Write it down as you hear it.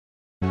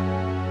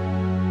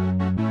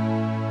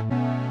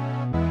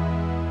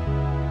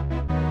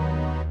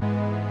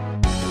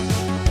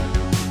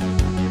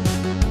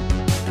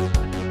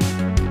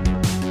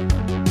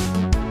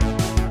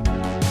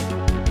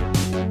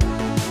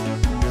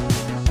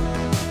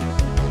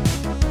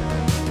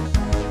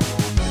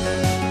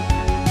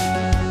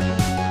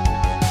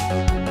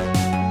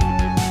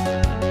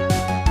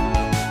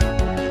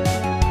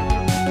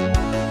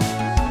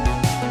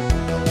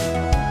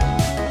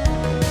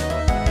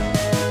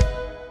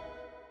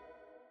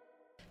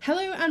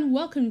Hello and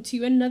welcome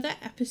to another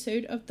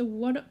episode of the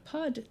One Up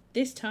Pod.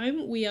 This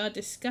time we are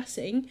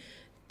discussing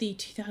the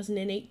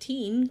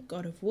 2018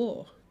 God of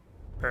War.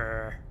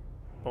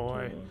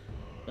 Boy.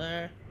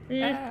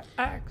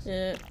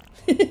 Axe.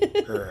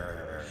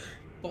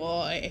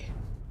 Boy.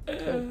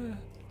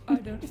 I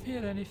don't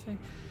feel anything.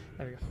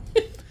 There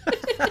we go.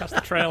 That's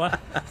the trailer.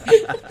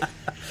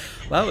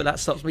 Well,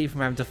 that stops me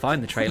from having to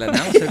find the trailer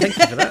now, so thank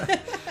you for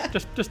that.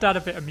 Just add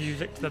a bit of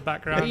music to the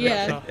background.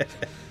 Yeah. That's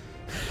all.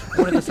 I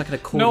wanted this like an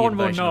accordion No one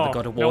will version know. of the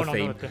God of No War one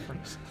will know theme. the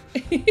difference.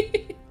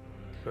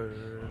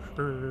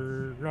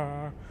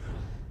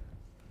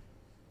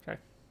 Okay.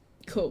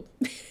 Cool.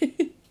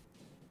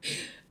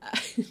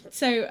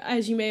 So,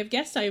 as you may have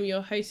guessed, I am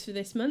your host for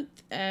this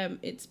month.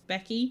 It's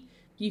Becky.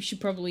 You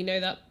should probably know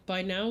that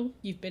by now.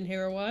 You've been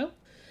here a while.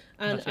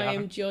 And Unless you I am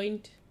haven't.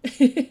 joined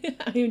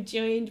I am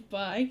joined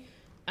by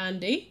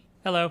Andy,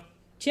 Hello.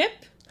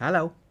 Chip,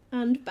 Hello.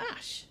 and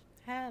Bash.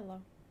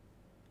 Hello.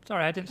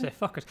 Sorry, I didn't say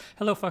fuckers.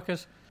 Hello,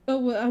 fuckers. Oh,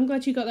 well, I'm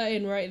glad you got that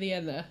in right at the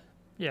end there.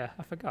 Yeah,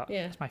 I forgot.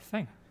 Yeah. It's my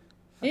thing.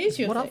 It is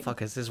your What thing. up,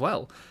 fuckers, as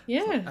well?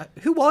 Yeah.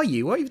 Who are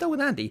you? What have you done with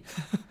Andy?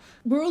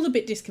 We're all a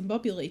bit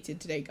discombobulated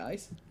today,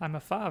 guys. I'm a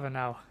father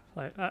now.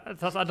 Like that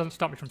doesn't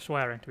stop me from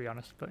swearing, to be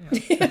honest. But you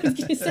know, I was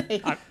going to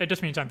say. it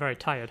just means I'm very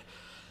tired.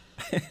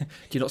 Do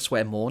you not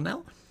swear more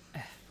now?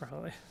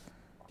 Probably.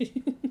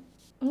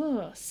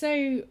 Oh,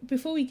 so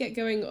before we get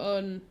going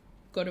on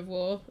God of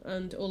War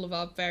and all of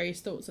our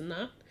various thoughts on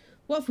that,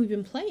 what have we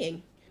been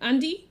playing?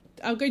 Andy,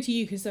 I'll go to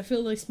you because I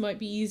feel this might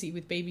be easy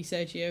with baby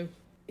Sergio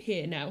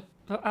here now.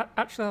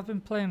 Actually, I've been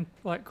playing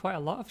like quite a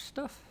lot of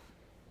stuff.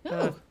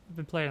 Oh, I've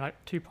been playing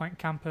like 2 Point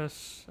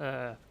Campus,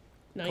 nice.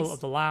 Cult of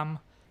the Lamb,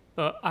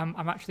 but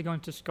I'm actually going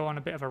to go on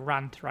a bit of a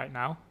rant right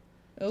now.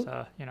 Oh,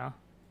 So you know,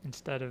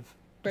 instead of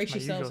brace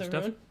just my yourselves, usual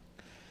stuff.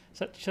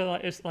 everyone. So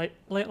like, it's like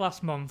late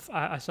last month,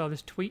 I saw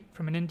this tweet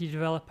from an indie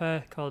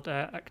developer called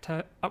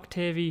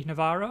Octavi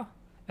Navarro,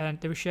 and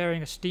they were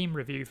sharing a Steam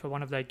review for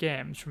one of their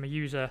games from a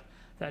user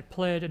that had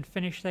played and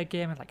finished their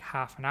game in like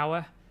half an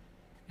hour.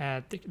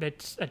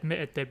 They'd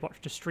admitted they'd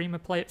watched a streamer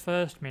play it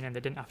first, meaning they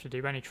didn't have to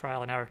do any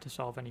trial and error to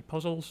solve any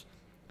puzzles.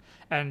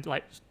 And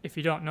like, if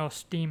you don't know,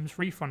 Steam's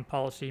refund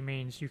policy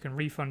means you can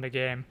refund a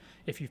game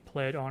if you've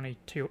played only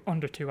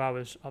under 2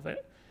 hours of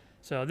it.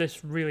 So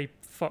this really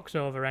fucks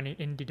over any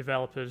indie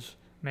developers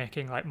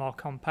making like more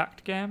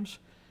compact games.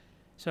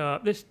 So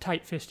this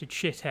tight-fisted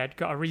shithead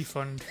got a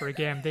refund for a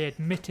game they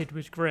admitted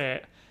was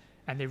great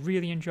and they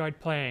really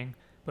enjoyed playing,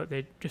 but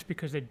just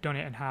because they'd done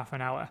it in half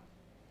an hour.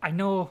 I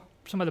know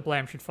some of the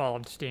blame should fall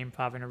on Steam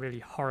for having a really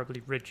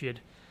horribly rigid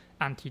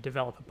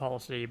anti-developer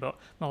policy, but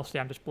mostly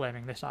I'm just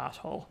blaming this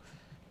asshole.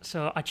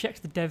 So I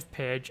checked the dev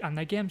page and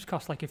their games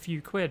cost like a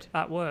few quid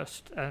at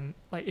worst, and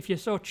like if you're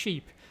so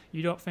cheap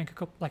you don't think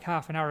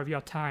half an hour of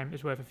your time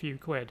is worth a few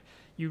quid,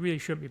 you really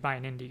shouldn't be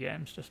buying indie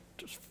games.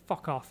 Just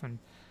fuck off and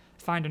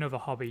find another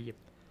hobby, you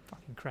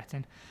fucking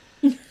cretin.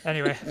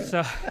 Anyway,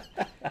 so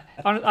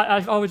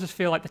I always just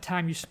feel like the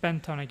time you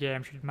spent on a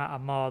game should matter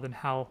more than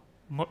how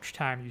much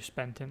time you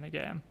spent in the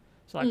game.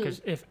 So like,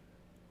 because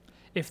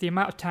if the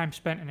amount of time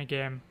spent in a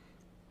game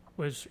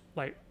was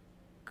like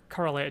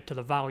correlated to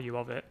the value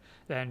of it,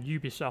 then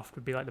Ubisoft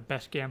would be like the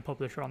best game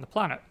publisher on the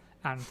planet,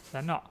 and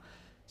they're not.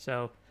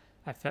 So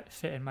I fit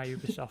in my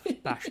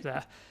Ubisoft bash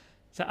there.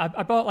 So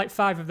I bought like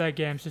 5 of their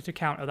games just to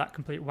counter that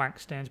complete wank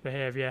stains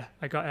behaviour.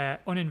 I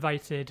got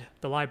Uninvited,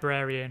 The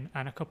Librarian,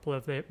 and a couple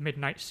of the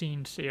Midnight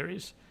Scene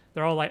series.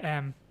 They're all like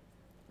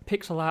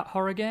pixel art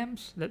horror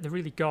games that they're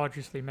really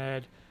gorgeously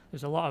made.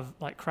 There's a lot of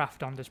like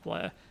craft on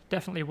display.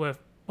 Definitely worth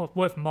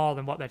more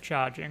than what they're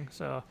charging.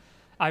 So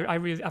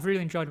I've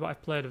really enjoyed what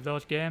I've played of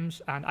those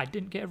games, and I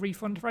didn't get a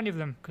refund for any of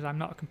them because I'm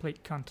not a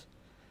complete cunt.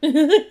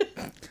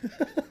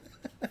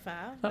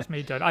 Fair. That's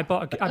me done. I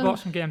bought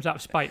some games out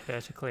of spite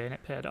basically, and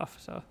it paid off.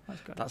 So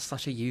that's good. That's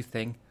such a you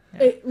thing.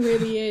 Yeah. It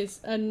really is.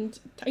 And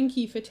thank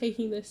you for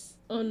taking this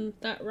on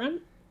that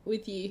rant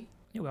with you.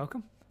 You're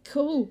welcome.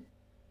 Cool.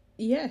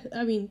 Yeah,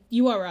 I mean,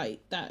 you are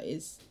right. That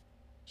is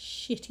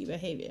shitty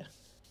behaviour.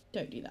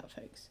 Don't do that,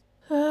 folks.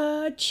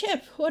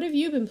 Chip, what have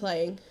you been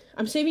playing?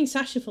 I'm saving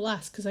Sasha for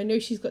last because I know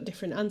she's got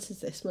different answers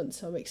this month,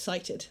 so I'm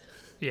excited.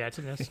 Yeah, it's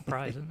a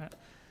surprise, isn't it?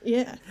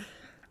 Yeah.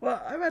 Well,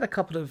 I've had a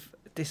couple of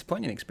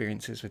disappointing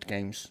experiences with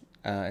games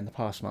in the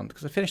past month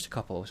because I finished a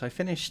couple. So I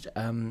finished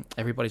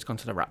Everybody's Gone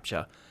to the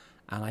Rapture,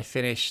 and I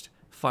finished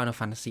Final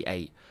Fantasy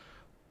VIII,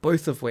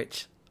 both of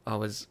which I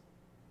was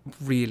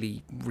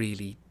really,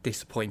 really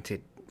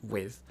disappointed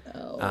with.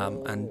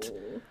 And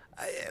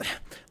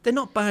they're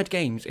not bad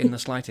games in the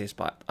slightest,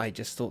 but I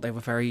just thought they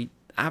were very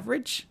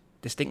average,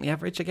 distinctly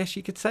average, I guess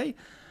you could say.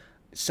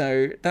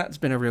 So that's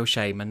been a real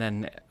shame, and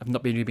then I've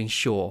not really been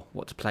sure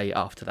what to play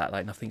after that.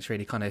 Like, nothing's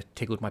really kind of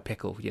tickled my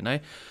pickle, you know?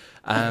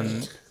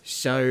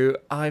 So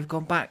I've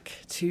gone back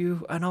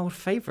to an old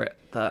favourite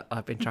that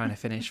I've been trying to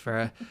finish for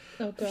a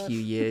Oh, God. few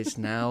years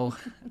now.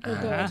 Oh,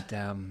 God.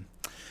 And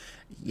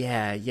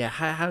Yeah.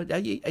 How are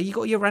you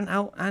got your rant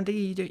out, Andy?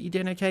 You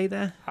doing okay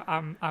there?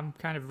 I'm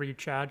kind of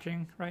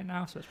recharging right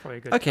now, so it's probably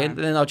a good Okay, time.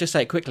 then I'll just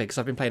say it quickly because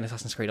I've been playing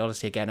Assassin's Creed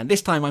Odyssey again, and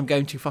this time I'm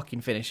going to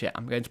fucking finish it.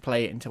 I'm going to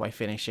play it until I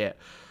finish it.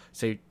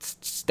 So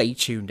stay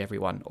tuned,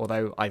 everyone.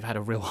 Although I've had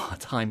a real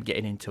hard time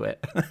getting into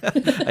it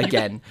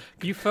again.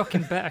 You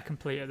fucking better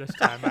complete it this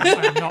time.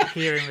 I'm not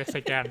hearing this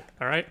again,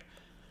 all right?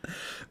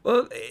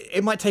 Well,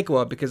 it might take a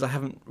while because I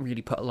haven't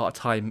really put a lot of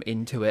time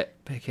into it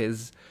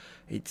because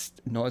it's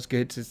not as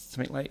good as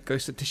something like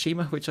Ghost of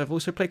Tsushima, which I've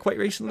also played quite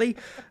recently.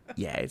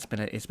 Yeah, it's been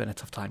a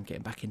tough time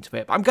getting back into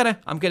it. But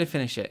I'm gonna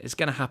finish it. It's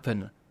gonna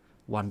happen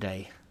one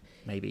day,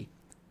 maybe.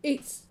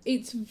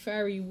 It's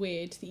very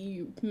weird that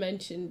you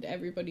mentioned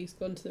everybody's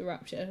gone to the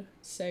Rapture.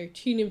 So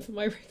tune in for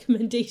my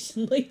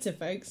recommendation later,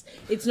 folks.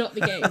 It's not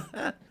the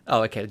game.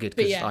 Oh, okay, good.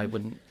 But Because yeah.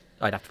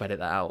 I'd have to edit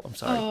that out. I'm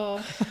sorry.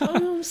 Oh,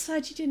 I'm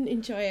sad you didn't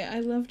enjoy it.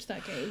 I loved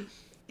that game.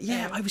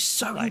 Yeah, I was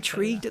so like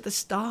intrigued at the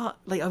start.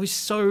 Like, I was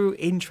so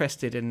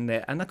interested in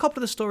it. And a couple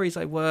of the stories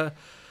I were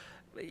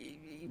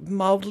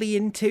mildly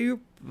into,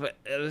 but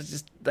it was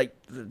just, like,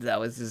 that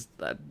was just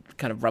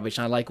kind of rubbish.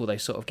 And I like all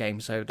those sort of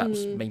games, so that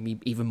made me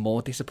even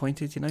more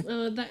disappointed, you know?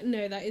 Oh, that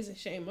is a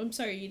shame. I'm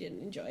sorry you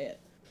didn't enjoy it.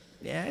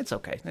 Yeah, it's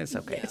okay. It's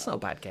okay. It's No. not a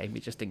bad game.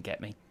 It just didn't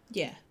get me.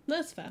 Yeah,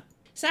 that's fair.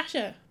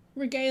 Sasha,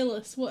 regale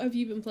us. What have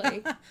you been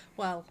playing?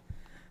 Well,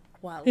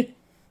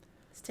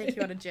 let's take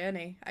you on a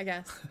journey, I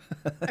guess.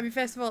 I mean,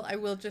 first of all, I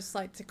will just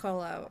like to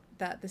call out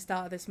that the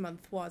start of this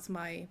month was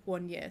my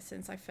 1 year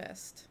since I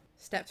first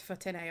stepped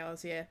foot in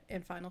Eorzea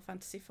in Final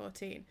Fantasy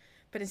XIV.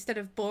 But instead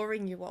of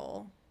boring you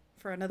all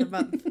for another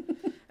month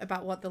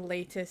about what the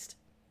latest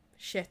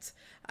shit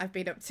I've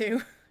been up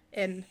to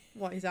in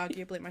what is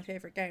arguably my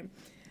favourite game,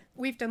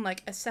 we've done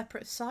like a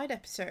separate side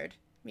episode,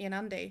 me and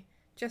Andy,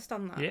 just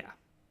on that. Yeah.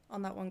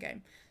 On that one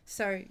game.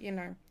 So, you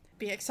know,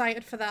 be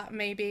excited for that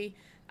maybe.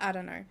 I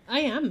don't know. I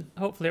am.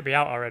 Hopefully it'll be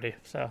out already,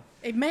 so...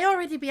 It may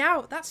already be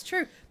out. That's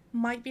true.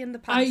 Might be in the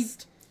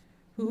past.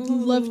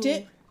 Loved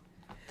it.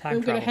 Time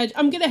I'm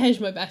travel. gonna hedge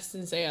my best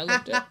and say I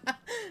loved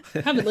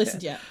it. Haven't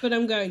listened yet, but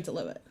I'm going to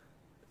love it.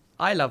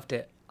 I loved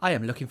it. I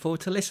am looking forward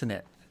to listening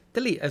it.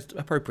 Delete as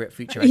appropriate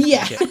future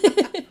Yeah.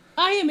 shit.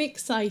 I am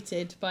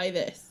excited by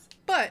this.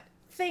 But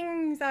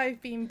things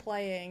I've been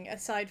playing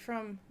aside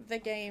from the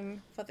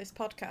game for this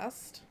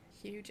podcast,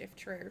 huge if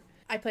true,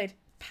 I played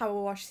Power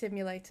Wash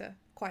Simulator,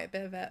 quite a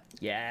bit of it.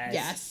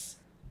 Yes.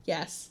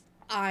 Yes.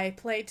 I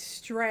played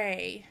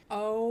Stray.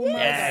 Oh my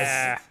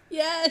Yeah.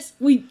 Yes.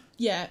 We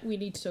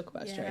need to talk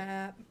about god. Stray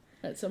Yeah.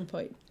 at some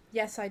point.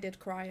 Yes, I did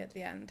cry at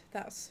the end.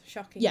 That's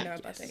shocking, Yeah,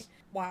 nobody. yes.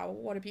 Wow,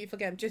 what a beautiful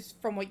game. Just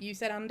from what you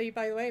said, Andy,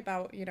 by the way,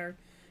 about, you know,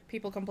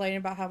 people complaining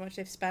about how much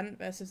they've spent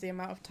versus the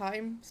amount of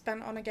time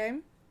spent on a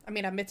game. I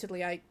mean,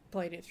 admittedly, I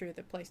played it through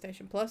the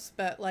PlayStation Plus,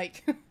 but,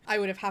 like, I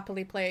would have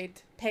happily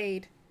paid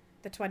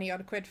the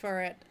 20-odd quid for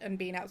it and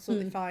been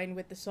absolutely fine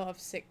with the sort of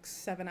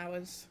 6-7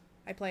 hours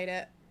I played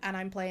it. And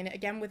I'm playing it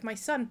again with my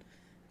son,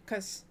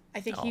 because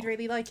I think he'd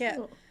really like it.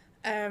 Oh.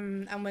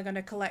 And we're going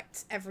to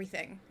collect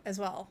everything as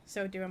well,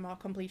 so do a more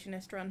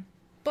completionist run.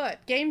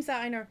 But games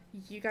that I know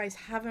you guys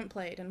haven't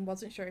played and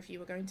wasn't sure if you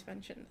were going to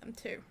mention them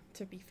too,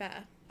 to be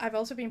fair. I've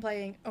also been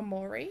playing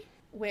Omori,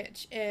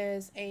 which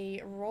is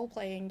a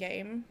role-playing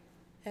game,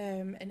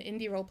 an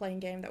indie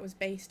role-playing game that was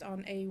based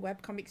on a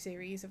webcomic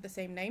series of the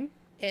same name.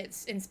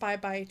 It's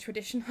inspired by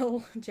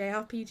traditional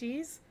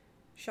JRPGs,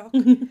 shock,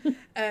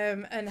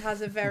 and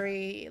has a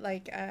very,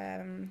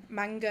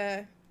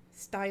 manga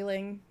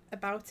styling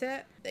about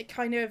it. It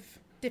kind of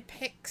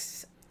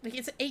depicts,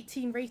 it's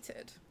 18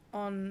 rated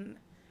on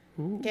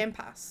Game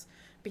Pass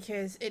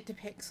because it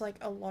depicts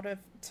a lot of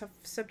tough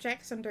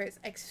subjects under its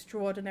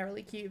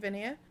extraordinarily cute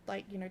veneer,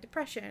 like, you know,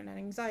 depression and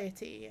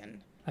anxiety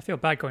and I feel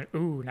bad going,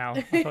 ooh, now.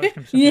 I thought it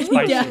was going to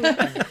be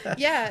something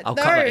spicy. yeah. I'll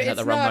no, cut that in at it's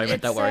the wrong not,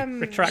 moment, don't worry.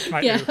 Retract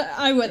my ooh. Yeah,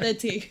 I went there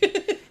too.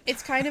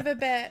 It's kind of a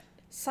bit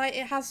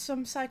it has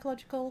some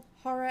psychological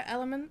horror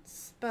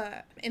elements,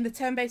 but in the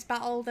turn-based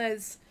battle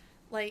there's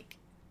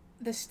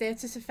the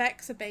status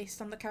effects are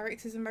based on the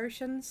character's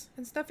emotions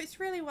and stuff.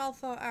 It's really well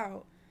thought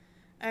out,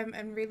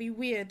 and really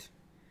weird,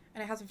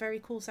 and it has a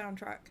very cool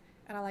soundtrack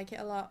and I like it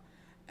a lot.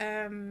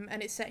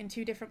 And it's set in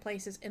 2 different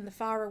places, in the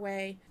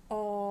faraway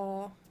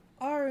or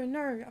oh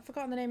no, I've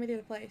forgotten the name of the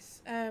other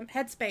place.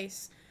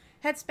 Headspace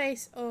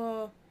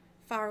or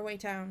Faraway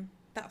Town.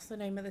 That's the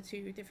name of the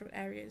 2 different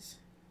areas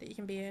that you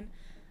can be in.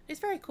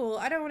 It's very cool.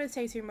 I don't want to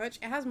say too much.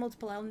 It has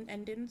multiple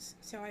endings,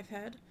 so I've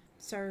heard.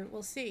 So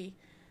we'll see.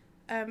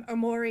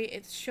 Omori,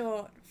 it's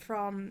short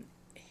from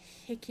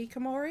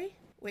hikikomori,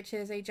 which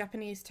is a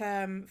Japanese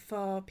term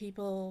for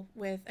people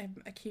with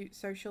acute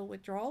social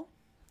withdrawal.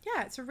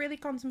 Yeah, it's a really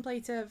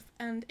contemplative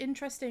and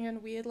interesting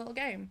and weird little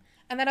game.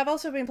 And then I've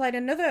also been playing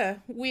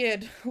another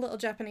weird little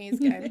Japanese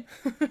game.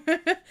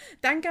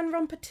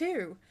 Danganronpa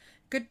 2.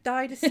 Good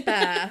Die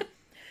Despair.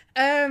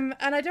 And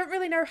I don't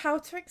really know how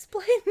to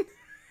explain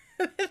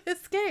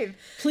this game.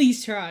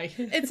 Please try.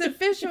 It's a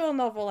visual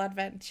novel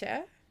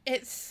adventure.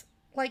 It's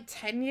like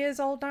 10 years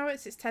old now.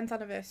 It's its 10th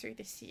anniversary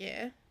this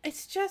year.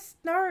 It's just,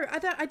 no,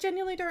 I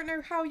genuinely don't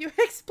know how you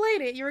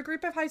explain it. You're a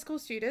group of high school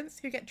students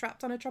who get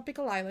trapped on a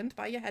tropical island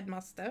by your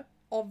headmaster,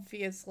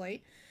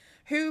 obviously,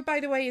 who, by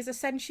the way, is a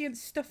sentient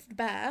stuffed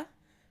bear,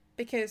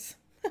 because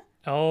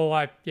Oh,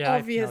 I know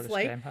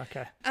obviously. this game.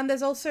 Okay. And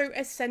there's also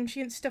a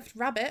sentient stuffed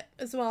rabbit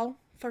as well,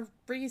 for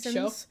reasons.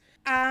 Sure.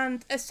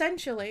 And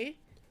essentially,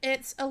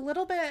 it's a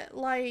little bit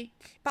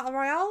like Battle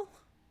Royale,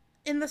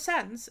 in the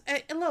sense,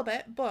 a little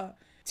bit, but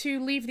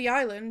to leave the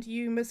island,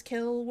 you must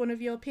kill one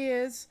of your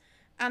peers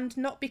and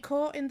not be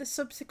caught in the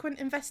subsequent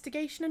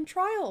investigation and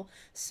trial.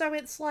 So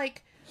it's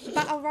like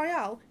Battle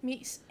Royale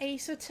meets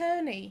Ace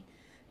Attorney.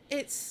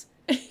 It's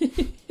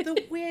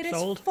the weirdest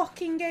Sold.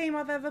 fucking game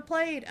I've ever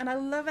played, and I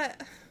love it.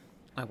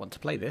 I want to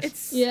play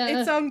this.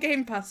 It's on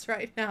Game Pass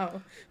right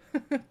now.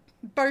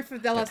 Both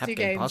of the last Have two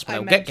Game games Pass, but I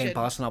I'll mentioned. get Game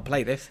Pass and I'll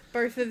play this.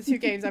 Both of the two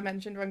games I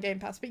mentioned are on Game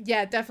Pass. But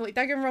yeah, definitely.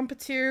 Danganronpa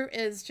 2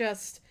 is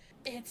just...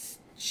 It's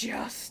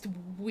just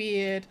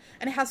weird.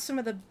 And it has some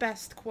of the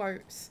best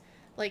quotes.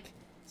 Like,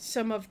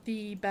 some of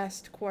the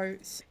best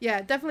quotes.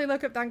 Yeah, definitely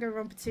look up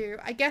Danganronpa 2.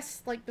 I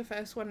guess, like, the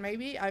first one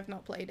maybe. I've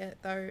not played it,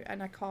 though,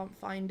 and I can't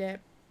find it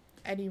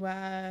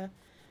anywhere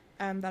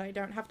that I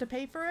don't have to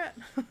pay for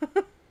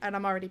it. And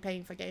I'm already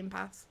paying for Game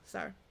Pass,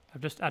 so...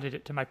 I've just added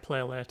it to my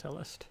play later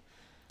list.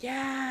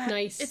 Yeah.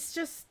 Nice. It's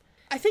just...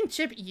 I think,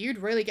 Chip, you'd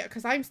really get...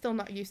 Because I'm still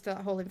not used to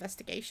that whole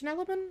investigation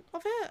element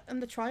of it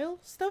and the trial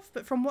stuff.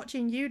 But from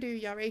watching you do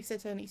your Ace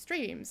Attorney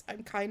streams,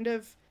 I'm kind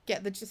of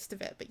get the gist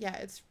of it. But yeah,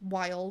 it's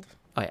wild.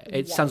 Oh, yeah,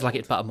 it sounds like Wild.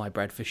 it's butter my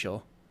bread for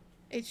sure.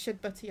 It should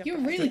butter your You're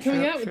bread. really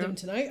coming out with Sure. them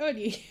tonight, aren't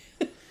you?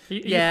 Are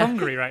you Yeah.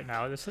 hungry right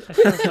now? It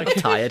sounds like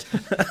Tired.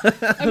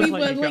 I mean,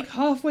 Like we're you got- like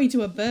halfway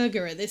to a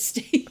burger at this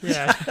stage.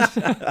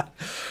 yeah.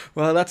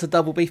 Well, that's a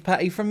double beef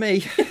patty from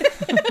me.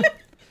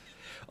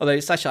 Although,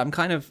 Sasha, I'm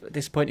kind of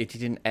disappointed you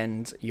didn't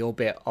end your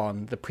bit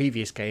on the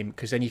previous game,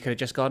 because then you could have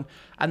just gone,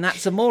 and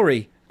that's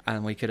Amori,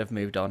 and we could have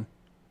moved on.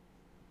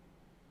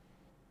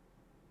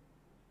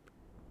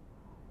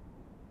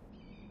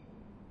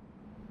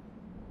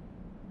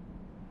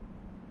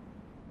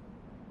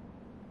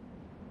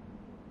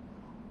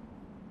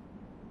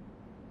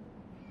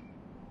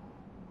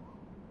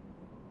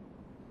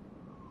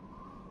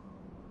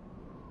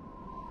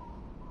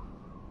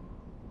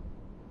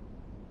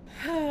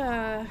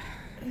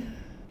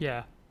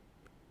 Yeah.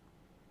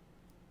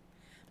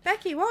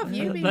 Becky, what have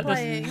you been That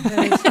playing?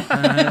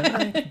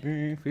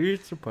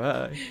 Pizza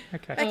pie.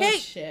 Okay. Okay. Oh,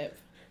 shit.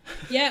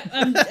 Yeah,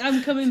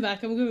 I'm coming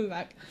back. I'm coming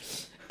back.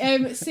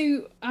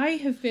 So I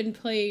have been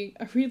playing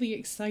a really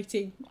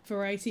exciting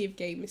variety of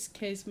games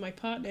because my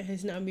partner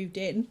has now moved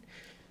in.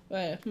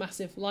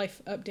 Massive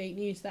life update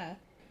news there.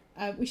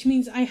 Which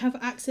means I have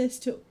access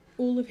to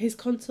all of his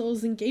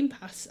consoles and Game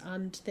Pass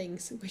and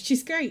things, which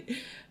is great.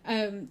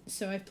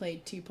 So I've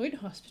played 2 Point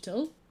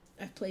Hospital.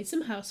 I've played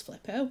some House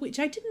Flipper, which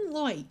I didn't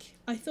like.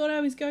 I thought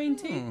I was going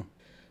to.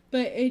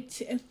 But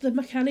the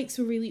mechanics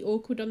were really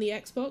awkward on the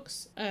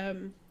Xbox.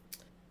 And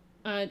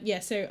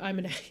yeah, so I'm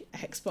an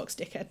Xbox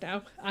dickhead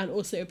now, and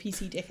also a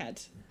PC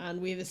dickhead.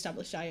 And we've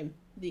established I am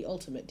the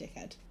ultimate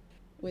dickhead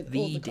with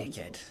all The the consoles.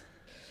 dickhead.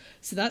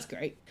 So that's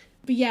great.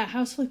 But yeah,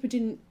 House Flipper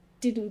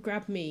didn't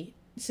grab me.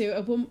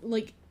 So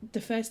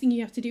the first thing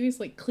you have to do is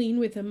like clean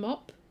with a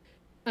mop,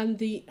 and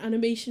the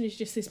animation is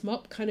just this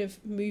mop kind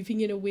of moving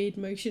in a weird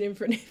motion in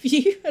front of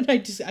you, and I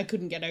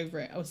couldn't get over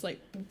it. I was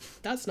like,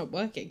 that's not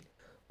working.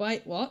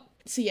 Wait, what?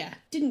 So yeah,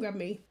 didn't grab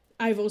me.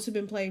 I've also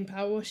been playing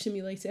Power Wash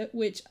Simulator,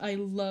 which I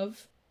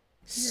love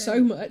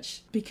so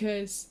much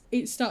because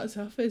it starts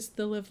off as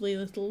the lovely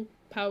little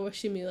Power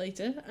Wash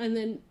Simulator, and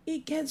then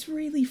it gets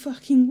really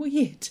fucking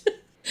weird.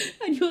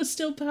 And you're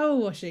still power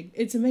washing.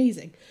 It's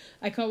amazing.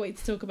 I can't wait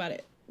to talk about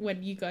it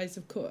when you guys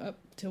have caught up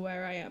to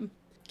where I am.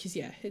 Because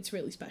yeah, it's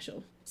really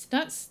special. So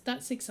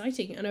that's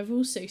exciting. And I've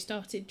also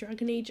started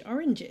Dragon Age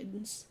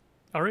Origins.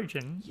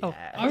 Origin? Yeah.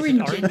 Oh,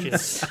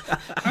 Origins.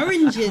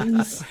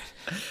 Origins.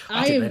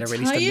 I am Better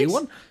release a new tired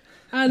one.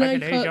 and I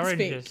Dragon Age can't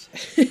Oranges.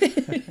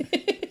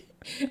 speak.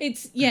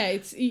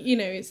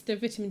 It's the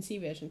vitamin C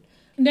version.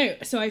 No,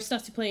 so I've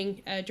started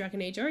playing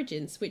Dragon Age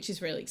Origins, which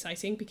is really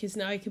exciting because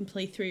now I can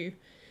play through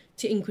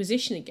to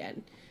Inquisition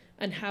again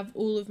and have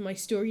all of my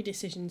story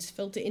decisions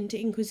filter into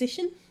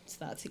Inquisition. So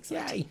that's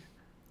exciting. Yay.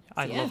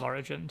 I Yeah. love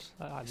Origins.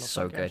 I love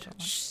So that game good. so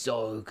much.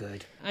 So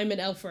good. I'm an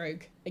elf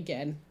rogue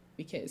again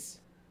because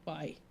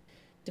why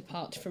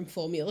depart from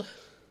formula?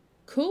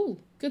 Cool.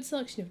 Good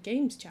selection of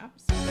games,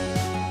 chaps.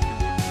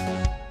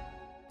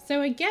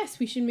 So I guess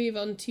we should move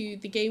on to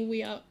the game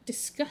we are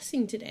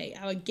discussing today,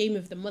 our game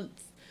of the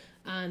month.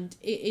 And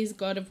it is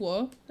God of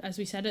War, as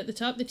we said at the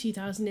top, the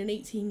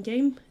 2018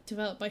 game,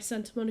 developed by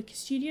Santa Monica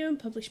Studio and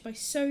published by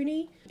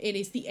Sony. It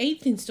is the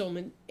 8th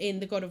installment in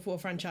the God of War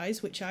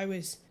franchise, which I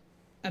was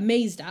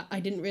amazed at. I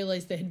didn't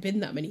realise there had been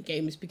that many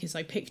games because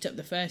I picked up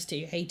the first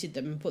 2, hated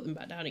them, and put them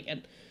back down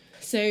again.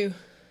 So,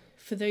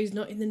 for those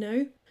not in the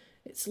know,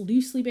 it's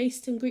loosely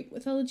based in Greek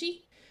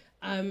mythology,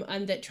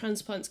 and that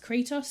transplants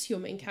Kratos, your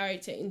main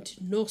character, into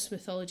Norse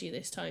mythology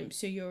this time.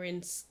 So you're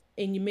in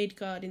your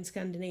Midgard in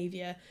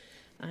Scandinavia,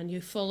 and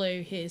you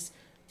follow his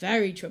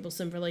very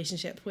troublesome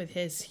relationship with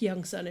his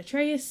young son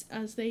Atreus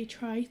as they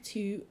try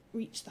to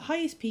reach the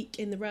highest peak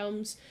in the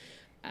realms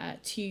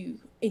to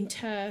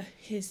inter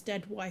his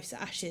dead wife's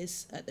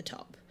ashes at the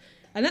top.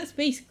 And that's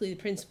basically the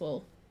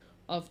principle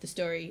of the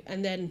story.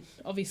 And then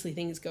obviously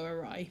things go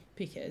awry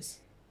because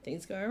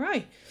things go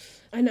awry.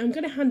 And I'm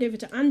going to hand over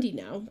to Andy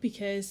now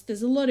because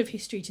there's a lot of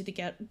history to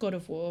the God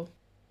of War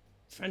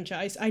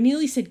franchise. I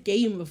nearly said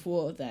Game of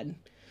War then.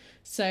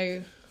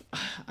 So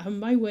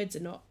my words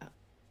are not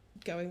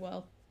going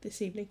well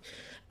this evening.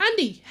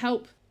 Andy,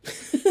 help.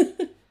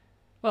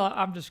 Well,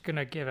 I'm just going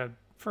to give a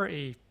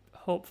pretty,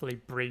 hopefully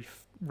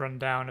brief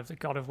rundown of the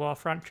God of War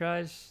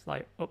franchise,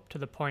 like up to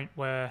the point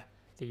where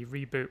the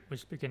reboot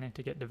was beginning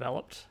to get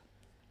developed.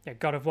 Yeah,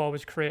 God of War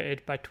was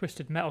created by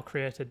Twisted Metal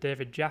creator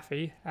David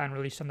Jaffe and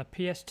released on the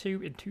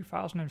PS2 in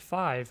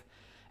 2005.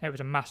 It was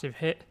a massive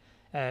hit.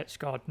 It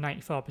scored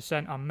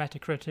 94% on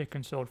Metacritic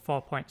and sold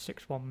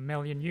 4.61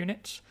 million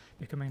units,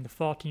 becoming the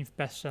 14th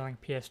best-selling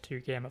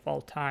PS2 game of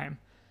all time.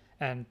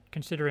 And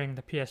considering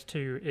the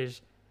PS2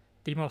 is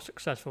the most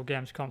successful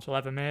games console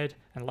ever made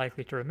and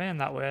likely to remain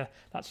that way,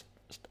 that's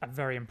a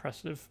very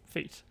impressive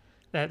feat.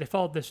 They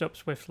followed this up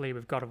swiftly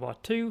with God of War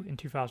 2 in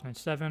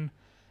 2007.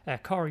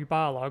 Cory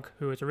Barlog,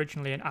 who was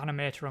originally an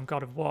animator on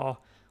God of War,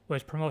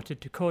 was promoted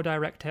to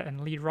co-director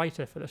and lead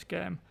writer for this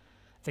game.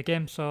 The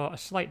game saw a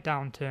slight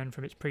downturn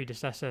from its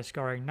predecessor,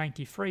 scoring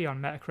 93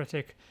 on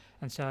Metacritic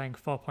and selling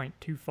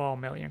 4.24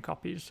 million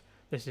copies.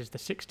 This is the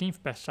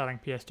 16th best-selling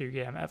PS2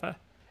 game ever.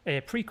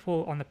 A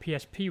prequel on the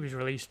PSP was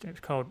released. It was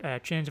called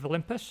Chains of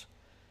Olympus.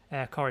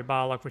 Cory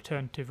Barlog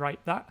returned to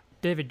write that.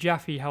 David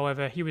Jaffe,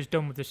 however, he was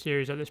done with the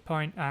series at this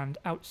point, and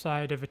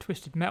outside of a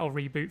Twisted Metal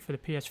reboot for the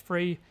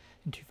PS3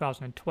 in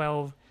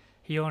 2012,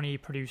 he only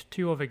produced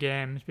 2 other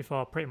games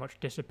before pretty much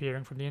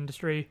disappearing from the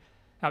industry,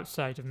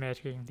 outside of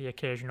making the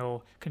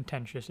occasional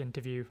contentious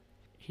interview.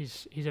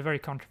 He's a very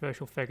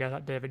controversial figure,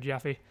 that David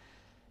Jaffe.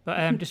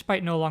 But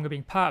despite no longer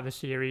being part of the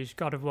series,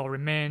 God of War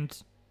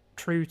remained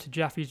true to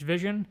Jaffe's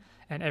vision,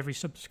 and every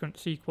subsequent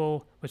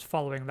sequel was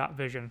following that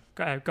vision.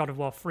 God of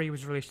War 3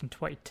 was released in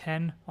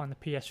 2010 on the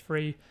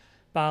PS3.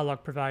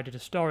 Barlog provided a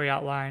story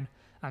outline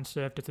and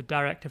served as the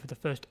director for the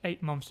first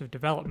 8 months of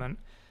development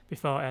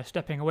before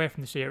stepping away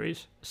from the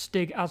series.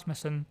 Stig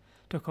Asmussen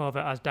took over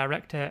as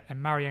director,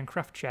 and Marian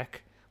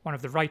Kraftcheck, one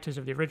of the writers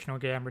of the original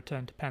game,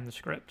 returned to pen the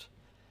script.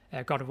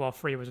 God of War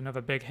 3 was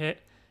another big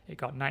hit. It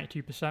got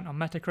 92% on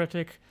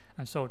Metacritic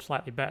and sold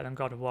slightly better than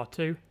God of War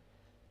 2.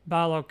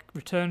 Barlog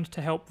returned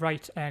to help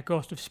write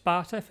Ghost of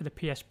Sparta for the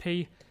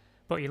PSP,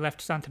 but he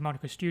left Santa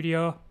Monica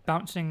Studio,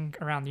 bouncing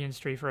around the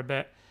industry for a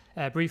bit,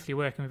 briefly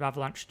working with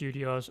Avalanche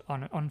Studios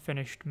on an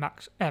unfinished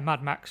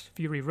Mad Max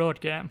Fury Road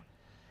game.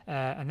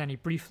 And then he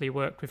briefly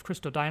worked with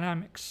Crystal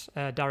Dynamics,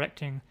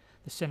 directing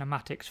the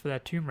cinematics for their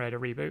Tomb Raider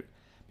reboot,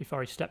 before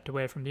he stepped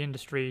away from the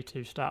industry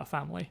to start a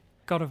family.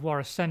 God of War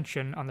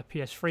Ascension on the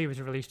PS3 was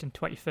released in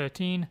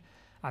 2013,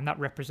 and that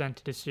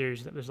represented a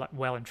series that was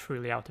well and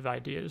truly out of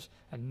ideas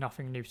and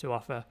nothing new to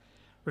offer.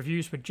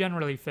 Reviews were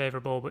generally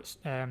favourable, but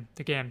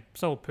the game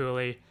sold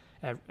poorly,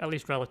 at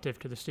least relative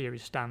to the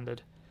series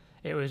standard.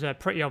 It was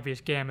pretty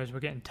obvious gamers were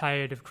getting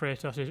tired of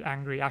Kratos'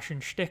 angry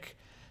ashen shtick,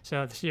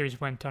 so the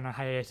series went on a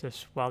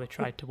hiatus while they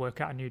tried to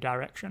work out a new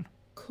direction.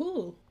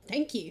 Cool,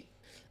 thank you.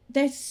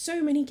 There's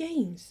so many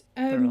games.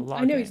 There are a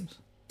lot I know of games. It's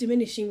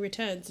diminishing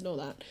returns and all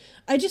that.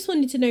 I just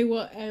wanted to know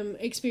what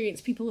experience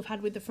people have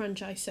had with the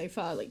franchise so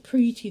far, like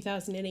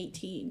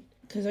pre-2018,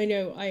 because I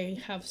know I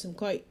have some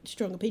quite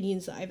strong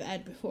opinions that I've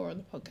aired before on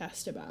the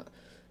podcast about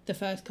the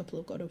first couple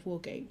of God of War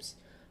games.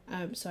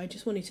 So I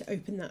just wanted to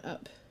open that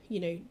up.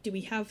 Do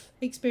we have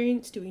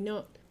experience? Do we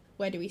not?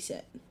 Where do we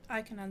sit?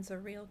 I can answer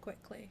real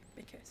quickly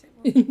because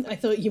it will. I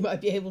thought you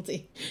might be able to.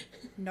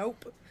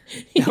 Nope.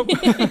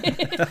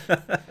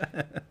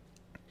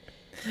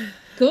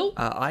 Cool.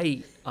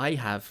 I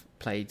have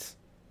played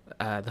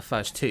the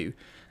first 2,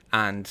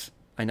 and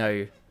I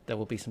know there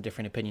will be some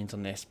different opinions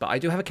on this, but I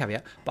do have a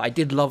caveat. But I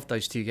did love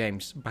those 2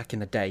 games back in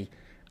the day.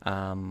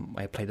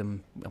 I played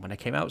them when they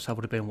came out, so I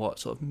would have been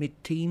sort of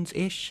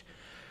mid-teens-ish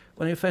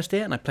when they were first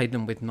here, and I played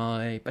them with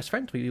my best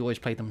friend. We always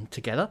played them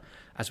together,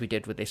 as we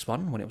did with this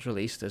one when it was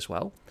released as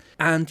well.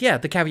 And yeah,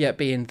 the caveat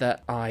being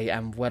that I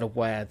am well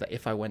aware that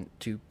if I went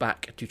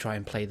back to try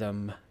and play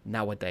them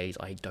nowadays,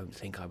 I don't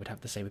think I would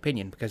have the same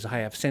opinion, because I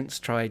have since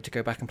tried to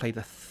go back and play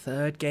the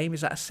 3rd game.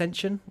 Is that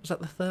Ascension? Was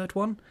that the 3rd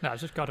one? No,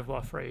 it's just God of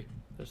War 3.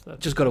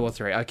 Just God of War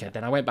 3. Okay,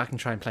 then I went back and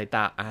tried and played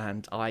that,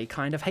 and I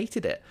kind of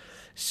hated it.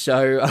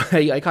 So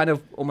I kind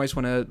of almost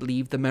want to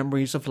leave the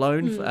memories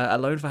alone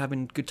for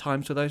having good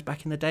times with those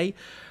back in the day.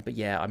 But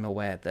yeah, I'm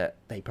aware that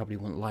they probably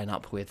wouldn't line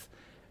up with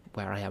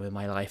where I am in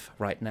my life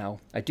right now.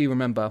 I do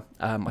remember,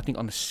 I think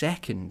on the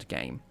 2nd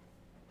game,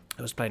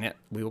 I was playing it,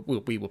 we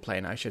were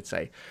playing, I should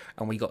say,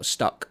 and we got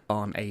stuck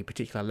on a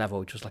particular level,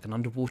 which was like an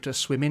underwater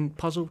swimming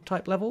puzzle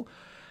type level.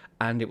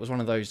 And it was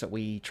one of those that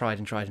we tried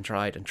and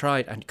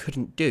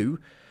couldn't do.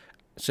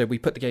 So we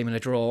put the game in a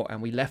drawer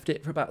and we left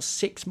it for about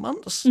 6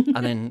 months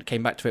and then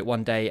came back to it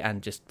one day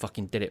and just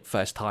fucking did it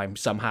first time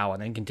somehow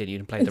and then continued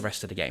and played the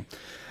rest of the game.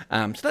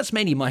 So that's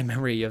mainly my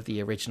memory of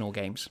the original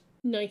games.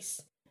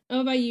 Nice.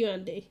 How about you,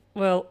 Andy?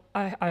 Well,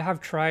 I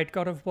have tried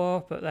God of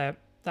War, but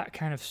that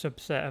kind of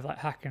subset of like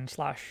hack and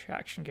slash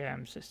action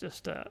games, it's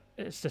just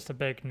a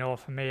big no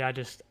for me. I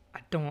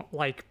don't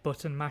like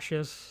button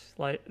mashes.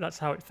 Like, that's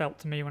how it felt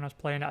to me when I was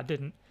playing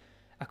it.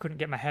 I couldn't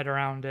get my head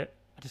around it.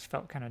 I just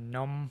felt kind of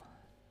numb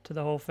to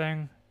the whole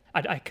thing.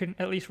 I couldn't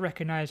at least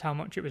recognise how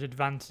much it was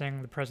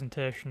advancing the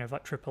presentation of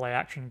like AAA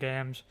action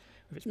games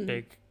with its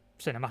big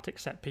cinematic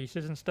set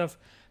pieces and stuff.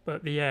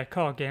 But the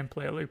core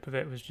gameplay loop of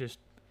it was just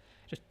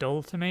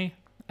dull to me.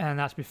 And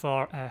that's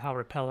before how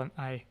repellent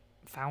I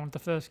found the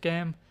first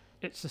game.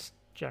 It's just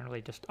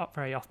generally just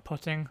very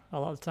off-putting a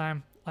lot of the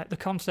time. Like, the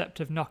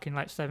concept of knocking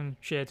like 7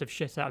 shades of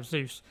shit out of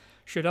Zeus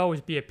should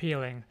always be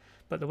appealing,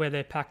 but the way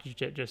they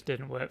packaged it just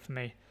didn't work for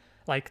me.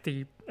 Like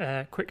the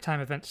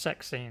QuickTime event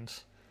sex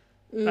scenes.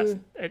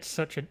 It's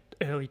such an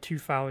early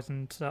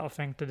 2000s sort of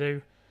thing to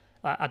do.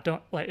 I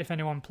don't like, if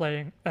anyone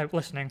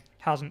listening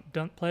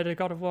hasn't played a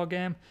God of War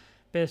game.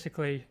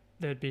 Basically,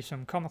 there'd be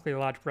some comically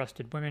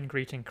large-breasted women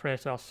greeting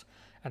Kratos,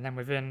 and then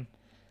within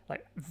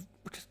like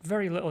just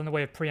very little in the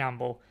way of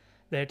preamble,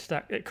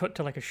 it cut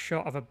to like a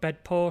shot of a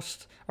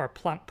bedpost or a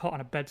plant pot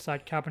on a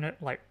bedside cabinet,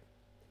 like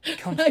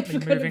constantly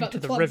moving to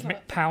the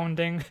rhythmic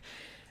pounding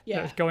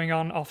that was going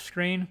on off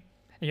screen.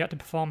 And you had to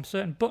perform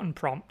certain button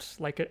prompts,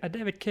 like a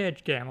David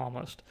Cage game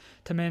almost,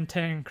 to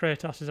maintain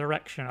Kratos'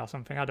 erection or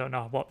something. I don't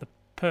know what the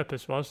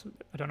purpose was.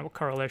 I don't know what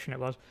correlation it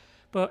was.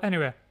 But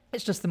anyway,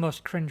 it's just the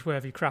most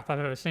cringeworthy crap I've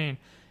ever seen.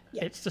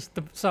 Yeah. It's just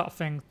the sort of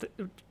thing that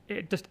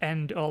it just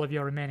end all of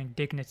your remaining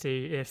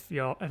dignity if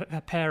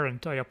a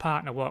parent or your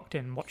partner walked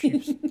in and watched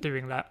you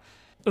doing that.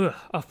 Ugh,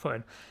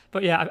 off-putting.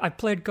 But yeah, I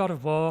played God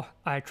of War.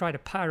 I tried a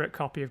pirate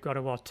copy of God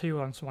of War 2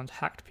 on someone's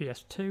hacked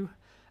PS2.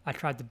 I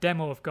tried the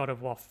demo of God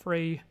of War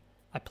 3.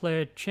 I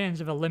played Chains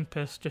of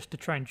Olympus just to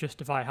try and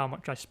justify how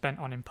much I spent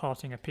on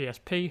importing a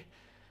PSP.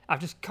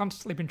 I've just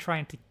constantly been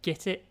trying to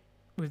get it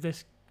with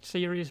this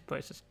series,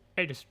 but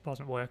it just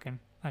wasn't working.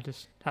 I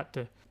just had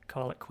to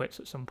call it quits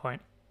at some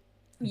point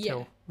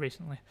until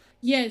recently.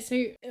 Yeah,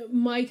 so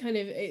my kind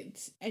of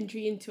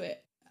entry into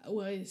it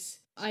was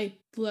I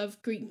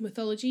love Greek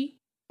mythology.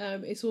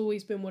 It's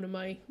always been one of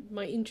my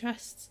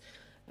interests.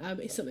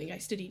 It's something I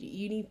studied at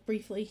uni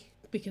briefly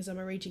because I'm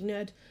a raging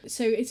nerd.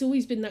 So it's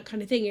always been that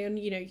kind of thing. And,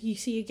 you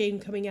see a game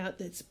coming out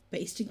that's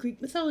based in Greek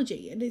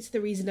mythology. And it's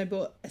the reason I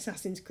bought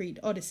Assassin's Creed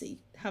Odyssey,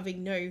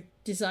 having no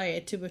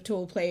desire to at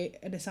all play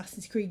an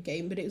Assassin's Creed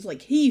game. But it was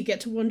like, here you get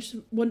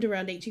to wander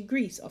around ancient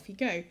Greece, off you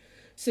go.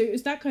 So it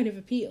was that kind of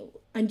appeal.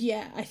 And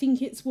yeah, I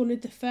think it's one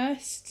of the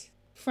first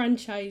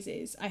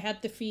franchises I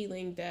had the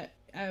feeling that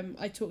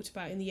I talked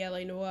about in the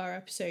LA Noire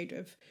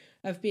episode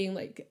of being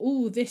like,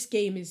 oh, this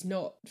game is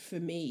not for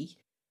me.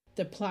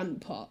 The plant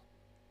pot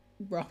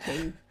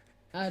rocking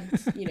and,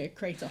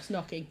 Kratos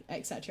knocking,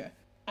 etc.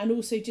 And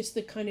also just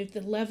the kind of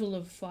the level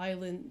of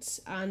violence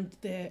and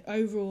the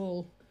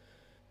overall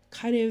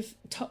kind of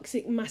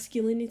toxic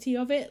masculinity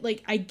of it.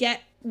 Like, I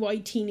get why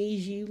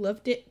teenage you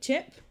loved it,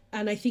 Chip.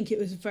 And I think it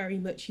was very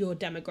much your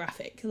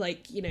demographic,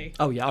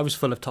 Oh, yeah, I was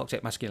full of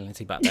toxic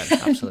masculinity back then,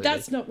 absolutely.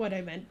 That's not what I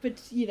meant, but,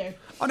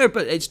 Oh, no,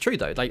 but it's true,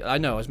 though. Like, I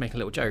know I was making a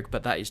little joke,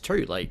 but that is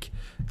true. Like,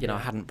 I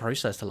hadn't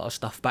processed a lot of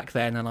stuff back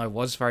then, and I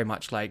was very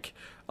much like,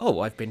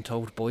 oh, I've been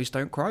told boys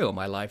don't cry all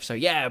my life, so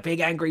yeah,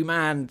 big angry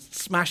man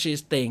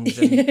smashes things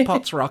and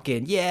pots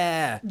rocking,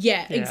 yeah.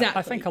 Yeah, exactly.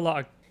 I think a lot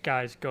of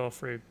guys go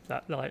through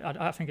that. Like,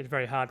 I think it's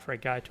very hard for a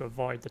guy to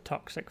avoid the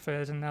toxic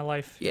phase in their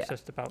life. Yeah. It's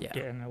just about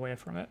getting away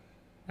from it.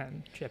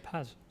 And Chip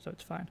has, so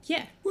it's fine.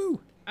 Yeah.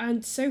 Woo.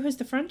 And so has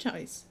the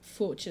franchise,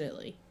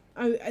 fortunately.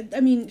 I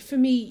mean, for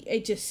me, I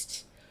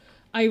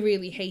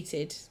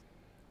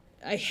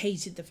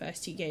hated the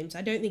first 2 games.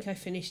 I don't think I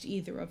finished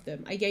either of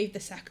them. I gave the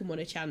second one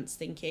a chance,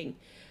 thinking,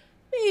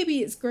 maybe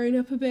it's grown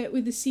up a bit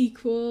with the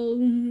sequel.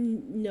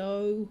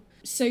 No.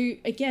 So,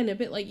 again, a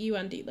bit like you,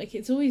 Andy, like,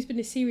 it's always been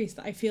a series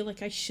that I feel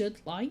like I should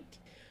like.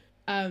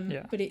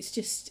 But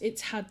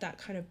it's had that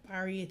kind of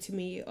barrier to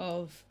me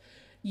of,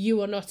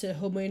 you are not a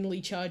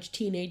hormonally charged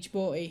teenage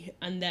boy,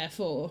 and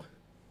therefore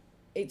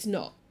it's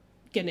not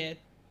gonna,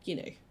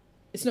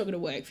 it's not gonna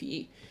work for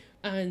you.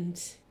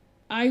 And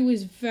I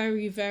was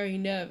very, very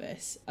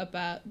nervous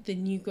about the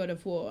new God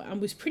of War and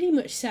was pretty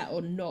much set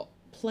on not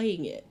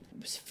playing it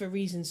for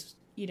reasons,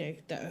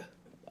 that are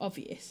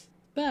obvious.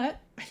 But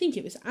I think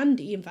it was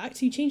Andy, in fact,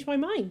 who changed my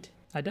mind.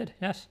 I did,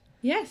 yes.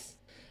 Yes.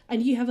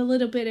 And you have a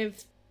little bit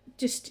of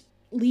just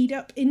lead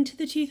up into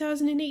the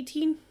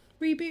 2018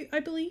 reboot, I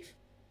believe.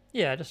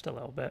 Yeah, just a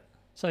little bit.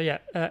 So yeah,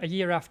 a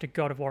year after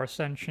God of War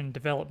Ascension,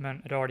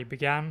 development had already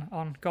began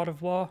on God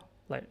of War.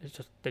 Like, it's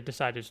just they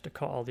decided to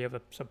cut all the other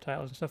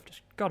subtitles and stuff.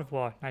 Just God of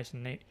War, nice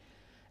and neat.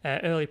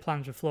 Early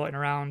plans were floating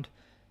around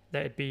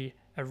that it'd be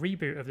a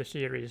reboot of the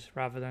series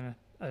rather than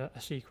a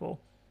sequel.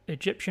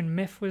 Egyptian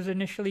myth was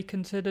initially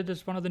considered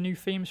as one of the new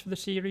themes for the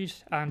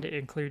series, and it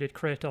included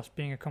Kratos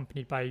being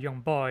accompanied by a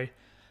young boy.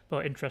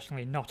 but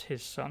interestingly not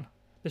his son.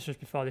 This was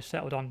before they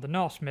settled on the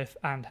Norse myth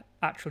and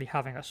actually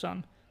having a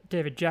son.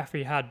 David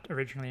Jaffe had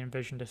originally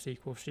envisioned a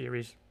sequel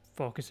series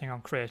focusing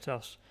on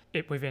Kratos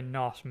within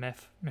Norse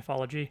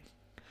mythology,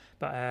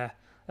 but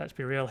let's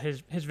be real,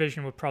 his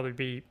vision would probably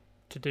be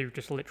to do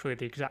just literally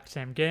the exact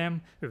same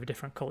game with a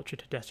different culture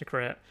to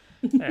desecrate.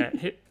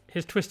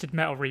 His Twisted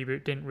Metal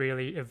reboot didn't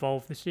really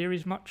evolve the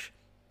series much,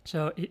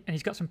 and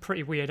he's got some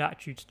pretty weird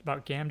attitudes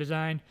about game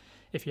design.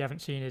 If you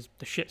haven't seen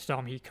the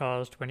shitstorm he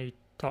caused when he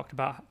talked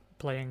about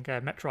playing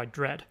Metroid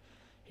Dread,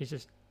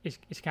 he's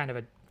kind of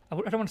I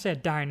don't want to say a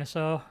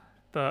dinosaur,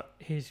 but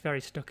he's very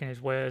stuck in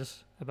his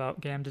ways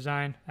about game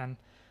design, and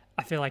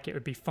I feel like it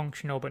would be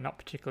functional but not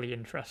particularly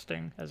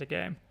interesting as a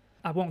game.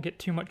 I won't get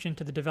too much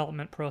into the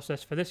development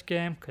process for this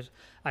game, because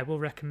I will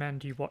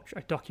recommend you watch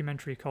a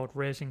documentary called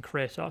Raising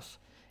Kratos.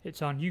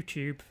 It's on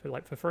YouTube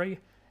for free,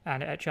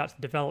 and it charts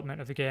the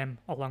development of the game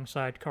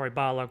alongside Cory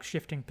Barlog's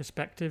shifting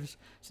perspectives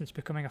since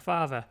becoming a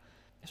father.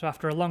 So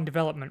after a long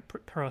development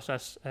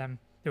process,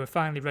 they were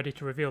finally ready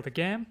to reveal the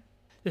game.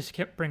 This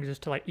brings us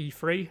to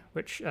E3,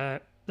 which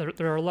there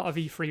are a lot of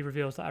E3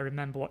 reveals that I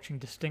remember watching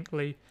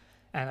distinctly,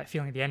 and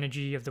feeling the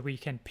energy of the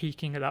weekend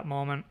peaking at that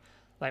moment.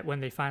 Like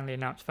when they finally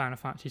announced Final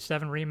Fantasy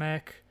VII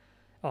Remake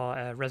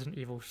or Resident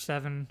Evil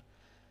 7.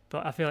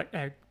 But I feel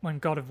like when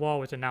God of War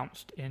was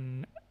announced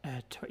in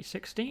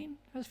 2016,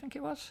 I think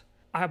it was,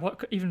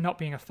 even not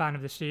being a fan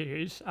of the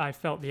series, I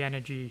felt the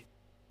energy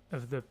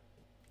of the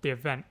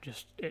event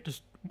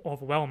just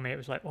overwhelmed me. It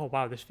was like, oh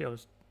wow, this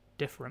feels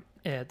different.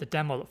 The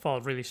demo that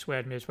followed really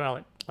swayed me as well.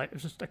 It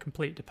was just a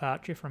complete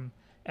departure from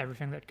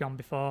everything that had gone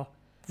before.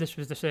 This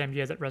was the same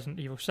year that Resident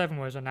Evil 7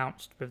 was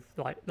announced, with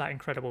that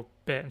incredible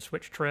bait and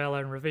switch trailer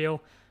and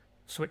reveal,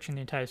 switching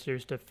the entire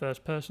series to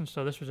first person.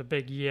 So this was a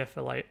big year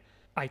for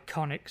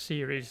iconic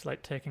series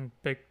taking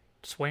big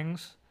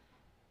swings.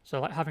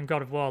 So having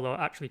God of War though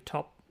actually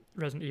top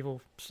Resident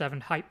Evil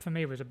 7 hype for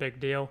me was a big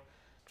deal.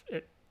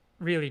 It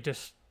really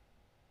just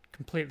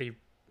completely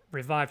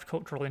revived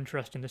cultural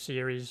interest in the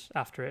series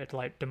after it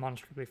had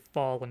demonstrably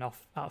fallen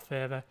off out of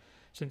favour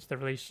since the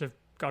release of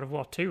God of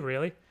War 2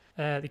 really.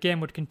 The game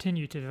would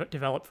continue to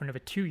develop for another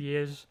 2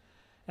 years.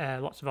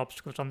 Lots of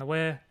obstacles on the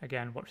way.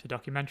 Again, watch the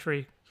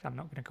documentary. I'm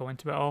not going to go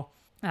into it all.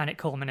 And it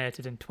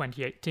culminated in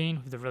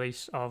 2018 with the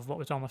release of what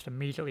was almost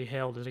immediately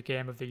hailed as a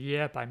Game of the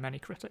Year by many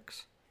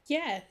critics.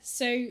 Yeah,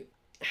 so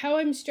how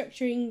I'm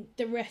structuring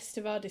the rest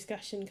of our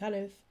discussion kind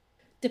of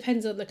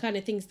depends on the kind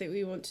of things that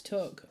we want to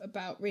talk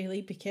about,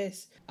 really,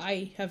 because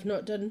I have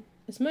not done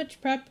as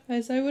much prep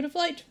as I would have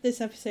liked for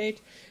this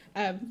episode.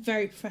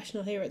 Very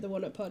professional here at the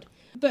One Up Pod.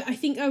 But I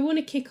think I want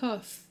to kick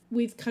off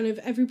with kind of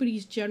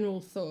everybody's general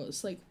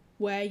thoughts,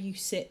 where you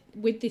sit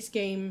with this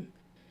game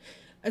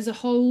as a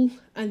whole,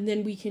 and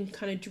then we can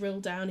kind of drill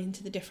down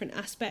into the different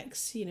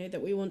aspects,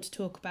 that we want to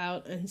talk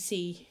about and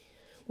see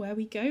where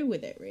we go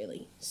with it,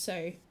 really.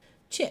 So,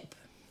 Chip,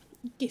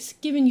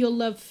 given your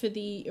love for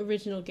the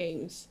original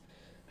games,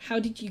 how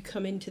did you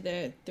come into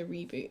the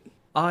reboot?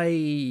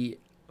 I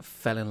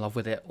fell in love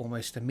with it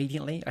almost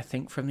immediately, I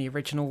think, from the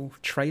original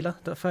trailer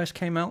that first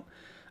came out.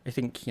 I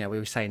think, we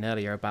were saying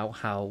earlier about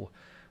how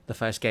the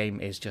first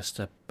game is just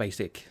a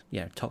basic,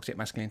 toxic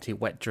masculinity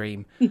wet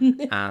dream.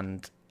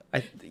 And,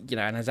 and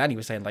as Annie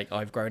was saying,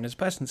 I've grown as a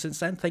person since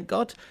then, thank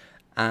God.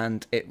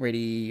 And it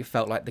really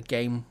felt like the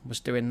game was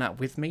doing that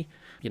with me.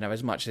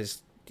 As much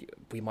as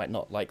we might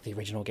not like the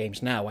original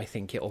games now, I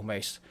think it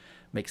almost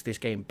makes this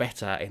game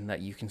better in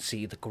that you can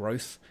see the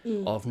growth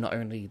of not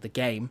only the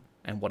game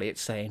and what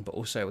it's saying, but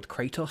also with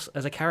Kratos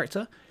as a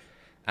character.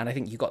 And I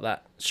think you got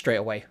that straight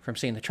away from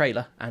seeing the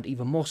trailer, and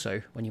even more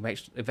so when you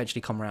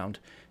eventually come around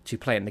to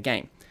playing the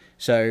game.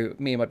 So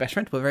me and my best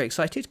friend were very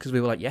excited because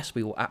we were like, yes,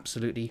 we will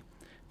absolutely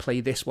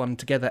play this one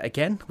together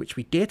again, which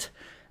we did,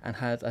 and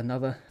had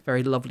another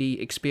very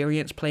lovely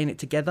experience playing it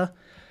together.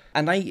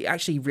 And I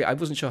actually, I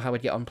wasn't sure how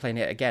I'd get on playing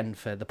it again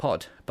for the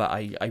pod, but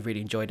I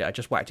really enjoyed it. I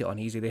just whacked it on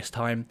easy this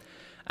time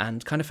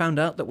and kind of found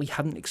out that we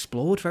hadn't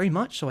explored very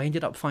much, so I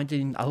ended up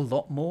finding a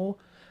lot more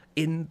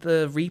in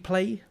the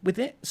replay with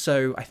it.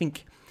 So I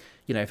think,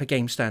 if a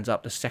game stands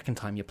up the second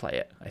time you play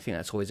it, I think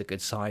that's always a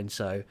good sign.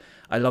 So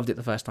I loved it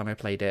the first time I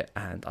played it,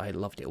 and I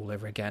loved it all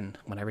over again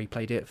when I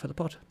replayed it for the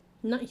pod.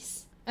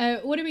 Nice.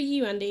 What about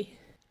you, Andy?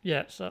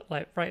 Yeah, so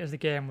right as the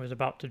game was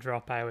about to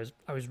drop, I was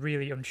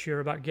really unsure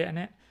about getting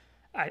it.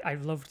 I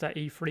loved that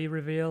E3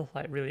 reveal,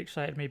 really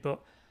excited me, but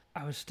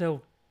I was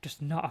still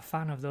just not a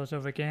fan of those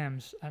other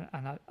games,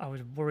 and I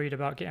was worried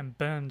about getting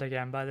burned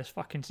again by this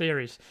fucking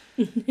series.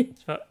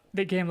 But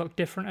the game looked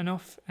different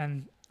enough,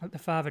 and the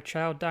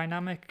father-child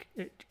dynamic,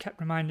 it kept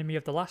reminding me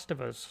of The Last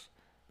of Us,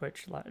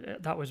 which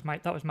that was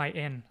my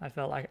in. I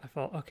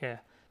thought, okay,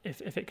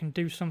 if it can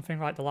do something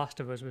like The Last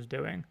of Us was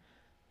doing,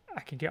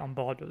 I can get on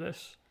board with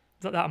this.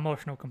 That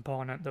emotional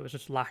component that was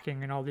just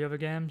lacking in all the other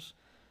games,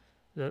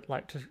 the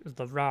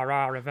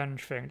rah-rah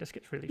revenge thing just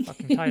gets really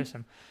fucking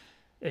tiresome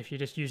if you're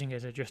just using it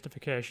as a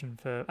justification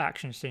for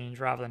action scenes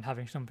rather than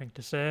having something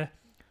to say.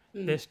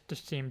 This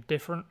just seemed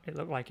different. It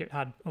looked like it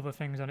had other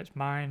things on its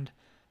mind.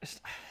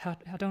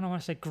 I don't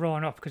want to say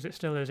grown up, because it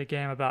still is a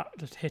game about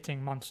just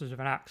hitting monsters with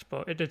an axe,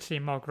 but it did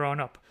seem more grown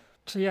up.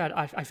 So yeah,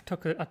 I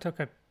took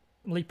a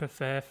leap of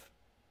faith,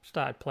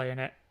 started playing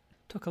it.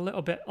 Took a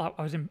little bit. I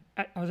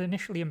was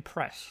initially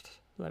impressed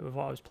with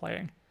what I was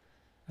playing.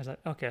 I was like,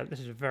 okay, this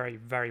is a very,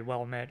 very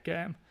well made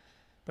game,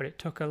 but it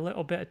took a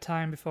little bit of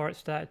time before it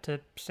started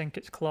to sink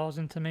its claws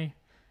into me.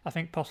 I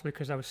think possibly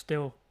because I was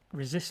still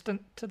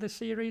resistant to the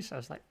series. I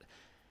was like,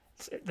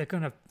 they're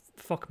gonna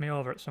fuck me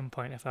over at some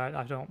point if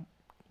I don't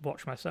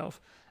watch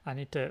myself. I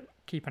need to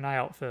keep an eye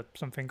out for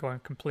something going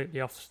completely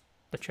off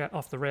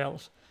the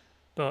rails.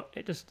 But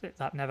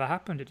that never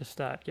happened. It just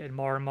started getting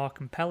more and more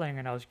compelling,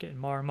 and I was getting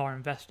more and more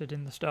invested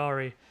in the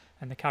story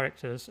and the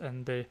characters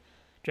and the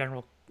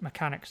general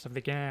mechanics of the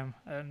game.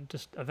 And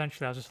just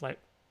eventually I was just like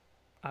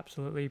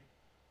absolutely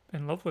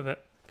in love with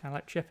it. Kind of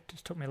like Chip, it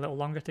just took me a little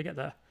longer to get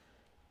there.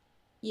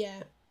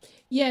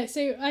 Yeah,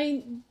 so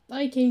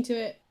I came to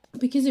it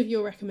because of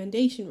your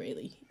recommendation,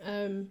 really.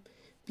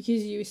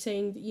 Because you were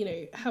saying, you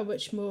know, how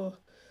much more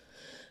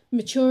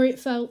mature it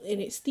felt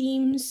in its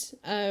themes,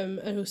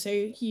 and also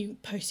you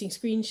posting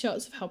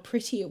screenshots of how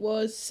pretty it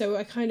was. So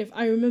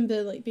I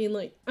remember like being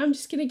like, I'm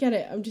just gonna get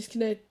it, I'm just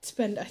gonna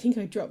spend, I think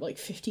I dropped like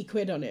 50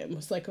 quid on it and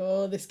was like,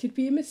 oh, this could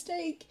be a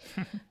mistake.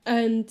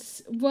 And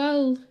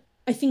while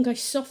I think I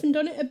softened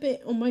on it a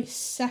bit on my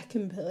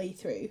second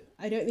playthrough,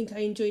 I don't think I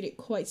enjoyed it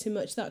quite so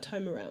much that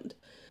time around.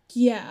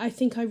 Yeah, I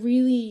think I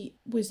really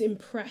was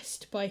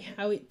impressed by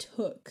how it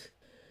took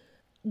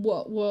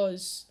what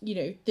was, you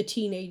know, the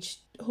teenage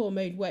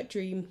hormone wet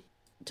dream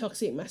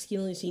toxic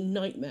masculinity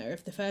nightmare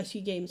of the first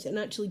few games and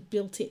actually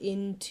built it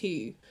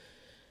into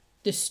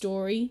the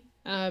story,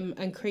 and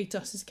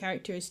Kratos as a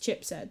character, as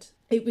Chip said.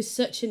 It was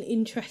such an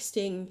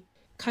interesting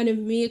kind of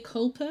mea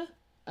culpa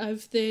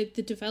of the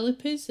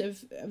developers,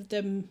 of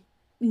them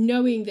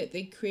knowing that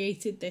they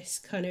created this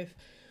kind of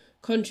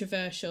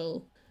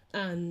controversial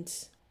and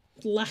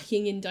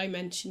lacking in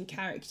dimension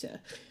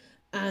character,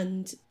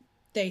 and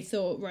they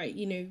thought, right,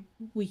 you know,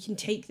 we can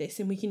take this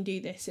and we can do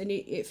this. And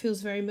it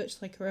feels very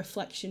much like a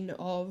reflection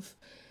of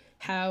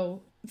how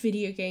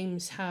video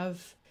games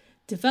have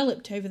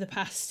developed over the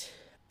past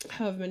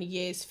however many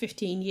years,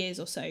 15 years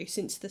or so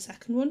since the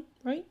second one,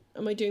 right?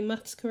 Am I doing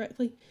maths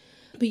correctly?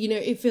 But, you know,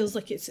 it feels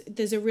like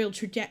there's a real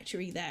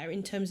trajectory there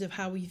in terms of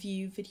how we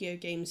view video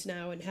games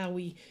now and how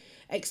we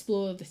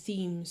explore the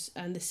themes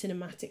and the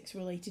cinematics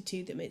related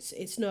to them.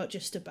 It's not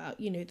just about,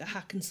 you know, the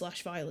hack and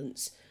slash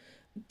violence.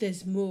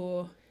 There's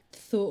more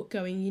thought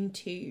going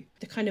into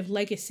the kind of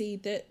legacy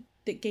that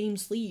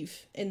games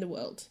leave in the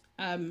world,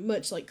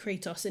 much like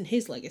Kratos and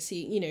his legacy,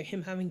 you know,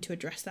 him having to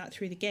address that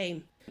through the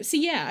game. So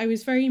yeah, I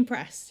was very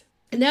impressed.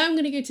 And now I'm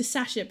going to go to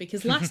Sasha,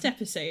 because last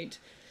episode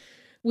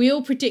we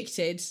all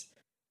predicted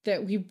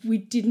that we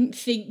didn't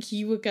think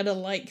you were going to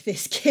like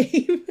this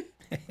game.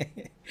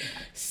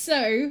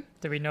 So,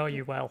 do we know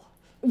you well?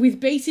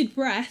 With bated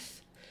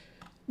breath,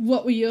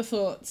 what were your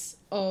thoughts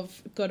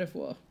of God of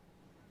War?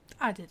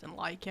 I didn't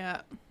like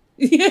it.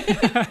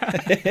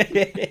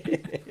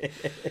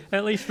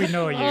 At least we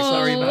know you. Oh.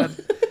 Sorry, man.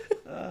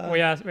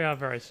 We are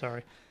very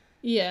sorry.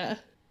 Yeah.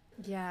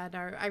 Yeah,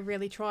 no, I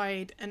really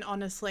tried, and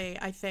honestly,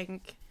 I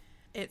think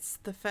it's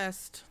the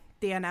first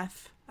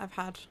DNF I've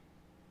had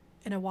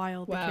in a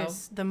while. Wow.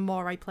 Because the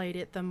more I played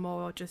it, the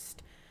more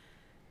just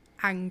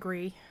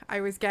angry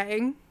I was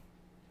getting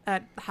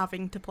at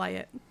having to play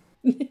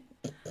it.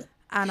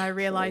 And I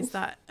realised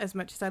that as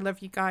much as I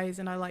love you guys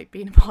and I like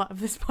being a part of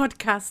this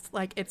podcast,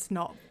 like, it's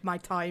not, my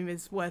time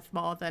is worth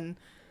more than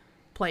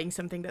playing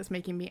something that's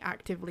making me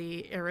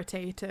actively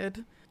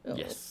irritated. Oh,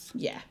 Yes.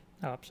 Yeah.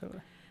 Oh,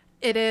 absolutely.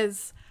 It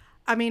is.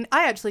 I mean,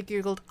 I actually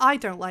Googled, I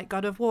don't like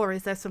God of War,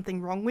 is there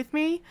something wrong with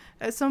me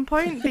at some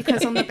point?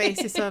 Because on the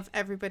basis of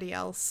everybody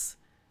else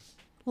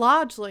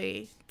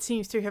largely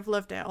seems to have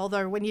loved it.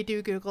 Although when you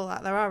do Google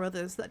that, there are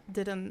others that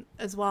didn't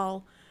as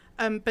well.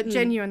 But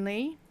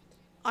genuinely,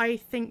 I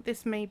think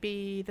this may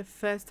be the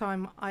first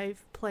time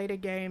I've played a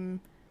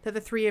game that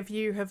the three of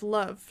you have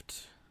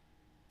loved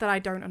that I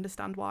don't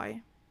understand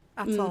why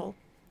at all.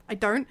 I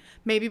don't.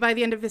 Maybe by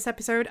the end of this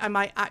episode, I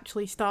might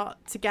actually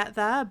start to get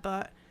there,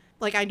 but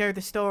like, I know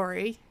the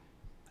story.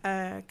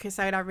 Because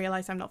I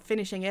realise I'm not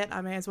finishing it,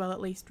 I may as well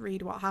at least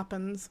read what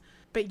happens.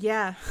 But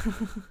yeah.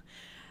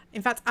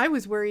 In fact, I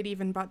was worried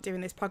even about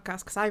doing this podcast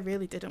because I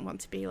really didn't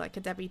want to be like a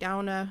Debbie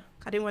Downer.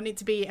 I didn't want it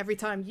to be every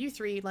time you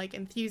three like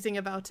enthusing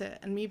about it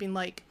and me being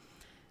like,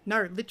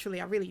 no,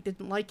 literally, I really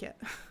didn't like it.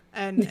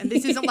 And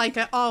this isn't like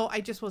a, oh,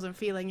 I just wasn't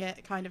feeling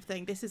it kind of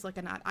thing. This is like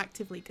I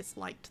actively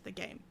disliked the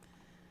game.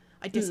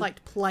 I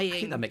disliked playing. I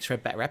think that makes for a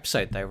better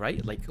episode though,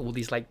 right? Like all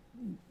these like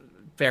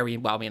very,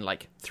 well, I mean,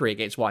 like 3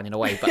 against 1 in a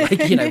way, but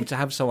like, you know, to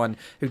have someone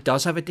who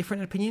does have a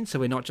different opinion, so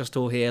we're not just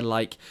all here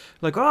like,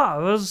 oh,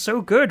 it was so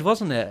good,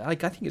 wasn't it?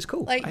 Like, I think it's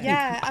cool. Like,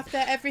 after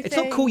everything. It's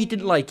not cool you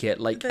didn't like it.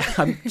 Like,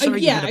 I'm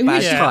sorry yeah, you had a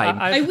bad time.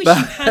 I wish you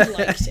had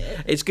liked it.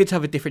 It's good to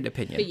have a different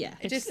opinion. But yeah.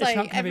 It's Just not like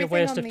going to be a everything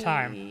waste on of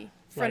time.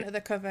 front of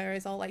the cover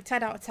is all like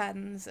 10 out of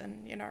 10s,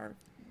 and you know,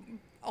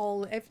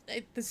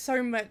 there's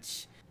so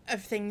much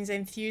of things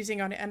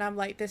enthusing on it, and I'm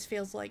like, this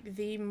feels like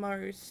the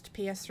most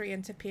PS3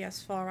 into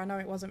PS4. I know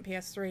it wasn't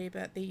PS3,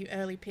 but the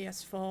early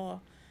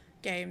PS4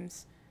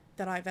 games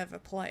that I've ever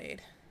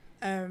played.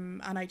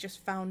 And I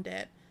just found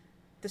it.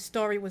 The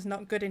story was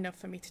not good enough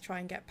for me to try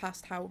and get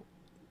past how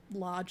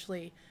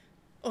largely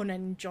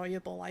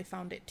unenjoyable I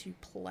found it to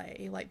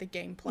play. Like the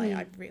gameplay,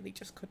 I really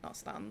just could not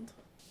stand.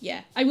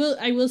 Yeah, I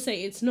will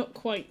say it's not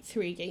quite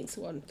 3 against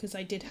 1, because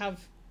I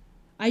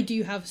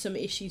do have some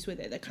issues with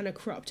it that kind of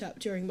cropped up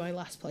during my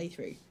last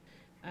playthrough,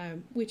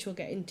 which we'll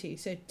get into.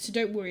 So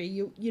don't worry,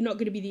 you're not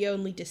going to be the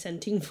only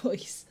dissenting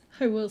voice,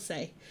 I will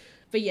say.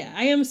 But yeah,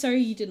 I am sorry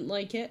you didn't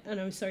like it, and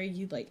I'm sorry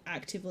you like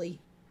actively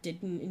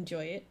didn't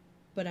enjoy it.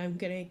 But I'm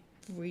gonna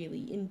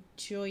really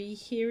enjoy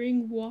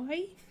hearing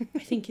why. I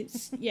think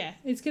it's going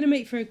to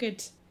make for a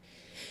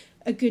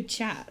good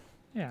chat.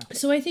 Yeah.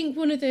 So I think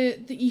one of the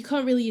you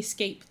can't really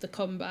escape the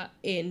combat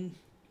in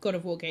God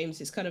of War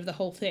games. It's kind of the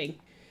whole thing.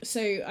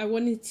 So I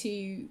wanted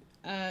to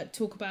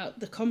talk about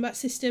the combat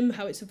system,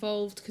 how it's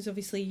evolved, because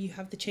obviously you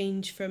have the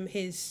change from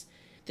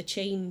the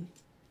chain.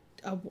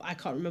 I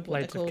can't remember what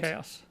Blades they're called. of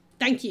Chaos.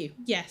 Thank you.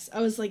 Yes,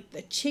 I was like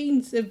the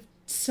chains of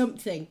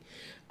something.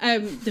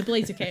 The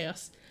Blades of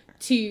Chaos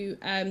to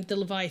the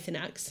Leviathan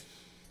axe,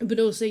 but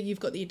also you've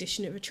got the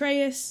addition of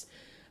Atreus,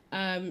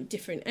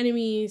 different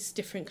enemies,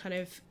 different kind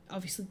of,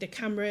 obviously the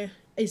camera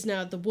is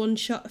now the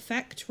one-shot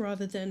effect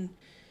rather than,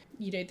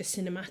 the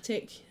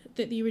cinematic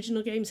that the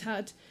original games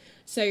had.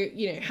 So,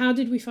 how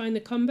did we find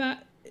the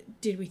combat?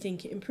 Did we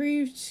think it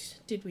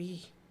improved? Did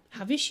we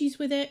have issues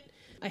with it?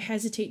 I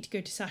hesitate to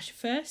go to Sasha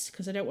first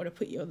because I don't want to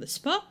put you on the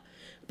spot.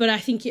 But I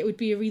think it would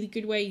be a really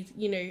good way,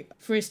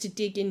 for us to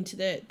dig into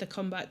the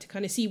combat to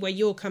kind of see where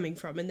you're coming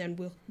from, and then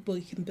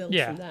we can build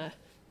from there.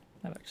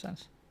 That makes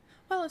sense.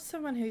 Well, as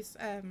someone who's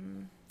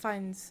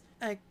finds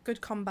a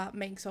good combat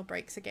makes or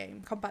breaks a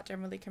game, combat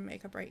generally can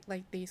make or break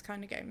like these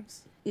kind of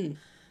games.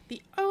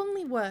 The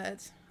only word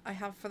I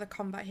have for the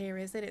combat here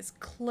is that it's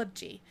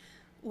kludgy,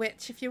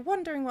 which, if you're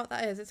wondering what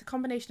that is, it's a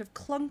combination of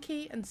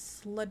clunky and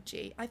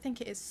sludgy. I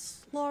think it is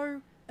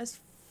slow as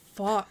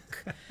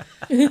fuck.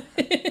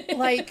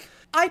 Like,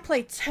 I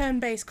play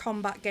turn-based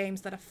combat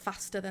games that are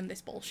faster than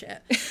this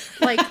bullshit.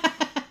 Like,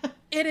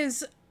 it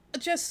is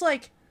just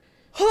like,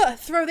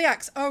 throw the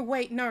axe. Oh,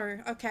 wait, no.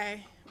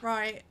 Okay,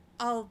 right.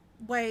 I'll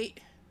wait,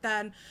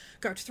 then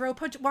go to throw a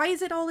punch. Why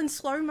is it all in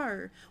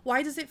slow-mo?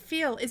 Why does it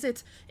feel? Is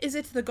it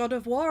the God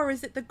of War, or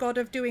is it the God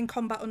of doing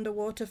combat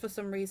underwater for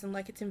some reason,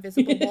 like it's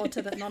invisible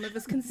water that none of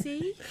us can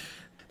see?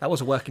 That was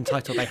a working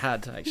title they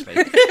had,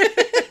 actually.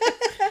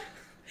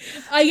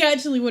 I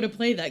actually want to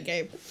play that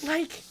game.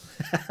 Like,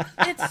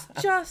 it's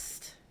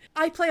just...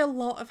 I play a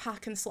lot of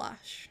hack and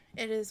slash.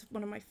 It is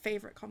one of my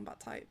favourite combat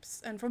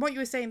types. And from what you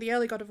were saying, the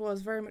early God of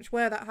Wars very much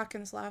were that hack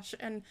and slash.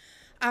 And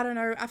I don't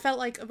know, I felt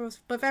like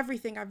above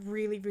everything, I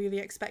really, really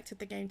expected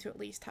the game to at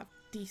least have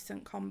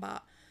decent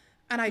combat.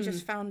 And I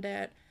just found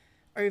it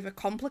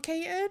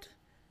overcomplicated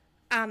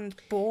and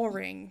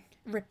boring,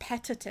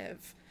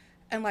 repetitive.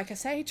 And like I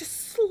say,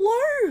 just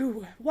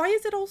slow. Why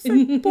is it all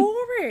so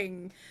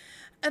boring?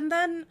 And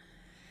then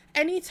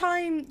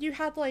anytime you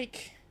had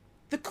like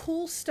the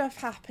cool stuff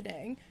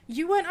happening,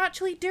 you weren't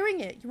actually doing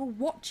it. You were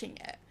watching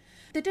it.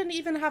 They didn't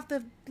even have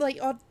the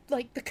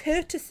the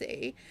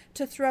courtesy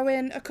to throw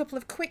in a couple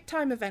of quick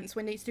time events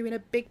when it's doing a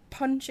big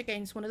punch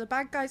against one of the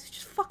bad guys. It's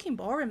just fucking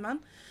boring, man.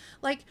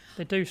 Like,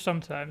 they do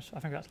sometimes. I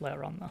think that's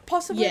later on, though.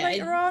 Possibly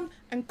later on,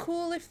 and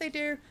cool if they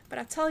do. But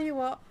I tell you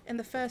what, in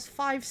the first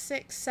 5,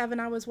 6, 7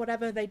 hours,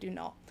 whatever, they do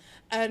not.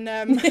 And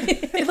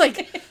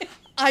like,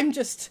 I'm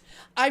just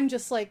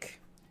like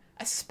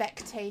a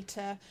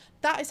spectator.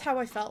 That is how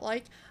I felt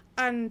like.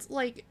 And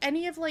like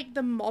any of like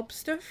the mob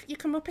stuff you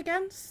come up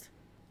against,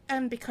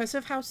 and because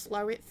of how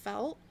slow it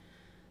felt,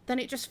 then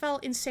it just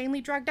felt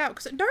insanely dragged out.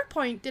 Because at no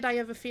point did I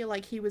ever feel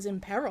like he was in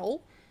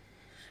peril.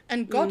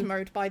 And God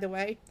mode, by the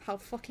way, how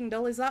fucking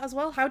dull is that as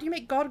well? How do you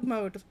make God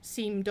mode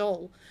seem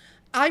dull?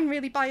 I'm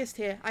really biased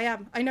here. I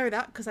am. I know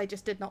that because I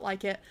just did not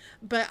like it.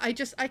 But I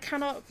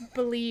cannot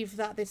believe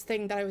that this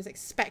thing that I was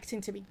expecting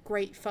to be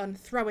great fun,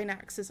 throwing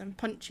axes and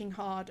punching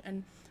hard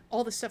and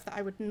all the stuff that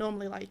I would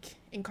normally like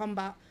in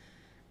combat,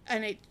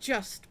 and it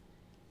just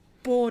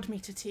bored me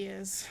to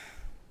tears.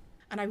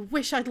 And I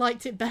wish I'd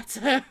liked it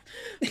better.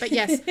 But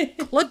yes,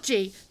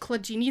 kludgy.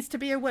 Kludgy needs to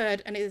be a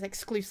word, and it is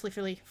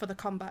exclusively for the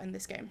combat in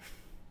this game.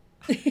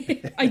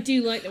 I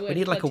do like the word. We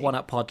need like kludgy. a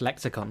one-up pod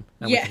lexicon,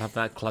 and we can have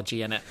that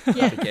kludgy in it.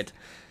 That'd be good.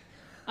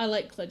 I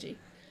like kludgy.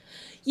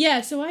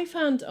 Yeah, so I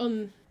found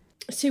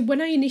so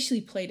when I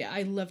initially played it,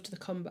 I loved the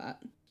combat.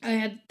 I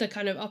had the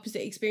kind of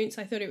opposite experience.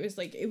 I thought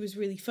it was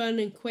really fun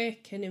and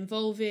quick and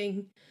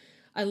involving.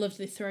 I loved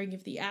the throwing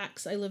of the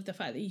axe. I loved the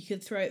fact that you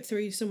could throw it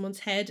through someone's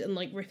head and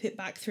like rip it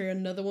back through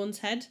another one's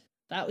head.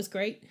 That was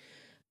great.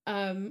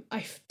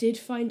 I did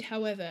find,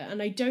 however,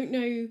 and I don't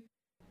know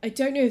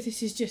if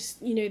this is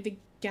just, the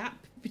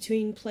gap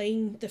between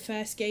playing the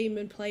first game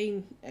and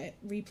playing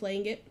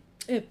it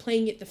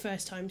the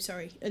first time,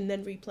 and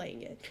then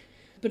replaying it.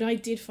 But I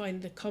did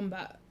find the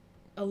combat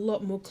a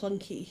lot more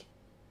clunky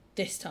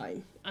this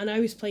time, and I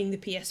was playing the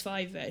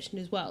PS5 version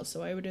as well,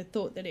 so I would have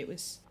thought that it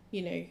was,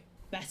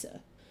 better.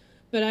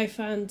 But I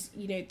found,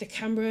 the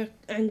camera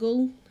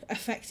angle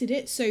affected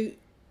it, so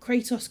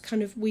Kratos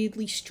kind of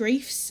weirdly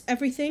strafes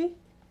everything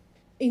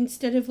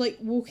instead of, like,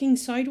 walking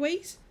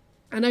sideways.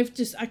 And I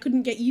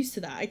couldn't get used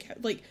to that. I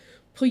kept, like,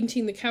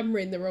 pointing the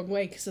camera in the wrong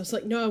way, because I was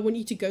like, no, I want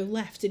you to go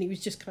left, and he was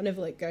just kind of,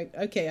 like, going,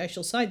 okay, I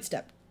shall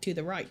sidestep to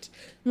the right.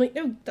 I'm like,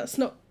 no, that's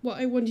not what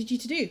I wanted you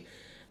to do.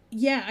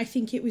 Yeah, I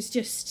think it was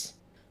just,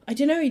 I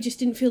don't know, it just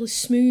didn't feel as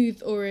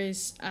smooth or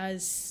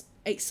as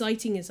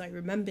exciting as I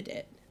remembered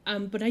it.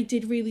 But I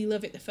did really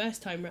love it the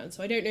first time round,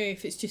 so I don't know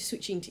if it's just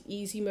switching to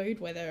easy mode,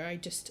 whether I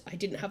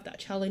didn't have that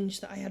challenge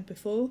that I had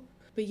before.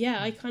 But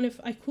yeah,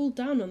 I cooled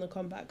down on the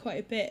combat quite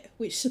a bit,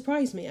 which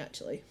surprised me,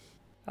 actually.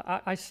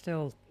 I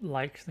still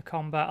liked the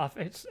combat,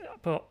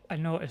 but I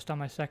noticed on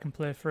my second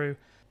playthrough,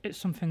 it's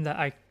something that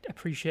I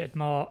appreciated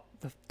more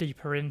the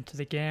deeper into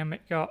the game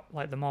it got,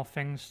 like the more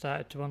things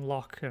started to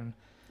unlock, and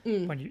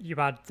when you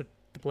add the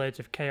Blades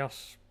of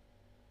Chaos,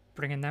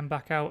 bringing them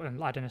back out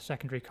and adding a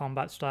secondary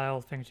combat style,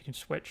 things you can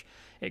switch,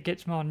 it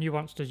gets more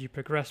nuanced as you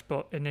progress,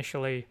 but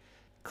initially,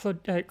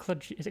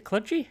 Kludgy, is it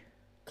Kludgy?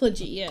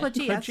 Kludgy, yeah.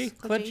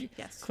 Kludgy,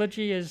 yes.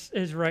 Kludgy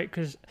is right,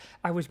 because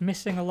I was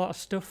missing a lot of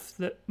stuff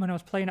that when I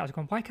was playing I was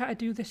going, why can't I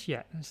do this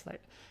yet?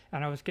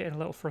 And I was getting a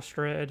little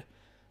frustrated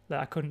that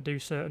I couldn't do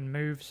certain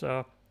moves,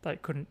 or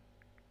like couldn't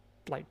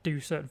like do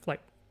certain,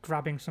 like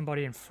grabbing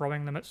somebody and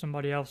throwing them at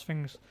somebody else,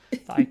 things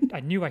that I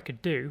knew I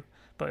could do,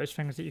 but it's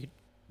things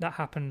that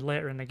happened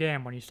later in the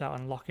game when you start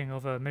unlocking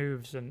other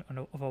moves and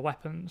other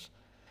weapons.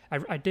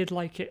 I did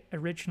like it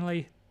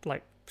originally,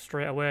 like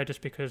straight away,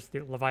 just because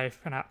the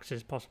Leviathan axe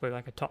is possibly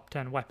like a top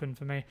 10 weapon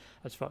for me.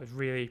 I just thought it was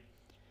really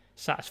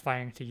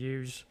satisfying to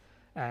use,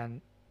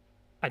 and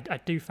I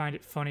do find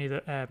it funny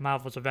that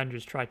Marvel's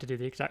Avengers tried to do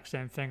the exact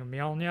same thing with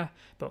Mjolnir,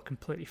 but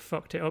completely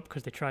fucked it up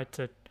because they tried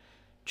to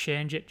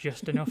change it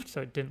just enough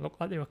so it didn't look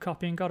like they were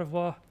copying God of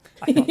War.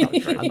 I thought that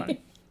was very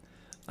funny.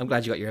 I'm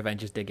glad you got your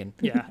Avengers digging.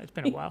 Yeah, it's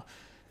been a while.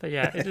 But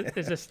yeah,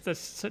 it's just there's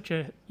such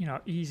a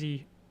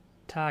easy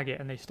target,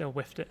 and they still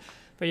whiffed it.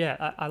 But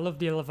yeah, I love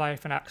the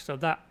Leviathan axe. So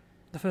that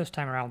the first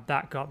time around,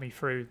 that got me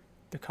through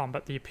the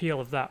combat. The appeal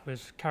of that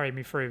was carrying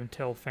me through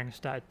until things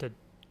started to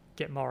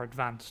get more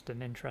advanced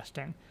and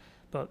interesting.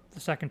 But the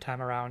second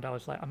time around, I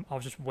was like, I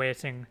was just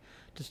waiting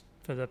just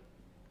for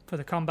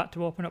the combat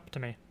to open up to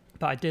me.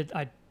 But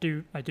I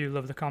do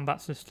love the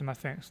combat system. I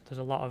think there's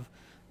a lot of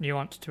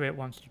nuance to it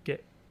once you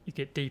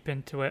get deep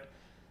into it.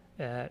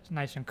 It's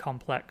nice and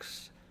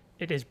complex.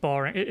 It is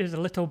boring. It is a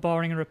little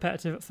boring and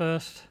repetitive at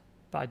first,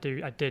 but I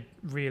did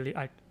really.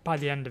 By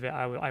the end of it,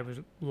 I was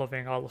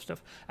loving all the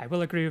stuff. I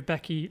will agree with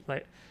Becky,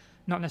 like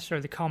not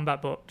necessarily the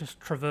combat, but just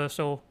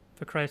traversal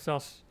for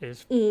Kratos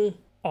is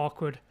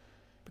awkward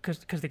because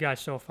the guy's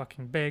so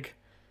fucking big.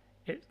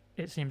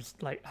 It seems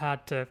like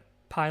hard to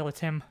pilot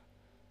him,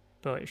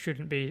 but it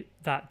shouldn't be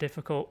that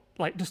difficult.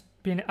 Like just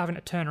having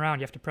to turn around,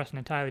 you have to press an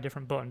entirely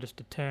different button just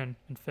to turn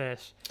and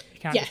face. You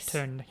can't just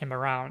turn him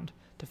around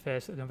to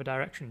face another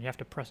direction. You have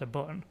to press a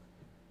button,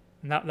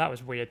 and that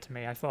was weird to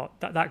me. I thought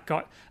that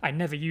got. I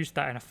never used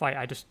that in a fight.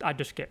 I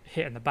just get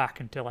hit in the back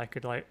until I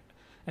could like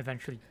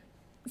eventually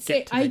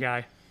get to the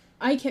guy.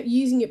 I kept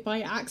using it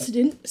by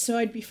accident, so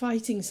I'd be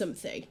fighting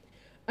something,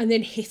 and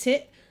then hit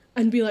it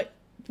and be like,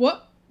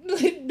 "What?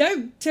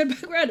 No, turn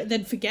back around," and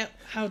then forget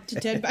how to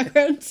turn back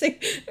around. So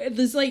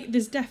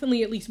there's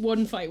definitely at least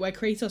one fight where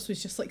Kratos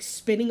was just like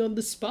spinning on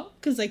the spot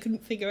because I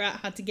couldn't figure out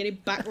how to get him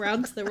back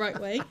around to the right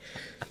way.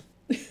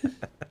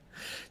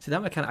 See,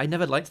 that mechanic, I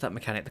never liked that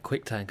mechanic, the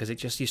quick turn, because it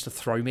just used to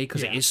throw me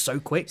because it is so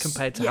quick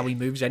compared to how he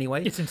moves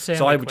anyway. It's insane.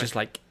 So I would just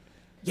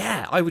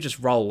I would just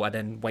roll and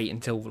then wait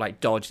until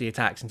dodge the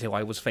attacks until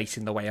I was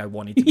facing the way I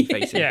wanted to be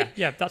facing.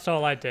 Yeah, that's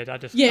all I did. I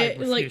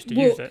refused to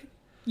use it.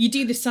 You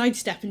do the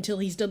sidestep until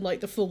he's done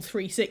like the full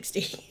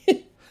 360.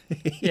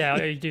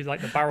 Yeah, you do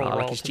like the barrel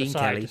roll like to the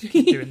side. Kelly. Just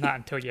keep doing that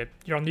until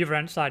you're on the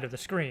other side of the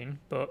screen,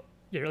 but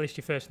at least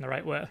you're facing the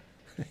right way.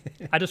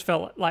 I just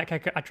felt like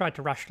I tried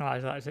to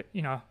rationalise that as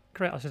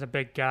Kratos is a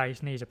big guy.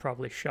 His knees are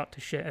probably shot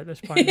to shit at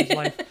this point in his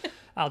life.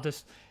 I'll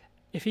just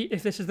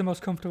if this is the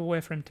most comfortable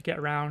way for him to get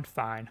around,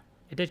 fine.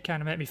 It did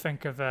kind of make me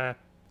think of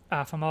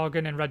Arthur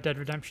Morgan in Red Dead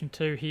Redemption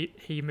 2.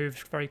 He moves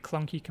very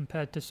clunky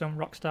compared to some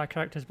Rockstar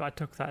characters, but I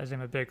took that as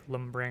him a big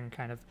lumbering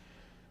kind of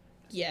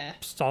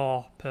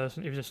saw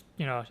person. It was just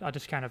I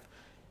just kind of.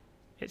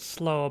 It's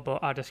slow,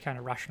 but I just kind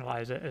of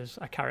rationalise it as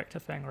a character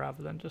thing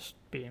rather than just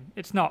being...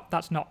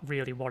 That's not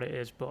really what it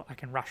is, but I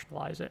can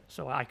rationalise it,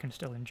 so I can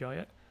still enjoy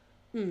it.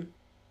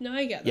 No,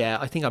 I get that. Yeah,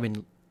 I think I'm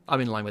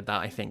in line with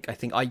that, I think.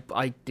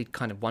 I did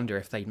kind of wonder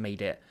if they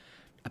made it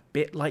a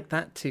bit like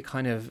that to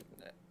kind of...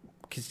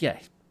 Because,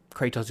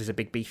 Kratos is a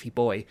big beefy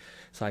boy,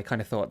 so I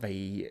kind of thought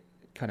they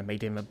kind of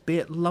made him a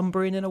bit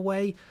lumbering in a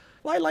way.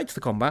 Well, I liked the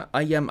combat.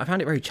 I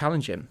found it very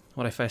challenging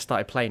when I first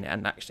started playing it,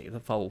 and actually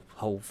the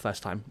whole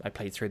first time I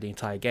played through the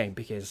entire game,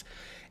 because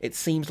it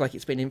seems like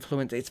it's been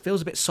influenced. It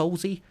feels a bit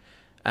Soulsy,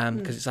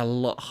 because it's a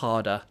lot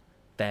harder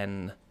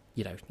than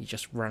you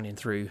just running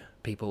through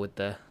people with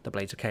the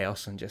Blades of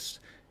Chaos and just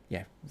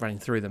running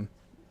through them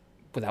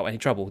without any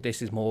trouble.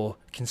 This is more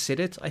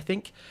considered, I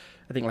think.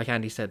 Like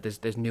Andy said,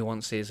 there's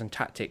nuances and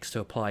tactics to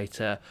apply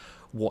to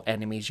what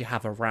enemies you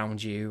have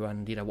around you,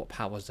 and what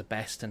powers are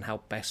best, and how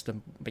best to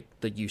make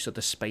the use of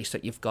the space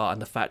that you've got,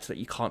 and the fact that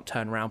you can't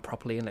turn around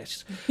properly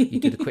unless you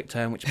do the quick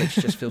turn, which makes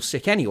you just feel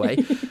sick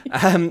anyway.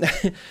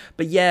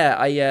 But yeah,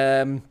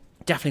 I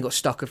definitely got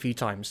stuck a few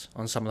times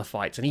on some of the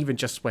fights, and even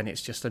just when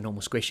it's just the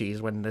normal squishies,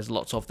 when there's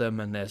lots of them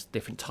and there's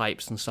different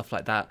types and stuff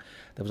like that,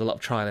 there was a lot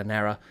of trial and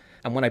error.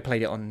 And when I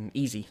played it on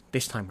easy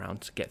this time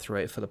round to get through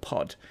it for the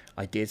pod,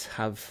 I did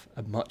have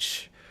a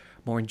much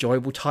more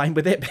enjoyable time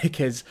with it,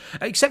 because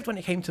except when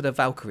it came to the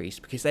Valkyries,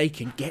 because they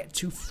can get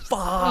too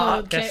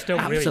far. They're still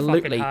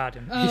Absolutely. really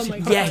fucking hard. Oh my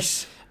god.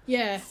 Yes.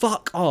 Yeah.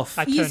 Fuck off.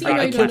 Easy I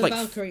mode killed, on like, the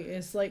Valkyrie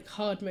is like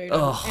hard mode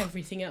on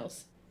everything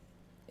else.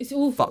 It's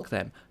awful. Fuck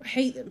them. I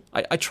hate them.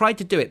 I tried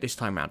to do it this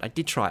time round. I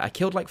did try. I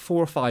killed like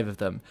 4 or 5 of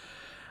them.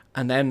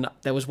 And then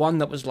there was one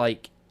that was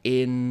like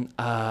in,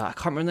 I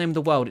can't remember the name of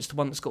the world. It's the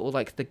one that's got all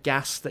like the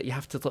gas that you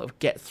have to sort of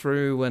get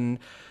through and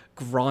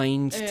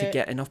grind to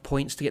get enough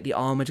points to get the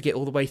armor to get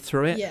all the way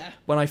through it. Yeah.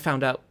 When I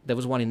found out there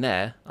was one in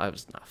there, I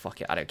was, nah,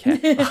 fuck it. I don't care.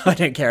 I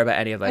don't care about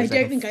any of those.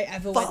 I don't think I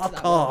ever went to Fuck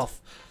that world.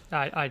 off.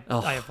 I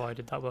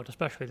avoided that world,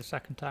 especially the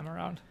second time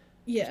around.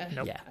 Yeah.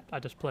 Nope. Yeah. I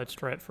just played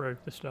straight through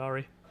the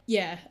story.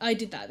 Yeah, I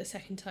did that the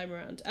second time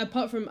around.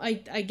 Apart from, I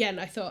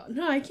thought,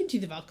 no, I can do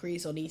the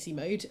Valkyries on easy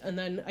mode. And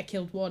then I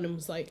killed one and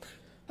was like,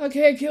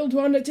 okay, I killed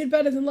one. I did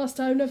better than last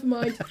time. Never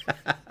mind.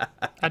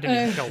 I didn't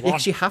even kill one.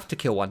 Because you have to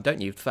kill one,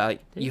 don't you?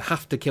 You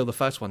have to kill the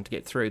first one to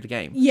get through the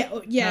game. Yeah,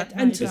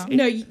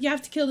 No, you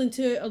have to kill them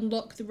to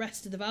unlock the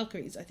rest of the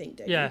Valkyries, I think,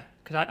 don't you? Yeah,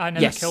 because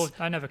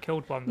I never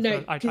killed one.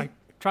 No, I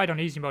tried on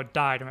easy mode,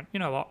 died, and went, you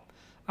know what?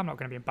 I'm not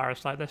going to be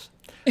embarrassed like this.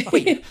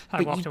 Wait, I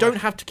but walked you away. don't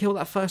have to kill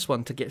that first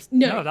one to get...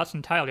 No, that's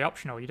entirely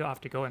optional. You don't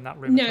have to go in that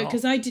room at No, all.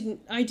 because I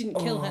didn't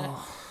kill her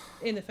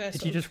in the first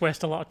Did one. you just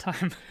waste a lot of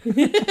time?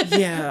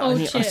 Yeah, Oh,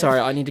 I'm shit.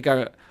 sorry. I need to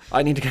go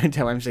and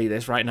tell MC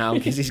this right now,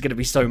 because he's going to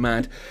be so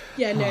mad.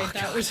 Yeah, no,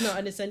 that was not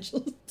an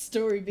essential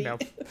story beat. No.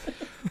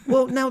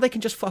 Well, now they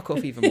can just fuck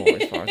off even more,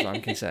 as far as I'm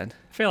concerned.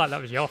 I feel like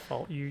that was your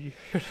fault. You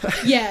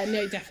Yeah,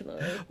 no,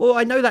 definitely. Well,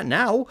 I know that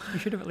now.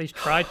 should have at least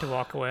tried to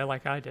walk away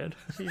like I did.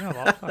 So, you know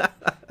what?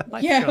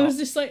 Life's Yeah, I short. was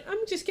just like, I'm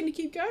just going to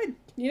keep going,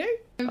 you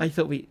know? I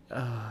thought we...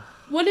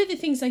 One of the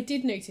things I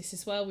did notice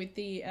as well with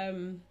the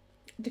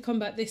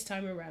combat this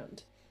time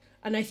around,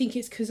 and I think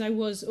it's because I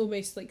was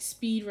almost like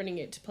speed running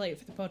it to play it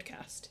for the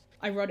podcast,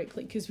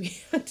 ironically, because we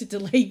had to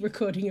delay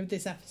recording of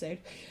this episode.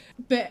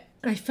 But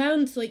I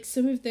found like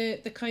some of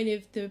the kind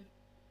of the,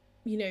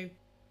 you know,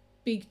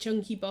 big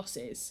chunky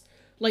bosses,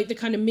 like the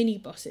kind of mini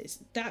bosses,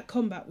 that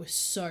combat was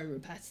so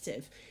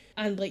repetitive.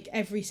 And like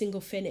every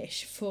single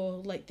finish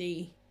for like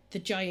the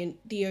giant,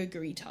 the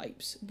ogre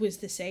types was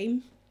the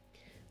same.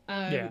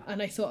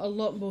 And I thought a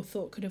lot more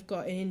thought could have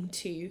got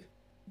into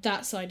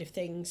that side of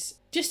things,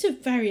 just to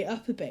vary it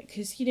up a bit,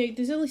 because, you know,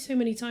 there's only so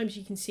many times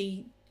you can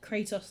see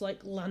Kratos like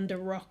land a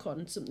rock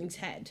on something's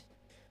head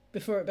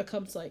before it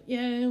becomes like,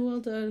 yeah, well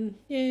done,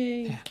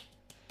 yay. Yeah.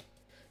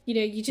 You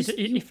know, you just...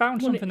 He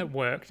found something that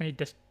worked and he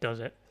just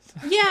does it.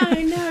 Yeah,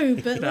 I know,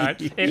 but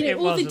like,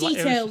 all the was-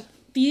 detail,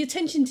 the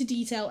attention to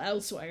detail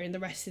elsewhere in the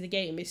rest of the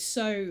game is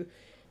so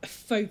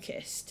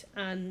focused,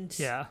 and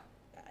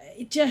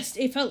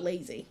it felt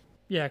lazy.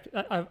 Yeah,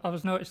 I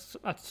was noticed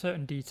at a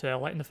certain detail,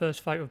 like in the first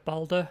fight with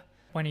Balder,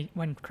 when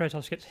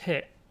Kratos gets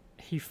hit,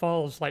 he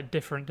falls like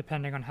different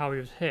depending on how he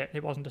was hit.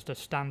 It wasn't just a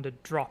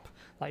standard drop;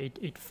 like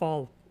he'd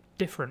fall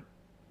different.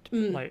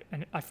 Like,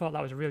 and I thought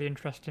that was really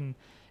interesting.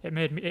 It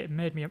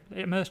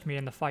immersed me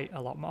in the fight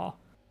a lot more.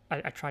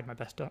 I tried my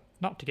best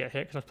not to get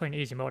hit because I was playing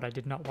easy mode. I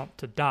did not want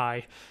to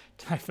die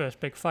to my first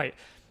big fight.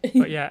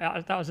 But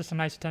yeah, that was just a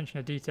nice attention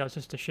to detail. It's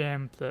just a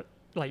shame that,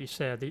 like you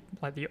say,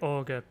 the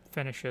ogre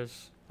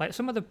finishes. Like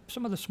some of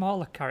the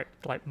smaller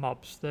character like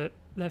mobs, they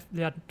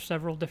had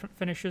several different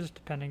finishes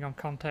depending on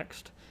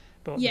context,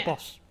 but the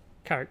boss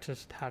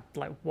characters had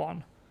like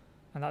one,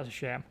 and that was a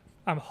shame.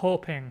 I'm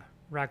hoping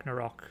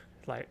Ragnarok,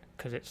 like,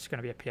 because it's going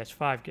to be a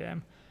PS5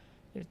 game,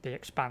 they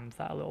expand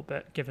that a little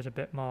bit, give us a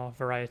bit more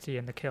variety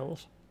in the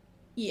kills.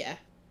 Yeah,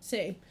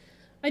 same.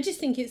 I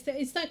just think it's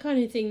that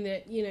kind of thing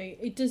that, you know,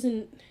 it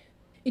doesn't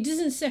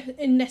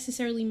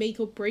necessarily make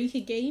or break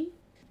a game,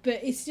 but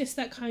it's just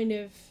that kind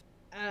of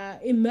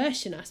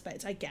immersion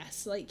aspect, I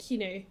guess. Like, you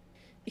know,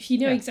 if you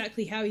know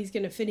exactly how he's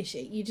going to finish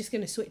it, you're just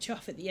going to switch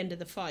off at the end of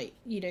the fight.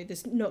 You know,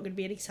 there's not going to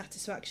be any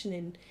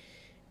satisfaction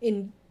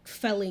in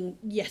felling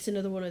yet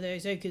another one of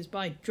those ogres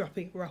by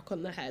dropping a rock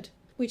on the head,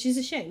 which is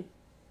a shame.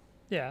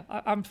 Yeah,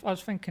 I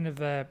was thinking of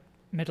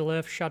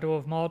Middle-earth, Shadow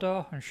of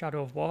Mordor, and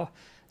Shadow of War.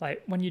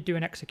 Like, when you do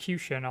an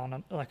execution on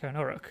an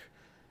Uruk,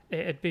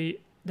 there'd be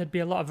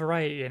a lot of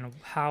variety in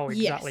how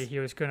exactly he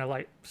was going to,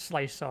 like,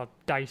 slice or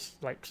dice,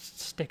 like,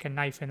 stick a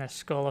knife in their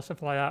skull or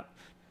something like that,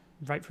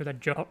 right through their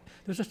jaw. There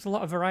was just a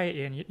lot of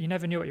variety, and you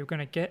never knew what you were going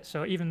to get,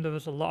 so even though there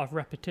was a lot of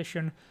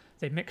repetition,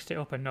 they mixed it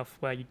up enough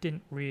where it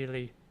didn't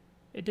really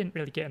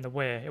get in the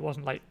way. It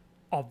wasn't, like,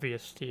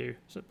 obvious to you.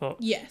 So, but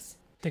yes.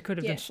 They could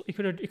have Yeah. he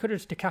could have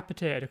just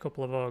decapitated a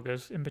couple of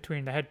ogres in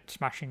between the head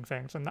smashing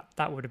things, and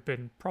that would have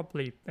been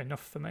probably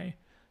enough for me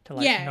to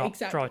like Yeah, not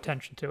exactly. draw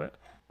attention to it.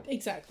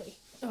 Exactly.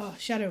 Oh,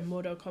 Shadow of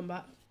Mordor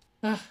combat.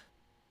 Ah,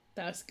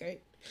 that was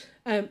great.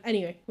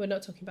 Anyway, we're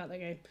not talking about that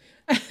game.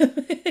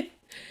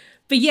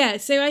 But yeah,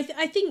 so I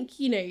think,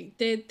 you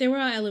know, there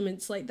are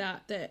elements like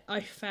that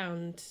I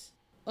found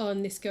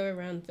on this go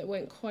around that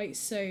weren't quite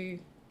so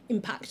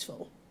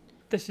impactful.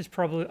 This is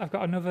probably I've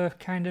got another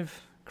kind of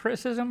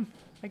criticism,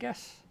 I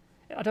guess.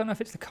 I don't know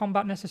if it's the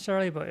combat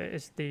necessarily, but it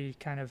is the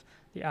kind of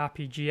the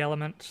RPG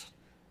elements,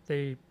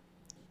 the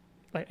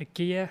like a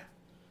gear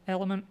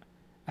element.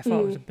 I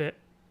thought it was a bit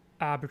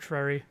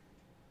arbitrary.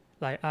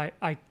 Like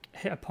I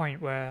hit a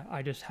point where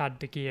I just had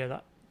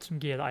some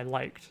gear that I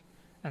liked,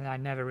 and I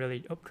never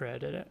really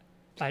upgraded it.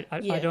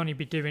 I'd only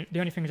be doing the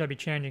only things I'd be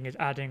changing is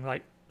adding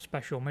like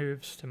special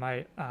moves to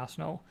my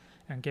arsenal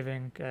and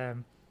giving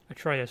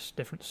Atreus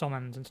different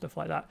summons and stuff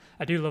like that.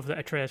 I do love that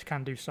Atreus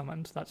can do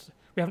summons.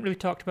 We haven't really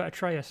talked about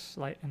Atreus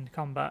like in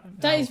combat.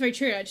 That is very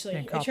true, actually.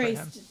 incorporate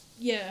Atreus,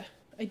 yeah,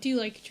 I do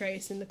like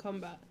Atreus in the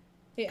combat.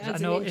 It 'Cause I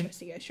adds know an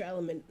interesting extra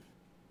element.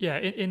 Yeah,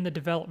 in the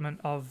development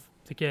of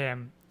the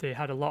game, they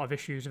had a lot of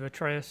issues with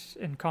Atreus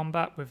in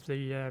combat with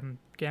the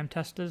game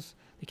testers.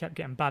 They kept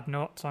getting bad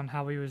notes on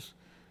how he was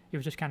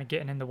just kind of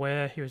getting in the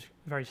way. He was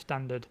very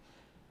standard,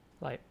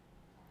 like,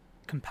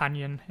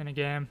 companion in a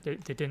game. They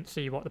didn't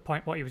see what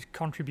he was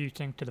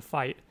contributing to the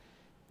fight.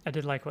 I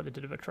did like what they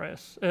did with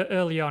Atreus.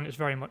 Early on, it's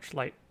very much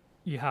like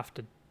you have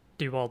to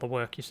do all the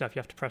work yourself. You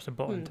have to press a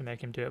button to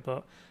make him do it.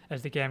 But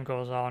as the game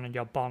goes on and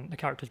the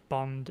character's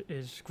bond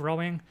is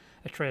growing,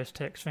 Atreus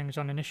takes things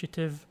on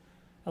initiative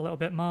a little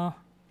bit more,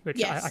 which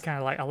Yes. I kind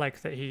of like. I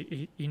like that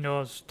he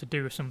knows to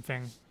do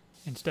something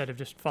instead of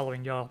just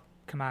following your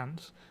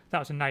commands. That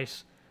was a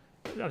nice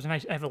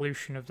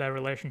evolution of their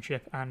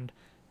relationship and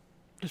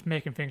just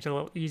making things a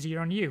little easier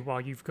on you while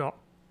you've got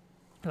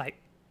like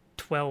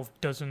 12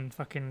 dozen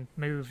fucking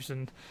moves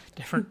and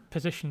different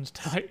positions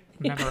to like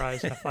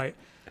memorize in a fight.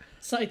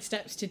 Side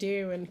steps to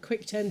do and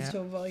quick turns to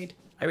avoid.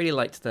 I really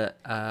liked that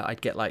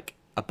I'd get like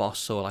a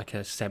boss or like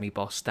a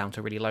semi-boss down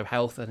to really low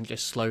health and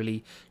just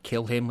slowly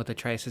kill him with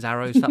Atreus'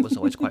 arrows. That was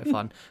always quite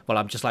fun. While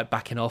I'm just like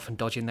backing off and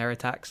dodging their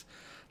attacks.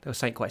 There was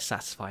something quite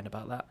satisfying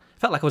about that.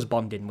 Felt like I was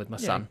bonding with my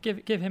son. Give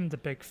him the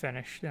big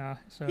finish,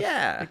 So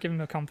Yeah. give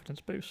him a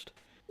confidence boost.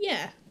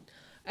 Yeah.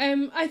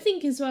 I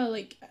think as well,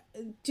 like,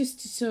 just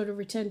to sort of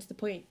return to the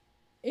point,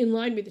 in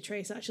line with the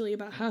Trace, actually,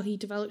 about how he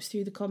develops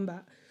through the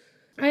combat,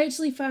 I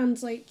actually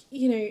found, like,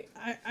 you know,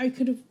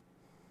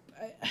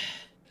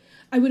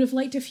 I would have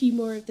liked a few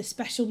more of the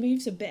special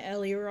moves a bit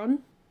earlier on.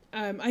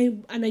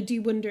 I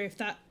do wonder if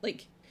that,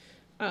 like,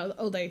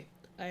 although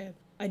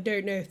I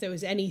don't know if there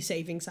was any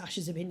saving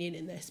Sasha's opinion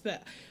in this,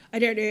 but I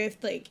don't know if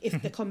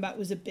the combat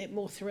was a bit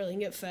more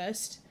thrilling at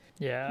first.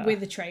 Yeah.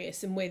 With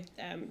Atreus and with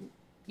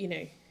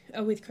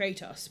with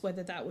Kratos,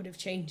 whether that would have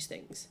changed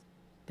things.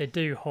 They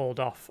do hold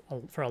off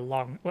for a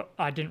long... Well,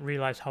 I didn't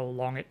realise how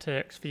long it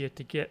takes for you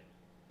to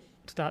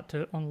start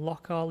to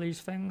unlock all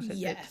these things.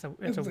 It's a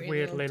really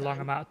weirdly long long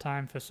time. amount of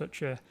time for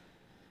such a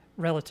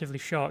relatively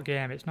short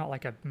game. It's not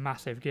like a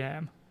massive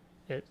game.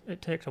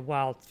 It takes a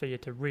while for you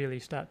to really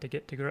start to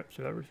get to grips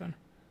with everything.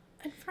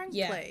 And frankly,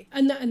 Yeah,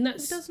 and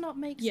that's it does not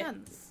make yeah.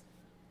 sense,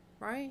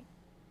 right?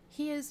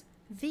 He is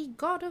the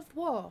god of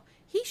war.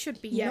 He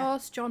should be Yeah.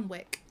 Norse John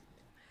Wick.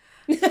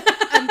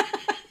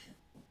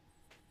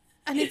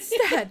 And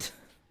instead,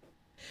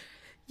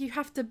 you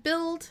have to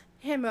build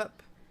him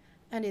up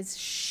and his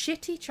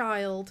shitty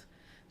child.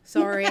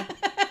 Sorry,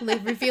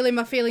 revealing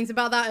my feelings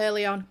about that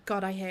early on.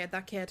 God, I hated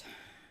that kid.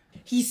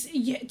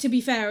 to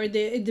be fair, in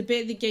the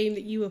bit of the game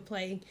that you were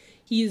playing,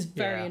 he is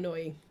very Yeah.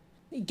 annoying.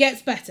 It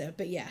gets better,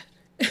 but yeah.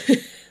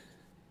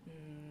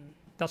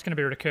 That's going to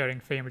be a recurring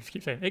theme. We just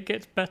keep saying, it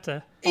gets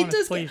better. It Honest,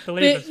 does please get,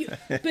 believe us.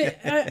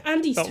 but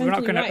Andy's But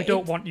totally right. we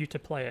don't want you to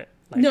play it.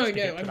 Like, No, just to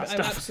no, get to I'm that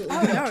stuff. absolutely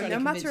Oh not no, trying to no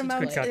matter convince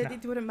amount, you to God,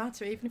 it wouldn't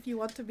matter even if you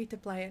wanted me to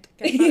play it.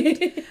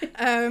 Get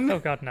Oh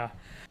god, no.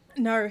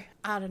 No,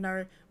 I don't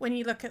know. When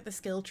you look at the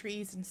skill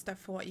trees and stuff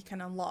for what you can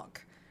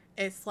unlock,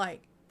 it's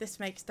like, this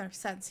makes no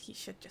sense. He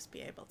should just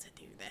be able to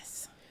do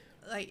this.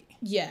 Like,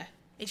 Yeah.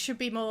 it should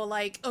be more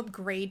like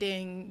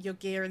upgrading your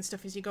gear and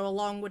stuff as you go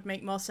along would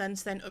make more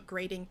sense than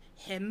upgrading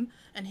him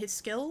and his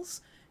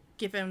skills,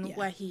 given Yeah.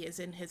 where he is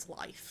in his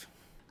life.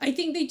 I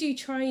think they do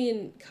try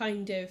and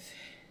kind of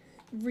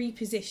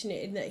reposition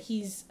it in that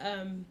he's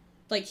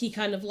he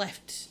kind of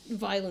left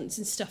violence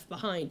and stuff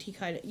behind. He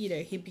kind of,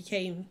 he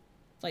became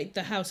like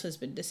the house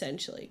husband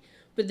essentially,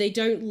 but they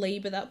don't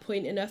labor that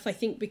point enough. I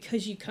think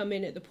because you come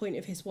in at the point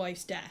of his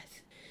wife's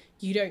death,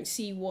 you don't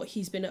see what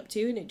he's been up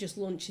to, and it just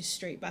launches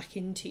straight back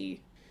into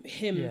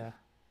him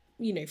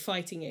Yeah.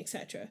 fighting,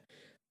 etc.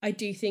 I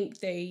do think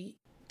they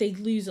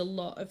lose a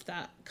lot of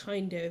that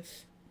kind of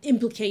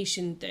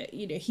implication that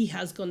he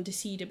has gone to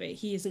seed a bit.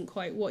 He isn't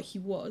quite what he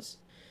was.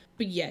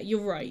 But yeah,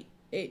 you're right.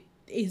 It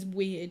is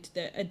weird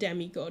that a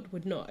demigod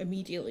would not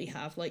immediately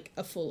have like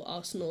a full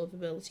arsenal of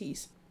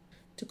abilities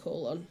to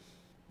call on.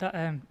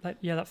 That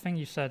that thing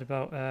you said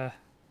about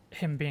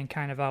him being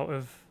kind of out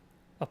of,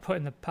 or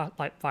putting the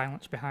like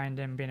violence behind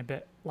him, being a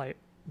bit like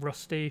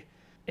rusty.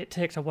 It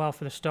takes a while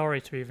for the story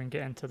to even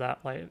get into that.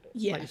 Like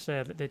you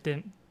said,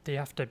 that they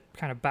have to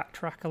kind of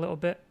backtrack a little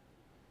bit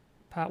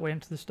part way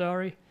into the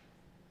story,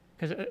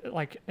 because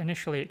like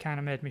initially it kind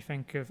of made me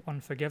think of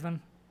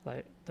Unforgiven,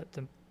 like that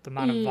the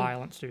man of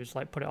violence who's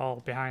like put it all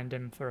behind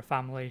him for a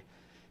family,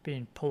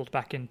 being pulled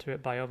back into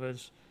it by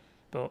others.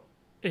 But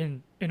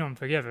in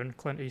Unforgiven,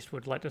 Clint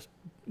Eastwood like just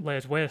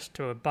lays waste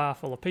to a bar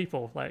full of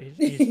people. Like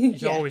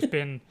he's always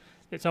been,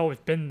 it's always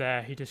been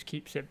there. He just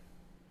keeps it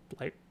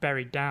like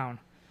buried down.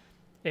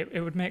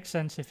 It would make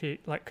sense if he,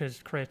 like, because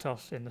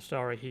Kratos in the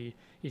story,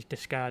 he's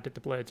discarded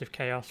the Blades of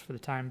Chaos for the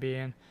time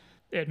being.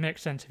 It'd make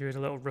sense if he was a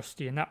little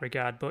rusty in that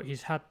regard, but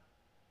he's had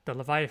the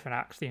Leviathan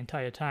axe the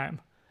entire time.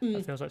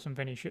 That feels like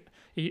something he should...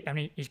 I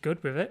mean, he's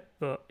good with it,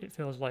 but it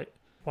feels like,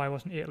 why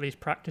wasn't he at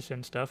least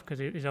practicing stuff? Because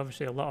there's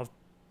obviously a lot of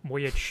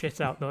weird shit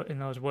out in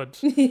those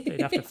woods that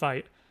he'd have to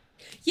fight.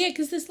 Yeah,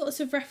 because there's lots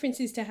of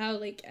references to how,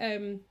 like,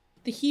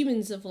 the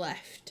humans have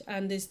left,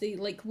 and there's the,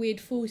 like, weird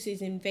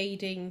forces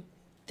invading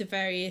the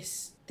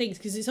various things,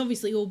 because it's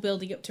obviously all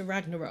building up to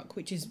Ragnarok,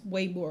 which is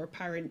way more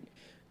apparent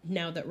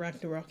now that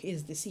Ragnarok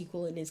is the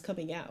sequel and is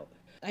coming out.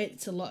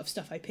 It's a lot of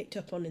stuff I picked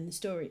up on in the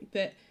story,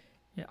 but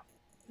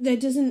there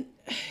doesn't...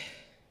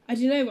 I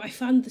don't know, I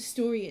found the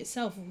story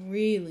itself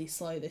really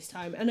slow this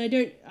time, and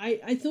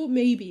I thought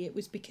maybe it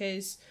was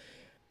because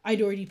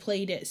I'd already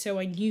played it, so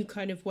I knew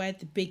kind of where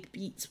the big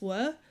beats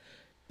were,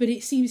 but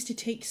it seems to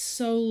take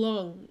so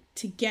long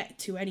to get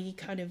to any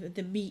kind of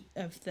the meat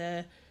of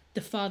the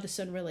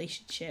father-son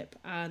relationship,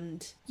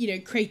 and, you know,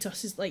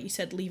 Kratos is, like you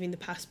said, leaving the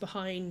past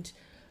behind,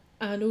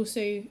 and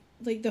also,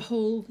 like,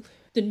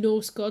 the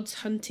Norse gods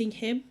hunting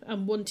him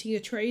and wanting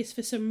Atreus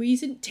for some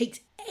reason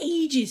takes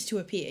ages to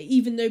appear,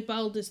 even though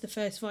Baldur's the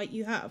first fight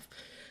you have.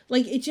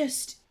 Like, it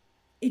just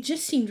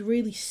seemed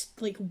really,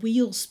 like,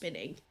 wheel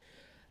spinning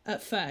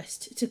at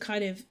first to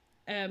kind of,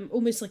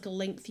 almost like a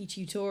lengthy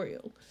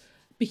tutorial,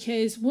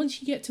 because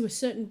once you get to a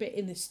certain bit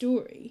in the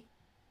story,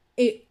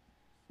 it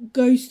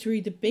goes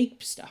through the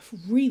big stuff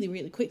really,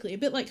 really quickly, a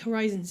bit like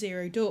Horizon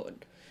Zero Dawn.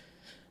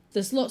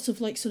 There's lots of,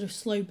 like, sort of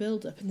slow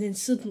build-up, and then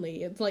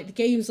suddenly, it's like, the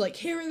game's like,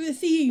 here are the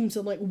themes,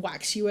 and, like,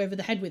 whacks you over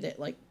the head with it,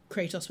 like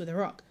Kratos with a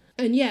rock.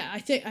 And yeah, I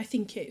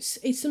think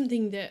it's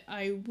something that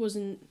I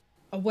wasn't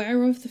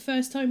aware of the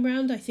first time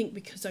round, I think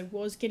because I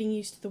was getting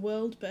used to the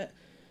world, but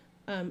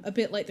a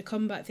bit like the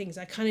combat things,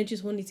 I kind of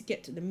just wanted to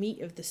get to the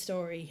meat of the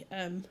story.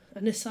 And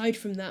aside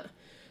from that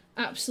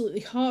absolutely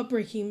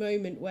heartbreaking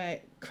moment where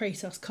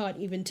Kratos can't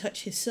even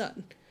touch his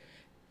son,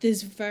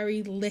 there's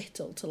very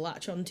little to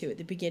latch onto at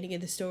the beginning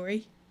of the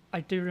story. I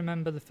do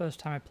remember the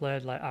first time I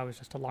played, like, I was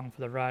just along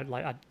for the ride.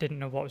 Like, I didn't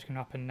know what was going to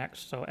happen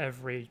next, so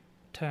every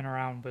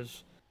turnaround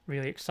was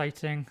really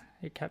exciting.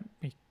 It kept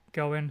me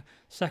going.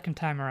 Second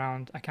time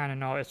around, I kind of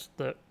noticed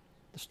that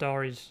the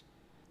story's,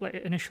 like,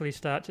 it initially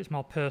starts, it's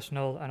more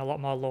personal and a lot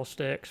more low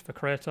stakes for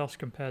Kratos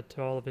compared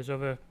to all of his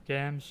other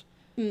games.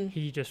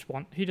 He just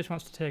wants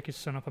to take his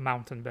son up a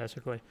mountain,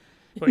 basically,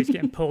 but he's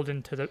getting pulled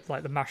into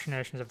the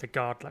machinations of the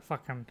god. Like,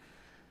 fucking,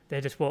 they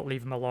just won't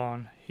leave him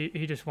alone.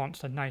 He just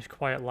wants a nice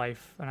quiet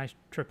life, a nice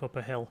trip up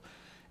a hill,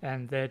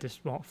 and they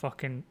just won't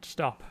fucking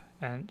stop.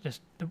 And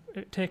just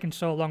it taking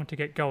so long to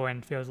get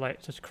going feels like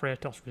it's just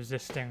Kratos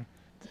resisting.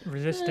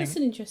 That's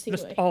an interesting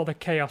just way. All the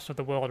chaos of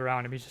the world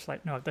around him. He's just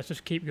like, no, let's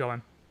just keep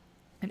going.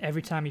 And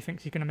every time he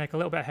thinks he's going to make a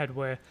little bit of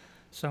headway,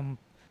 some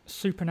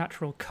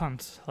supernatural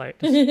cunt like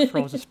just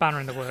throws a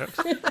spanner in the works.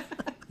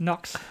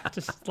 Knocks,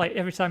 just like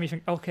every time you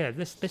think, okay,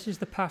 this is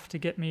the path to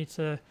get me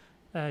to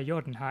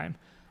Jotunheim.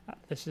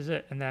 This is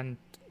it. And then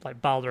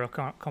like Baldur will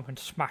come and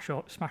smash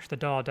the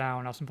door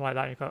down or something like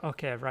that. And you go,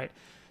 okay, right,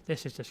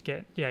 this is just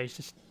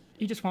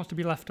he just wants to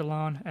be left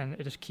alone, and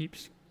it just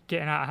keeps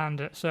getting out of hand.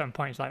 At a certain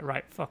point, he's like,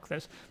 right, fuck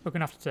this. We're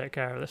going to have to take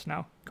care of this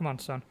now. Come on,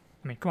 son.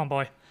 Come on,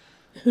 boy.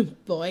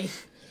 Boy.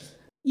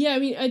 Yeah, I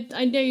mean,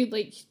 I know,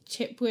 like,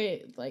 Chip, we're,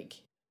 like,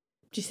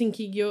 just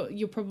thinking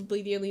you're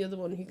probably the only other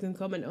one who can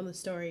comment on the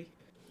story,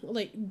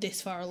 like,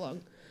 this far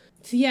along.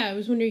 So yeah, I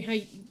was wondering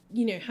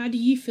how do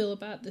you feel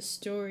about the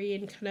story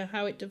and kind of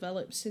how it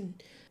develops,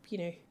 and,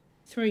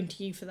 throwing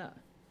to you for that.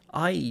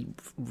 I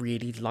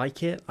really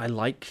like it. I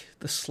like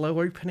the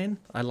slow opening.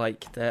 I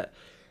like that.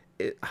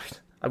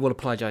 I will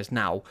apologise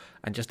now,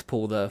 and just to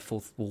pull the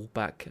fourth wall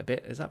back a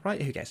bit. Is that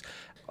right? Who cares?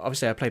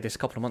 Obviously, I played this a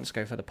couple of months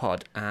ago for the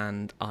pod,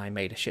 and I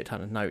made a shit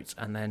ton of notes,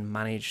 and then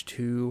managed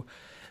to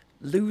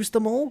lose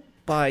them all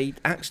by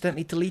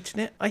accidentally deleting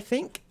it, I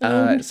think.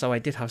 So I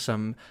did have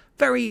some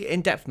very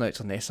in-depth notes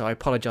on this, so I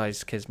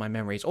apologise because my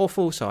memory is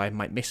awful, so I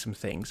might miss some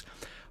things.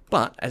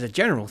 But as a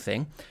general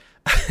thing,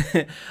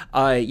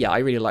 I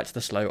really liked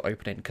the slow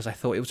opening because I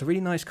thought it was a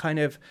really nice kind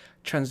of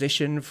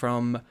transition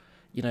from,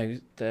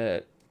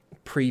 the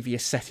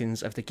previous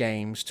settings of the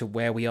games to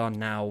where we are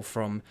now,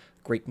 from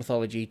Greek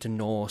mythology to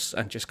Norse,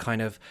 and just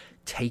kind of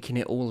taking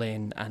it all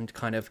in and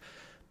kind of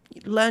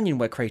learning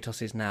where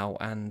Kratos is now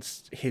and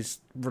his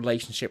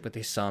relationship with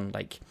his son.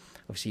 Like,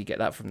 obviously you get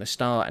that from the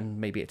start, and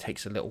maybe it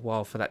takes a little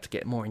while for that to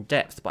get more in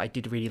depth, but I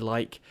did really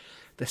like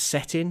the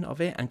setting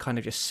of it and kind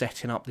of just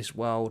setting up this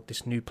world,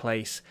 this new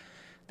place,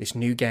 this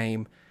new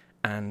game.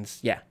 And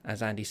yeah,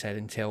 as Andy said,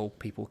 until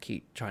people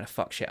keep trying to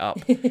fuck shit up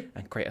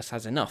and Kratos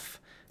has enough.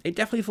 It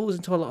definitely falls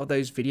into a lot of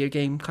those video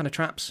game kind of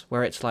traps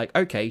where it's like,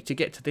 okay, to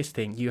get to this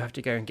thing, you have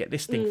to go and get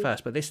this thing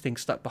first, but this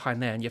thing's stuck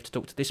behind there and you have to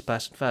talk to this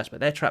person first, but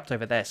they're trapped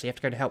over there, so you have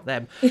to go to help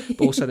them.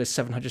 But also there's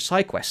 700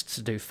 side quests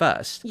to do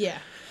first. Yeah.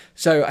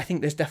 So I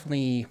think there's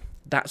definitely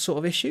that sort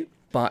of issue,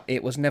 but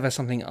it was never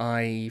something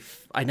I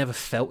never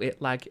felt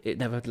it lag. It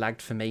never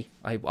lagged for me.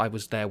 I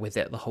was there with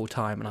it the whole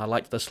time, and I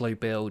liked the slow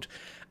build,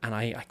 and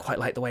I quite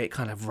like the way it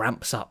kind of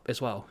ramps up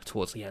as well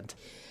towards the end.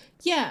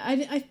 Yeah,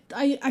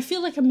 I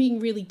feel like I'm being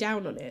really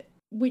down on it,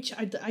 which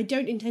I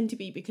don't intend to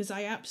be, because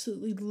I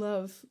absolutely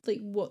love like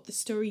what the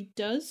story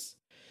does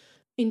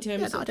in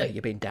terms of like,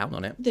 you're being down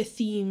on it. The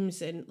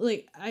themes, and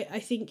like I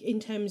think in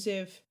terms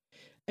of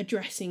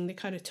addressing the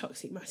kind of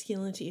toxic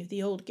masculinity of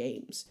the old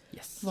games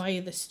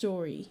via the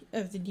story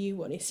of the new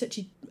one is such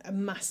a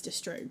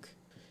masterstroke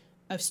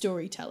of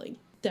storytelling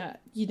that,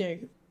 you know,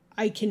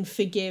 I can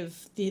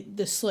forgive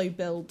the slow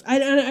build.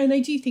 And I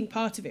do think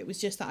part of it was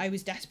just that I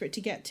was desperate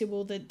to get to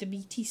all the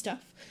meaty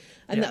stuff.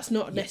 And that's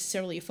not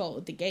necessarily a fault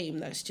of the game.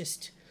 That's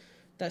just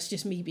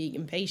me being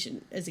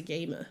impatient as a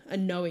gamer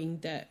and knowing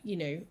that, you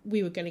know,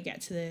 we were going to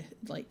get to the,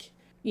 like,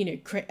 you know,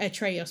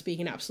 Atreus being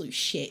an absolute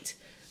shit.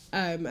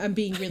 And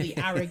being really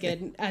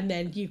arrogant, and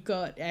then you've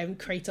got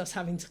Kratos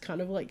having to kind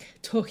of like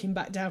talk him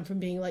back down from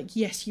being like,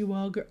 yes, you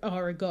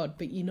are a god,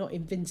 but you're not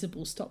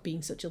invincible. Stop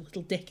being such a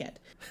little dickhead.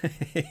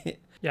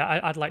 Yeah,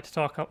 I'd like to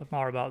talk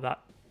more about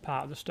that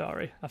part of the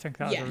story. I think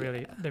that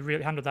was they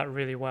really handled that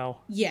really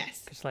well.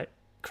 Yes, because like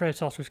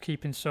Kratos was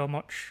keeping so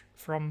much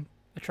from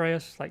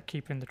Atreus, like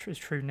keeping his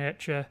true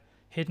nature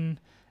hidden,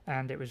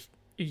 and it was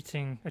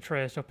eating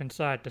Atreus up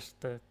inside. Just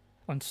the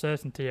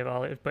uncertainty of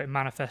all it, but it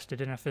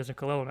manifested in a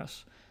physical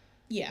illness.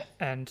 Yeah.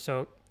 And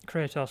so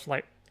Kratos,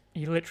 like,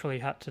 he literally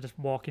had to just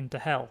walk into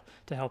hell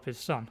to help his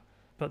son.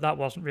 But that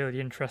wasn't really the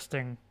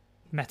interesting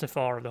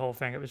metaphor of the whole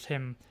thing. It was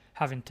him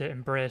having to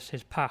embrace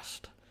his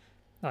past.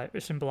 Like,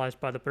 it's symbolised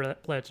by the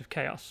Blades of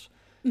Chaos.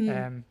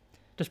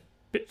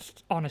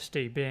 Just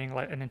honesty being,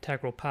 like, an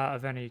integral part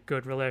of any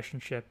good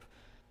relationship,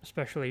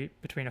 especially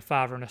between a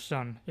father and a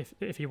son.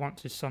 If he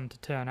wants his son to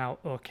turn out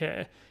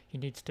okay, he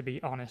needs to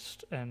be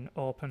honest and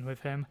open with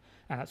him.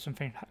 And that's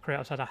something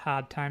Kratos had a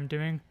hard time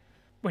doing.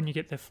 When you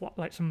get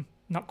some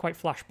not quite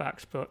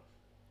flashbacks, but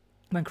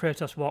when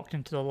Kratos walked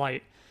into the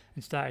light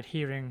and started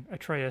hearing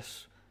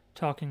Atreus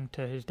talking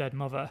to his dead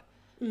mother,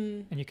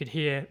 and you could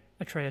hear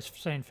Atreus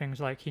saying things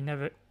like,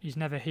 he's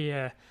never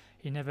here,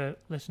 he never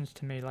listens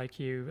to me like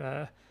you,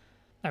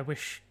 I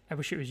wish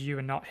it was you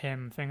and not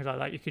him, things like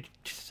that.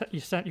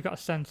 You got a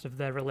sense of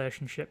their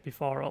relationship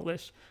before all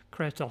this.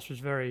 Kratos was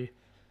very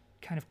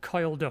kind of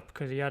coiled up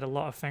because he had a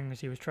lot of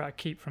things he was trying to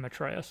keep from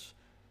Atreus,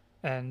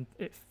 and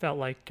it felt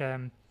like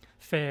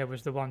Faye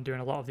was the one doing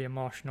a lot of the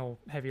emotional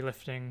heavy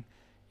lifting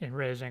in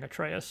raising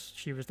Atreus.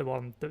 She was the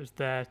one that was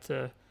there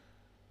to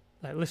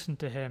like listen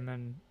to him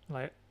and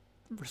like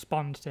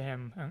respond to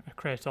him, and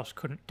Kratos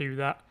couldn't do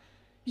that.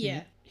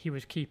 He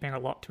was keeping a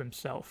lot to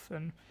himself,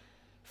 and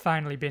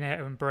finally being able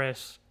to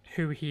embrace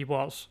who he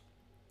was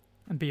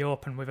and be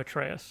open with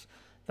Atreus.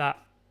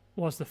 That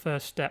was the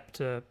first step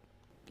to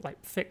like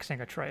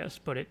fixing Atreus,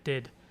 but it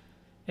did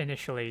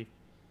initially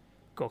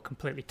go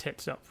completely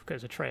tits up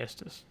because Atreus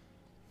just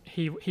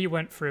he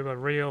went through a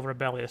real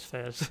rebellious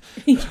phase.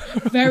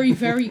 Very,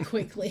 very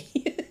quickly.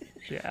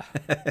 Yeah.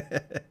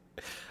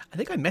 I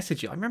think I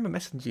messaged you. I remember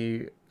messaging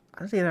you.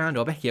 I was either Andy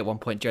or Becky at one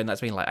point during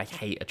that being like, I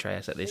hate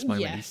Atreus at this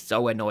moment. Yeah. He's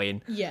so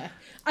annoying. Yeah.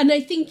 And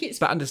I think it's...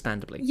 But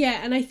understandably. Yeah,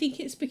 and I think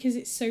it's because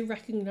it's so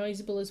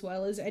recognisable as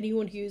well as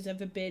anyone who's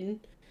ever been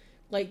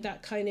like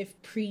that kind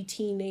of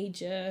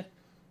pre-teenager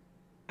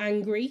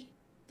angry.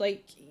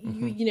 Like,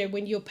 you know,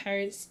 when your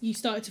parents... You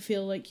start to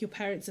feel like your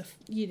parents are...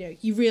 You know,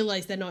 you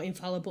realise they're not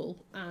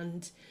infallible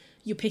and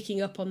you're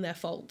picking up on their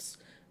faults.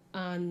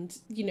 And,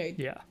 you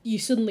know, you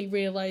suddenly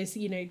realise,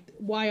 you know,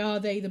 why are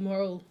they the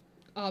moral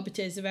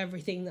arbiters of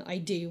everything that I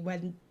do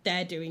when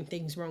they're doing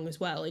things wrong as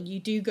well? And you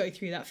do go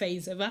through that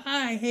phase of,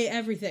 I hate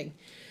everything.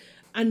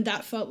 And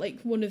that felt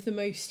like one of the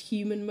most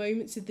human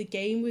moments of the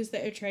game was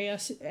that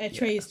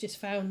Atreus just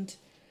found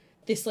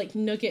this like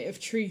nugget of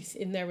truth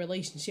in their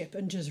relationship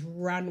and just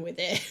ran with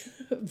it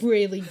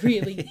really,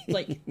 really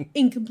like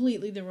in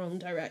completely the wrong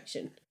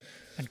direction.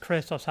 And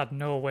Kratos had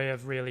no way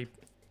of really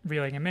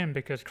reeling him in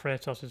because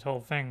Kratos' whole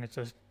thing is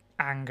just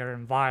anger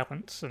and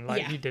violence, and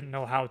like he didn't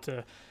know how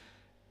to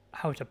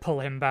pull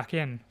him back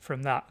in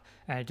from that,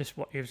 and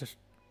he was just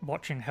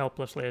watching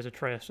helplessly as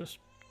Atreus just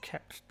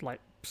kept like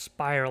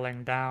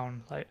spiraling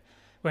down. Like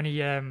when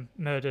he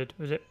murdered,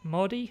 was it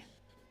Modi?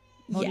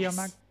 Modi or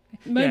Mag?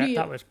 Modi,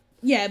 that was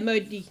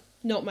Modi,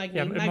 not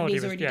Magni.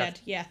 Magni's already dead.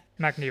 Yeah,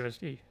 Magni was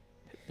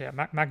yeah,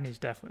 Magni's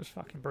death was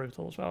fucking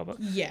brutal as well. But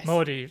Yes.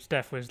 Modi's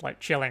death was like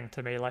chilling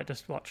to me. Like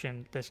just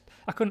watching this,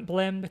 I couldn't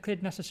blame the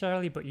kid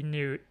necessarily, but you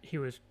knew he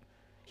was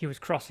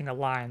crossing a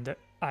line that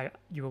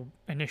you were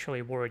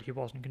initially worried he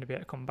wasn't going to be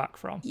able to come back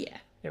from. Yeah.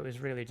 It was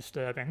really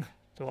disturbing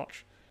to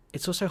watch.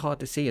 It's also hard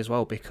to see as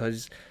well,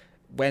 because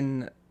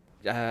when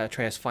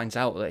Atreus finds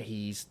out that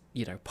he's,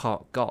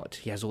 part god,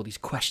 he has all these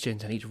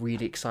questions and he's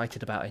really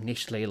excited about it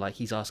initially. Like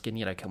he's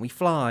asking, can we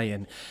fly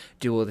and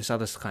do all this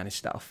other kind of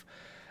stuff.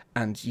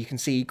 And you can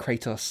see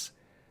Kratos,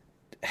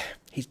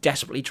 he's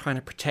desperately trying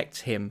to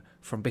protect him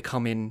from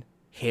becoming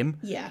him.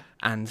 Yeah.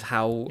 And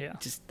how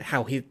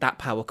that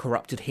power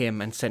corrupted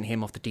him and sent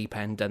him off the deep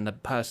end and the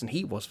person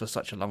he was for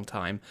such a long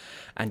time.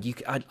 And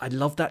I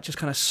love that just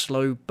kind of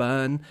slow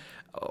burn,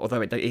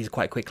 although it is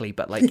quite quickly,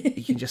 but like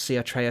you can just see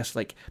Atreus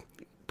like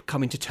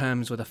coming to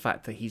terms with the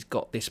fact that he's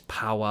got this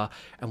power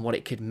and what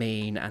it could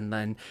mean. And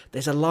then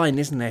there's a line,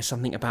 isn't there,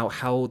 something about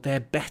how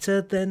they're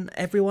better than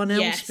everyone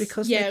else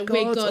because they're gods,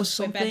 we're or gods, we're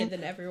something. better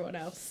than everyone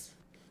else.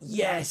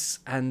 Yes.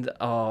 And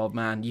oh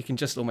man, you can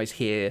just almost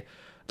hear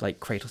like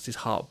Kratos'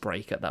 heart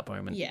break at that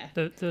moment. Yeah.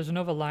 There's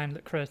another line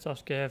that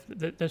Kratos gave.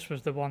 This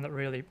was the one that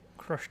really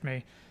crushed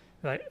me.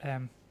 Like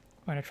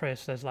when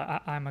Atreus says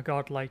like I'm a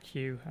god like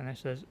you, and it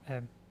says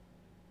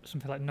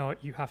something like, no,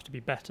 you have to be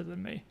better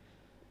than me.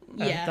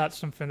 Yeah. That's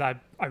something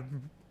that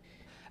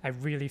I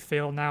really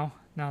feel now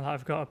that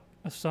I've got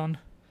a son.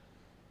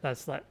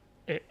 That's like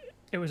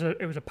it was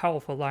a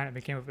powerful line to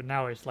begin with, but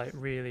now it's like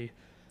really,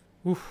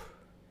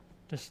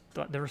 just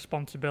like the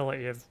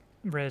responsibility of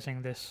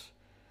raising this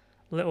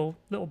little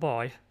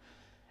boy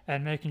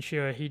and making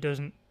sure he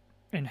doesn't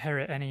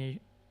inherit any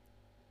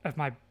of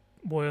my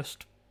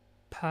worst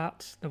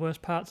parts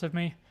of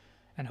me,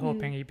 and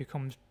hoping he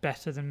becomes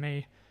better than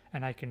me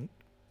and I can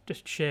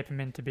just shape him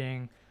into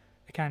being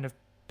the kind of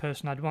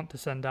person I'd want to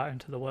send out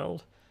into the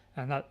world.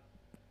 And that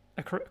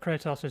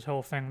Kratos'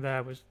 whole thing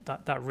there was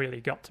that really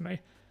got to me.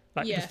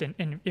 Like just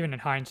even in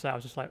hindsight, I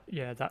was just like,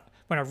 yeah, that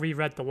when I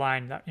reread the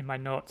line that in my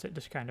notes, it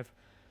just kind of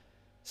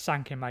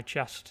sank in my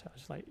chest. I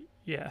was like,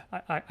 yeah,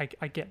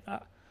 I get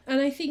that. And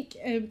I think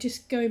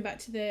just going back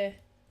to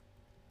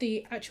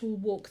the actual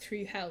walk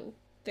through hell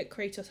that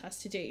Kratos has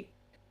to do.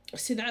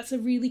 So that's a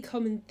really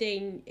common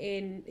thing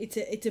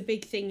it's a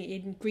big thing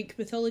in Greek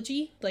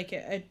mythology, like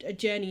a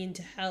journey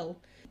into hell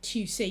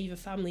to save a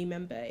family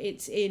member.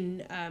 It's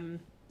in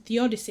the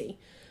Odyssey,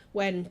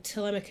 when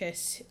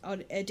Telemachus,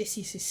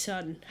 Odysseus'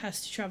 son,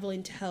 has to travel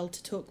into hell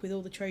to talk with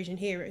all the Trojan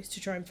heroes to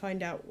try and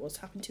find out what's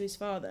happened to his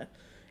father,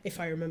 if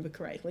I remember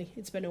correctly.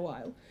 It's been a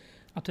while.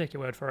 I'll take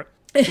your word for it.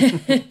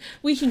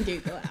 We can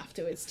Google it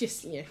afterwards,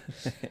 just,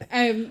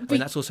 I mean,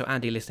 that's also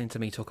Andy listening to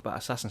me talk about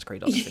Assassin's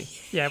Creed Odyssey.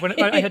 Yeah,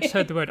 when I had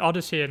heard the word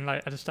Odyssey, and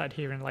like I just started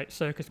hearing like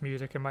circus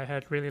music in my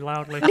head really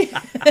loudly.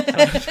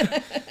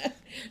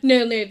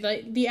 No,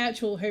 like the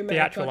actual Homeric The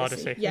actual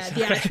Odyssey. Yeah,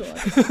 the actual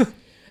Odyssey.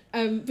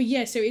 But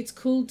yeah, so it's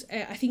called,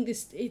 I think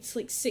it's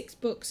like 6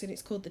 books, and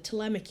it's called the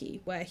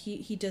Telemachy, where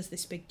he does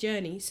this big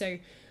journey. So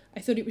I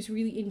thought it was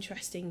really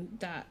interesting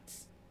that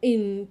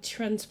in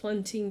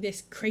transplanting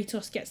this,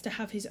 Kratos gets to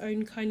have his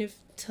own kind of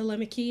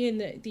Telemachy,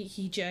 and that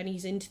he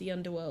journeys into the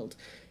underworld,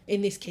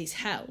 in this case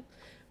hell,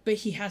 but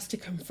he has to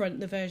confront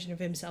the version of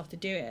himself to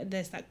do it. And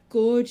there's that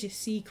gorgeous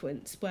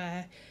sequence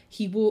where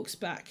he walks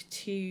back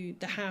to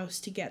the house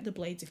to get the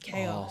Blades of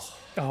Chaos,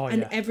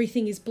 and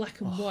everything is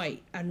black and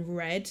white and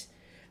red,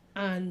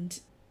 and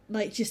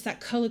like just that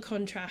color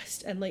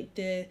contrast, and like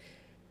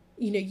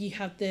you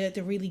have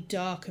the really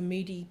dark and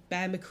moody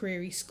Bear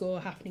McCreary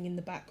score happening in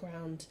the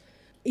background.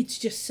 It's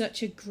just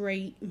such a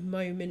great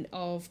moment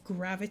of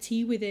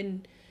gravity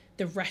within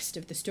the rest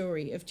of the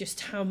story, of just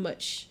how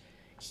much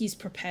he's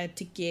prepared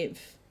to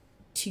give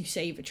to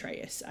save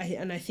Atreus.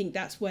 And I think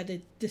that's where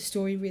the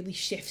story really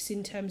shifts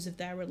in terms of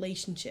their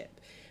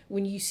relationship,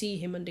 when you see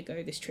him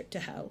undergo this trip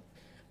to hell.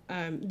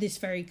 This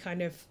very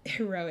kind of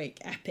heroic,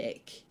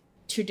 epic,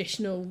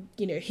 traditional,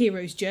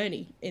 hero's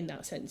journey in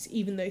that sense.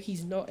 Even though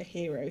he's not a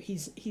hero,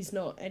 he's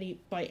not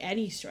by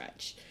any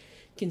stretch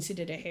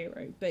considered a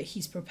hero, but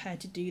he's prepared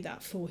to do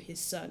that for his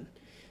son.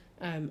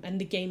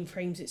 And the game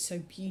frames it so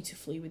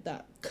beautifully with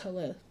that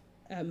colour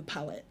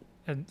palette.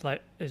 And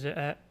like, is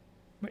it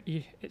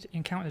he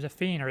encounters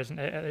Athena, isn't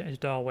it, at his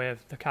doorway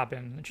of the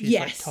cabin, and she's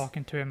like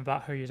talking to him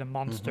about how he's a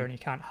monster and he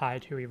can't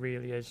hide who he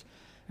really is,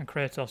 and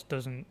Kratos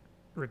doesn't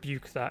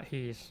rebuke that.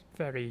 He's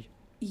very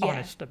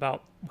honest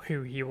about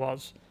who he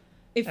was.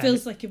 It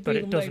feels like a real moment. But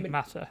it doesn't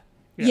matter.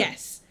 Yeah.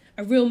 Yes,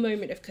 a real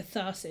moment of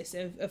catharsis,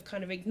 of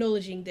kind of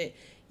acknowledging that,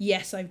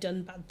 yes, I've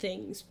done bad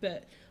things,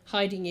 but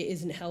hiding it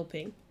isn't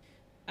helping.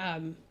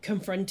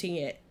 Confronting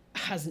it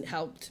hasn't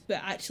helped,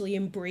 but actually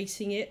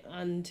embracing it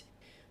and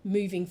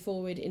moving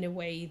forward in a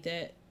way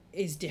that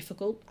is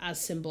difficult,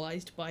 as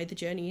symbolised by the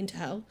journey into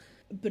hell,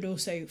 but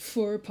also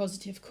for a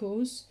positive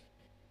cause,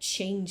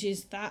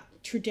 changes that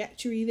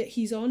trajectory that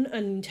he's on,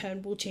 and in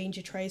turn will change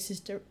Atreus'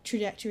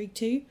 trajectory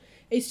too.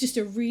 It's just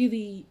a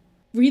really,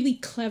 really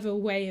clever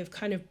way of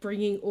kind of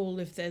bringing all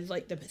of the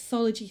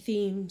mythology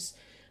themes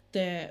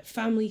the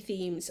family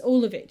themes,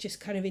 all of it just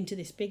kind of into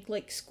this big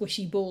like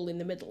squishy ball in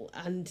the middle.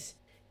 And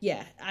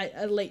yeah,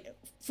 I like,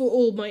 for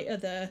all my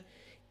other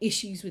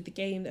issues with the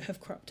game that have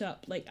cropped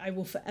up, like I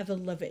will forever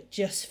love it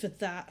just for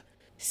that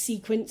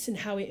sequence and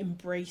how it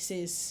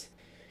embraces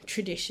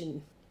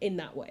tradition in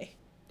that way.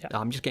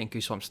 I'm just getting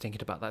goosebumps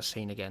thinking about that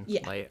scene again.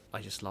 Yeah. Like,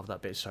 I just love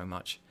that bit so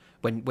much.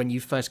 When you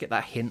first get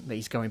that hint that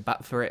he's going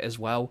back for it as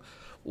well.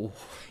 Ooh.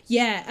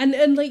 Yeah,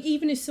 and like,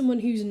 even as someone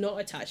who's not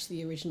attached to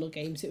the original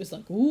games, it was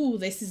like, ooh,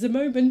 this is a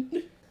moment.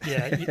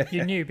 Yeah,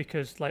 you knew,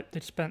 because like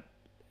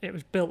it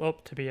was built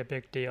up to be a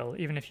big deal,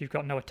 even if you've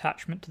got no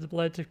attachment to the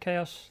Blades of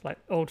Chaos. Like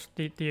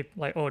the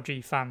like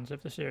OG fans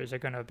of the series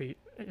it's gonna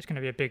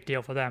be a big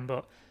deal for them,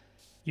 but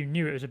you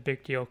knew it was a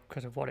big deal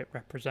because of what it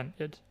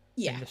represented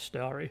in the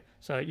story.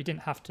 So you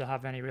didn't have to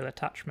have any real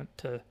attachment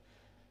to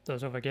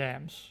those other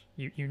games.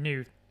 You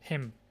knew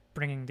him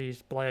bringing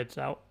these blades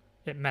out,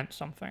 it meant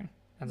something,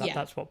 and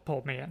that's what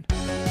pulled me in.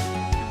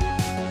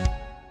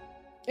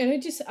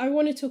 And I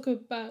want to talk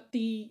about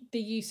the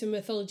use of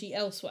mythology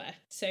elsewhere.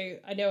 So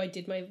I know I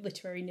did my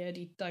literary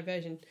nerdy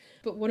diversion,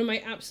 but one of my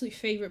absolute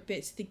favourite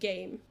bits of the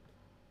game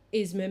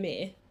is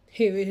Mimir,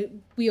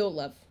 who we all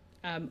love.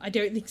 I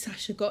don't think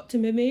Sasha got to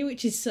Mimir,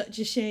 which is such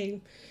a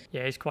shame.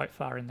 Yeah, he's quite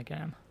far in the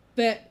game.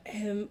 But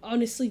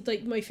honestly,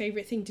 like, my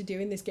favourite thing to do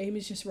in this game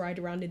is just ride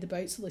around in the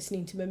boats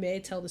listening to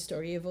Mimir tell the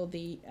story of all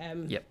the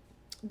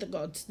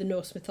gods, the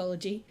Norse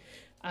mythology.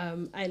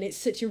 And it's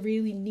such a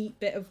really neat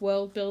bit of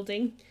world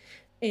building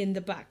in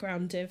the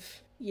background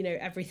of, you know,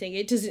 everything.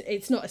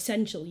 It's not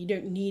essential, you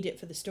don't need it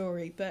for the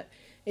story, but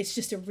it's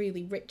just a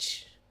really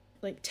rich,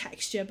 like,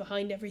 texture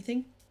behind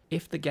everything.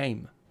 If the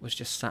game was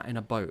just sat in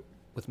a boat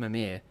with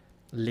Mimir,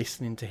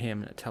 listening to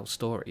him tell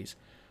stories,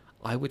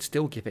 I would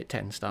still give it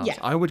 10 stars. Yeah.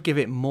 I would give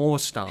it more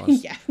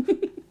stars. Yeah.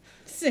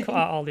 Cut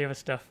out all the other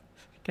stuff.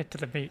 Get to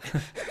the meat.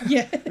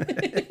 Yeah.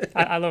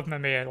 I love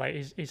Mimir. Like,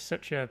 he's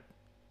such a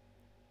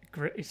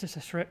great. He's just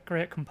a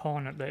great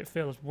component that it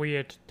feels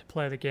weird to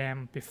play the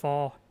game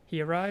before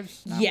he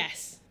arrives. Now.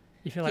 Yes.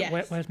 You feel like,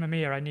 where's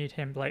Mimir? I need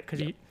him. Like,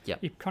 because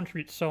he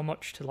contributes so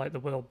much to like the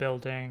world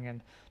building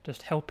and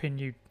just helping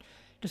you.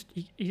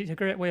 He's a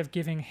great way of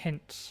giving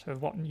hints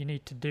of what you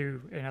need to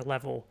do in a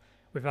level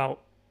without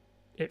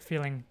it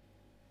feeling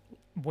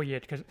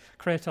weird, because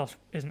Kratos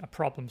isn't a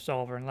problem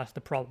solver unless the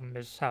problem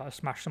is how to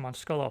smash someone's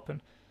skull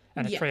open,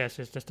 and Atreus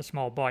is just a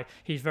small boy.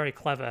 He's very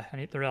clever,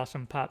 and there are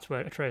some parts where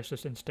Atreus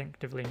just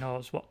instinctively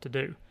knows what to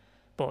do,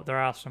 but there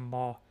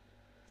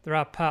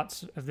are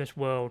parts of this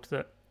world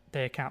that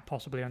they can't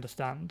possibly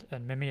understand,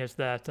 and Mimir's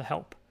there to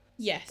help.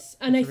 Yes,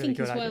 and It's I a really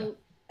think as good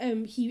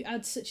well, he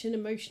adds such an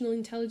emotional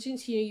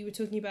intelligence. You know, you were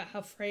talking about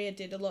how Freya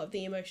did a lot of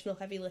the emotional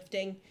heavy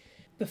lifting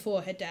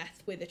before her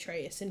death with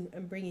Atreus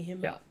and bringing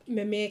him up.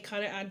 Mimir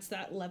kind of adds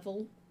that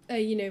level.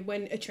 You know,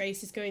 when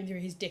Atreus is going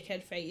through his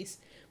dickhead phase,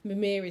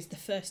 Mimir is the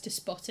first to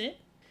spot it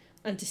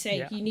and to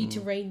say, you need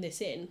to rein this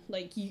in.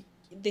 Like,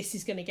 this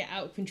is going to get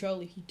out of control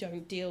if you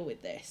don't deal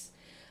with this.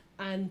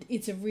 And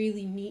it's a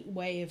really neat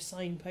way of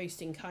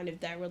signposting kind of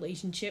their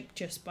relationship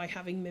just by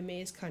having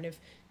Mimir's kind of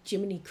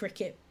Jiminy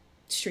Cricket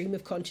stream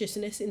of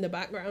consciousness in the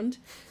background,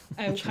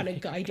 kind of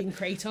guiding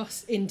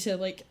Kratos into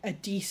like a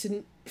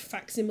decent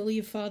facsimile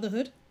of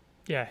fatherhood.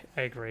 Yeah,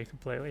 I agree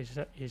completely.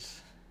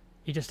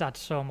 He just adds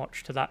so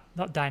much to that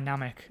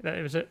dynamic that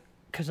it was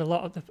because a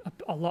lot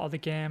of the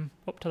game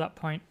up to that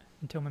point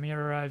until Mimir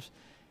arrives,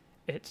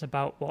 it's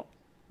about what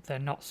they're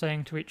not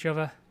saying to each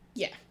other.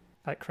 Yeah,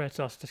 like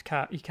Kratos just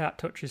can't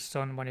touch his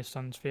son when his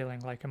son's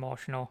feeling like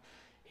emotional.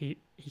 He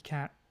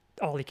can't.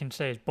 All he can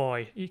say is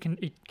boy. He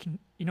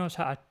knows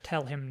how to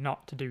tell him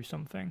not to do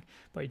something,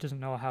 but he doesn't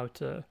know how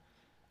to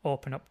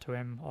open up to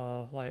him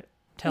or like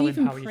tell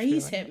him how he's feeling.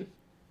 Praise him.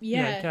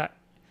 Yeah.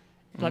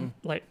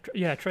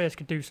 Atreus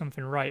could do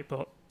something right,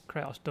 but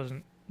Kratos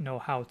doesn't know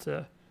how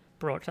to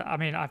broach that. I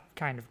mean, I've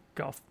kind of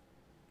got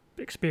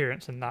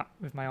experience in that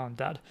with my own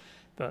dad,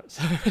 but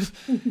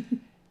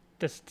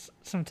just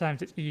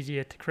sometimes it's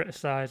easier to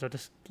criticize or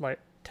just like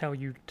tell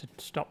you to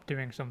stop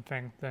doing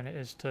something than it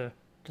is to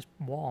just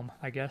warm,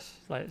 I guess.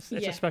 Like it's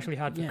especially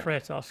hard for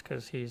Kratos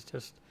because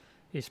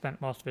he's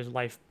spent most of his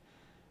life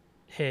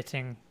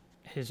hating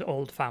his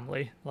old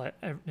family. Like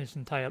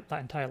that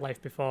entire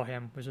life before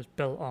him was just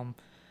built on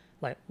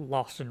like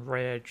loss and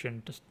rage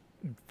and just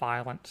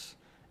violence,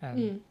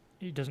 and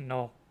he doesn't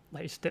know.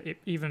 Like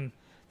even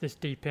this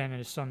deep in, and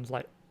his son's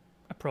like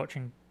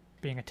approaching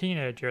being a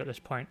teenager at this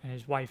point, and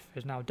his wife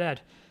is now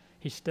dead.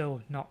 He's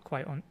still not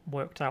quite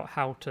worked out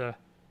how to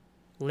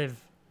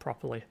live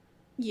properly.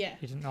 Yeah.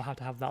 He doesn't know how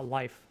to have that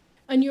life.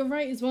 And you're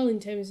right as well in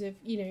terms of,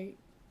 you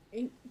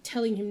know,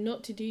 telling him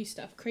not to do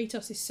stuff.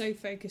 Kratos is so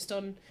focused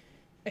on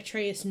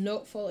Atreus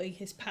not following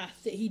his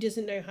path that he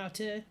doesn't know how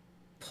to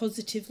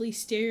positively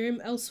steer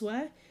him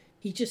elsewhere.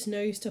 He just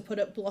knows to put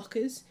up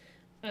blockers.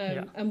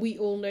 And we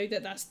all know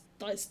that that's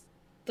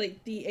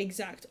like the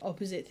exact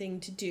opposite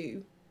thing to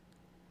do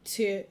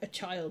to a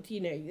child.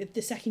 You know,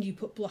 the second you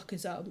put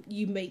blockers up,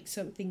 you make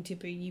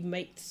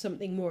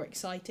something more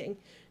exciting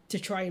to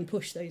try and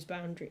push those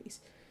boundaries.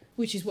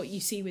 which is what you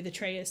see with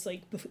Atreus,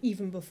 like,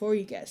 even before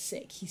he gets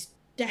sick, he's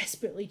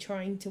desperately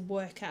trying to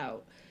work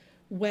out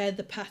where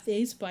the path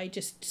is by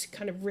just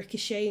kind of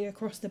ricocheting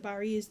across the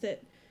barriers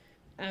that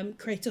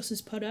Kratos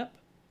has put up.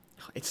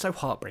 It's so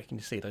heartbreaking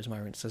to see those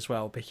moments as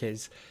well,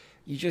 because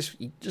you just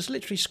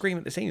literally scream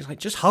at the scene. It's like,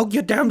 just hug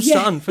your damn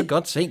son, for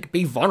God's sake.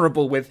 Be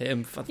vulnerable with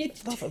him, for the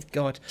love of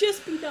God.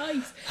 Just be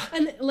nice.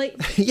 And, like,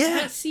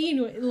 that scene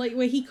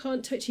where he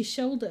can't touch his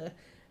shoulder,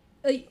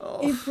 like,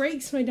 it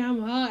breaks my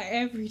damn heart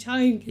every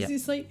time, because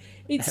it's like,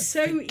 it's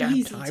every so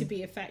easy to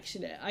be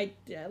affectionate.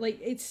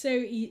 It's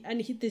so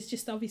there's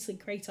just, obviously,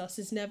 Kratos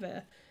has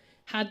never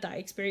had that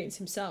experience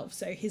himself,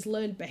 so his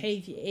learned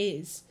behaviour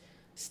is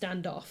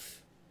stand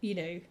off,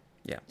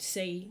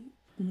 say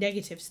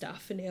negative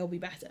stuff, and it'll be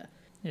better.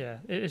 Yeah,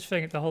 it's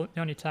thing. The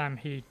only time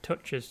he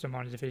touches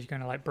someone is if he's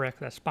going to like break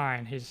their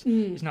spine. He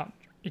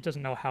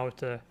doesn't know how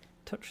to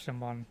touch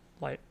someone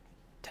like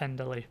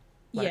tenderly.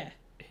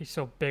 He's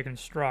so big and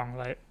strong.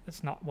 Like,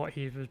 it's not what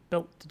he was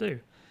built to do,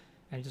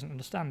 and he doesn't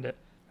understand it.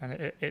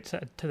 And it's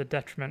to the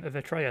detriment of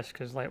Atreus,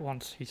 because like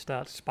once he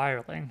starts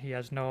spiraling, he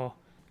has no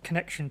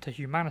connection to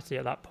humanity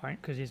at that point,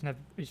 because he's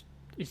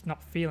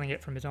not feeling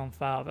it from his own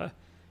father.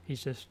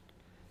 He's just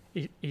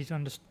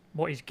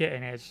what he's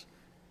getting is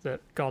that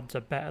gods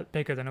are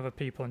bigger than other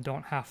people and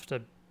don't have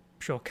to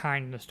show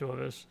kindness to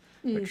others,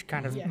 which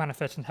kind of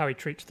manifests in how he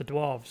treats the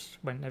dwarves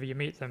whenever you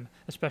meet them,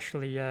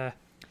 especially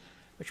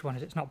which one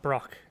is it? It's not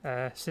Brock.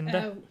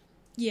 Cinder?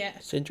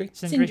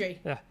 Sindri?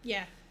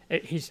 Yeah.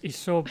 He's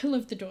so... I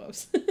love the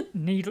dwarves.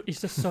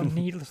 He's just so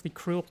needlessly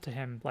cruel to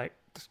him, like,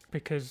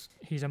 because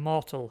he's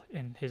immortal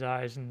in his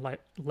eyes and,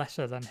 like,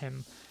 lesser than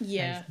him.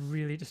 Yeah. And he's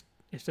really just...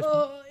 It's just...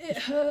 it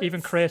hurts.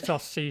 Even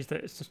Kratos sees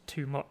that it's just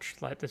too much.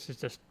 Like, this is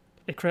just...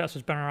 Kratos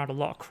has been around a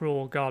lot of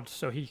cruel gods,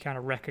 so he kind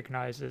of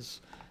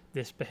recognises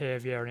this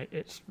behaviour, and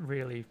it's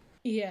really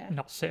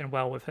not sitting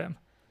well with him.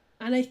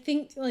 And I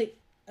think, like,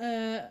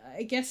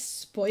 I guess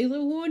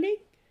spoiler warning,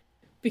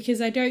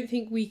 because I don't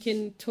think we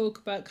can talk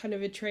about kind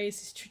of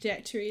Atreus'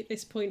 trajectory at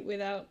this point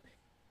without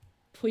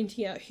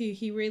pointing out who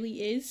he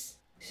really is.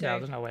 So,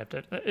 there's no way of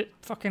doing it.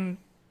 Fucking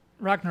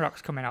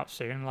Ragnarok's coming out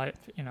soon. Like,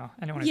 anyone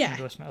who's going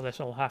to listen to this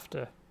will have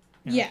to.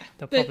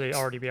 They'll probably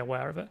already be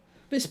aware of it.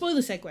 But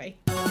spoiler segue.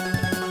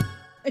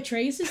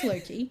 Atreus is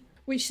Loki,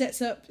 which sets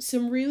up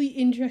some really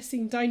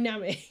interesting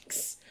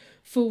dynamics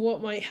for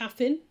what might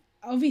happen.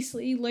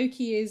 Obviously,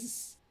 Loki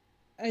is,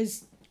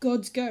 as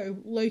gods go,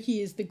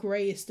 Loki is the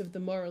greyest of the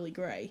morally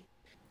grey.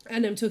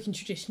 And I'm talking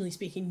traditionally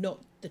speaking,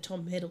 not the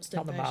Tom Hiddleston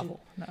not the version.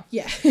 Marvel, no.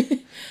 Yeah.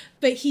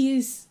 But he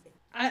is...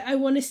 I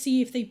want to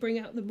see if they bring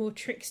out the more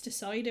trickster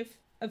side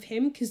of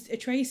him, because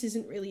Atreus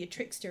isn't really a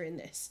trickster in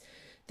this.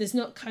 There's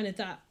not kind of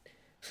that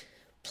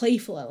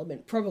playful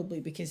element, probably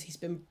because he's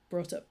been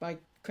brought up by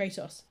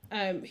Kratos,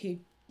 who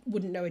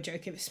wouldn't know a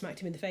joke if it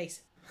smacked him in the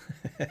face.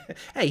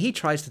 Hey, he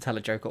tries to tell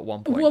a joke at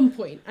one point. At one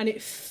point, and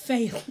it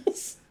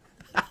fails.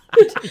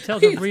 He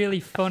tells a really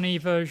funny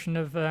version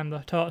of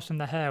the tortoise and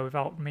the hare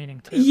without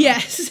meaning to.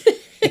 Yes.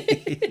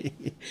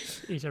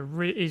 He's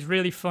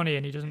really funny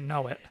and he doesn't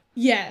know it.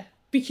 Yeah,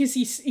 because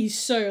he's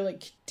so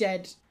like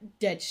dead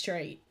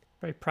straight.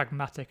 Very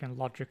pragmatic and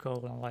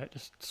logical and like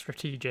just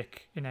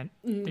strategic.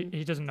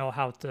 He doesn't know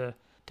how to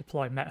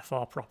deploy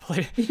metaphor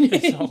properly.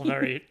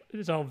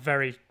 It's all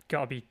very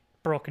got to be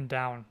broken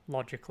down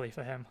logically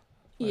for him.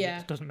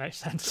 It doesn't make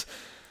sense.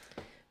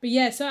 But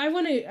yeah, so I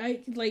want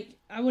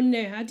to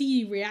know, how do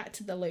you react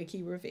to the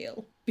Loki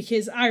reveal?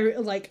 Because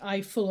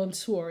I full on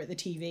swore at the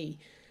TV.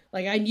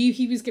 Like, I knew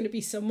he was going to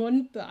be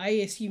someone, but I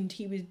assumed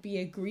he would be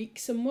a Greek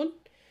someone.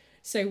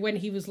 So when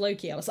he was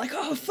Loki, I was like,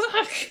 oh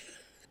fuck!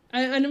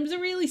 And I'm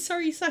really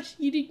sorry, Sash,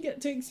 you didn't get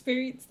to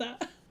experience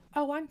that.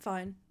 Oh, I'm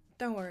fine.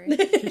 Don't worry.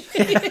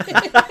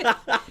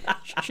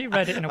 She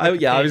read it in a Wikipedia. Oh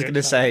yeah, I was going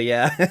to say,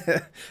 yeah.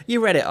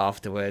 You read it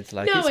afterwards.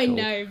 Like, no, it's I cool.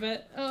 know,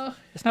 but...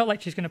 It's not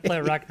like she's going to play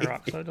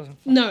Ragnarok, so it doesn't...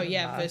 No,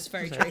 yeah, that's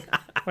very true.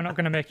 We're not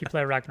going to make you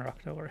play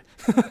Ragnarok, don't worry.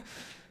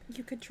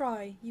 You could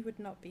try. You would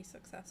not be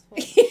successful.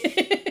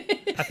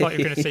 I thought you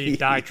were going to say you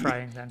die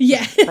trying then.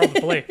 Yeah.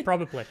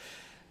 Probably.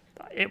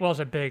 It was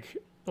a big...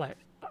 Like,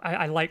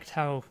 I liked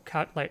how,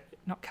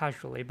 not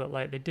casually, but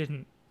like they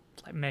didn't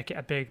like make it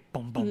a big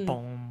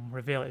boom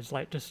reveal. It's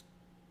like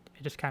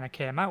it just kind of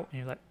came out, and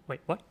you're like,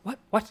 wait,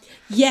 what?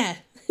 Yeah.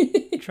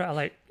 You try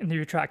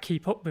to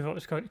keep up with what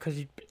was going,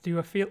 because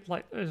you feel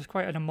like there's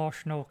quite an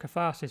emotional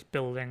catharsis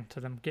building to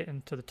them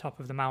getting to the top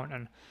of the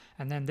mountain,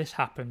 and then this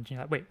happened. And you're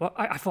like, wait, what?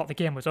 I thought the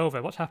game was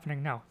over. What's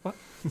happening now? What?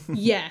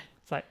 Yeah.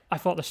 It's like I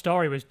thought the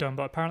story was done,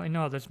 but apparently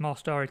no. There's more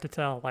story to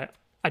tell. Like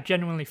I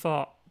genuinely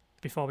thought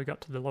before we got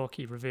to the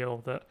Loki reveal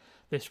that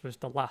this was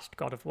the last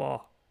God of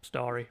War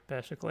story,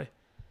 basically.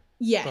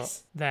 Yes.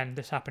 But then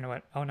this happened and I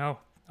went, oh no.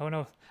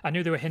 I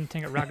knew they were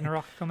hinting at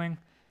Ragnarok coming,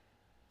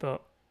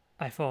 but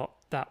I thought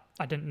that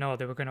I didn't know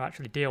they were going to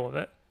actually deal with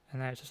it.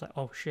 And then it's just like,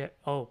 oh shit,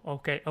 oh,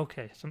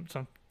 okay,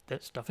 some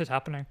that stuff is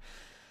happening.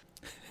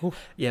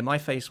 Yeah, my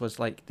face was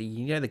like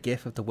the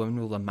gif of the woman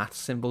with all the math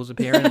symbols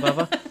appearing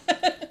above her.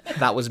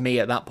 that was me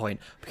at that point,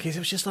 because it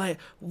was just like,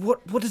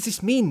 what does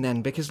this mean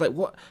then? Because like,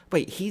 what?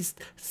 Wait, he's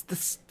the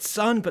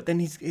son, but then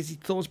is he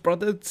Thor's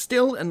brother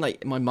still? And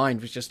like, my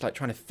mind was just like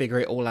trying to figure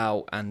it all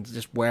out and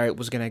just where it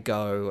was gonna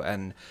go.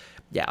 And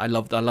yeah, I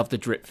love the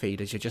drip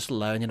feed as you're just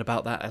learning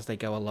about that as they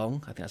go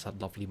along. I think that's a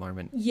lovely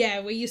moment. Yeah,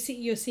 where you're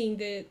seeing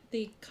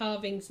the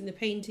carvings and the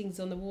paintings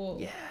on the wall.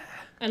 Yeah.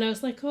 And I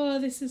was like, oh,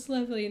 this is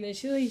lovely. And then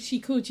she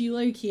called you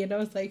Loki, and I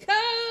was like,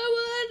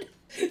 oh, what?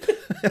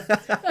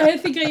 I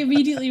think I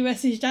immediately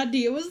messaged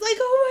Andy. It was like,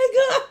 oh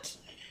my god.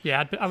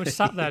 Yeah, I was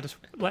sat there just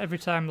like every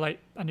time like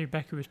I knew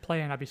Becky was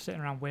playing, I'd be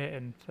sitting around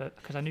waiting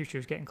because I knew she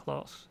was getting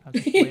close. I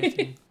was just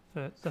waiting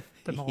for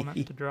the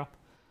moment to drop.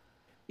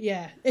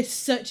 Yeah, it's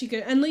such a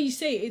good, and like you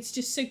say, it's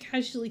just so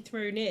casually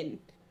thrown in.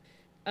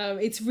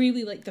 It's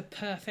really like the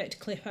perfect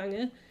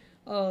cliffhanger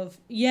of,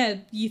 yeah,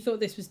 you thought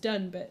this was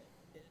done, but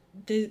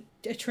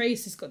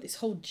Atreus has got this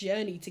whole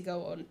journey to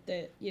go on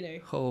that, you know.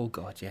 Oh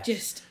god, yeah.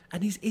 Just,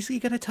 and is he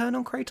going to turn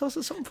on Kratos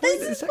at some point?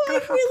 this is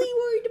what I'm really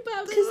worried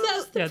about, because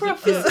that's the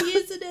prophecy,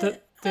 isn't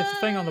it? The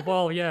thing on the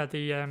wall, yeah,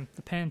 the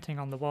painting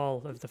on the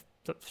wall of the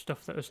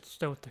stuff that was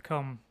still to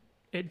come.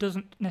 It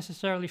doesn't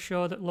necessarily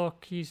show that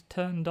Loki's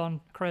turned on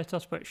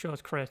Kratos, but it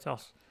shows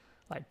Kratos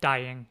like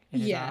dying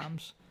in his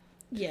arms.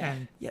 Yeah.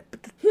 Yeah,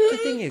 but the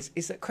thing is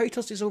that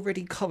Kratos is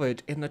already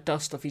covered in the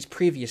dust of his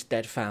previous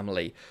dead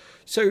family.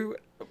 So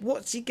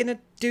what's he gonna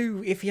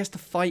do if he has to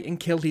fight and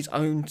kill his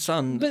own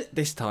son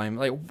this time?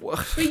 Like,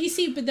 what? But you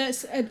see, but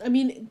that's, I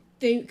mean,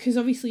 because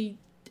obviously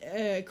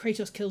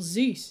Kratos kills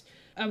Zeus.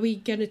 Are we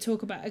going to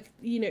talk about,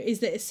 you know, is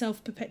there a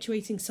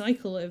self-perpetuating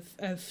cycle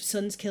of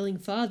sons killing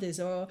fathers?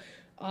 Or,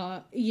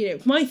 you know,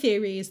 my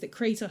theory is that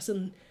Kratos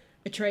and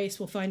Atreus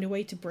will find a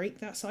way to break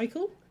that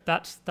cycle.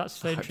 That's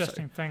the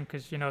interesting thing,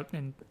 because, you know,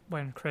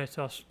 when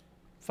Kratos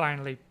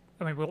finally...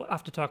 I mean, we'll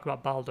have to talk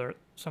about Balder at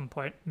some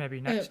point,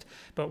 maybe next.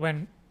 But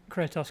when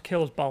Kratos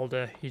kills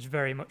Balder, he's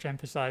very much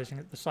emphasising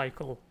that the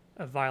cycle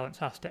of violence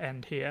has to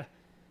end here.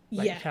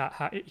 Like,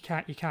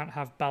 you can't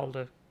have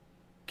Balder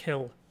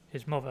kill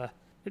his mother,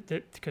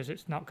 because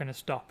it's not going to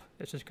stop.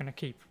 It's just going to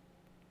keep...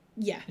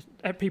 Yeah.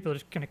 People are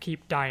just going to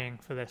keep dying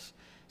for this.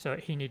 So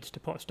he needs to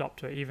put a stop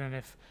to it, even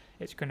if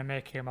it's going to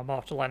make him a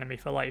mortal enemy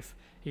for life.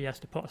 He has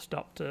to put a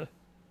stop to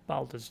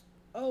Balder's...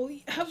 Oh, you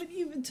haven't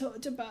even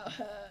talked about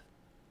her.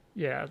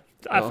 Yeah.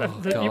 We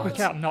God.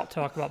 can't not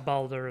talk about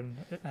Balder and...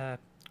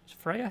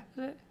 Freya,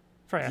 is it?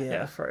 Freya,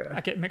 yeah. Freya.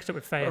 I get mixed up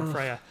with Faye and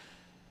Freya.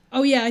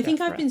 Oh, yeah, I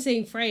think I've Freya. been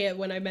saying Freya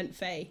when I meant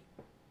Faye.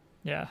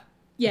 Yeah.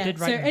 Yeah, did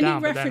so write them any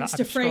down, but then reference I'm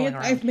to Freya scrolling that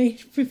around. I've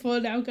made before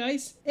now,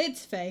 guys,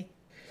 it's Faye.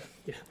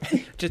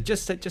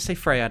 Just say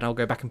Freya, and I'll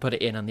go back and put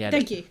it in on the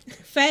edit. Thank you.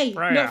 Faye,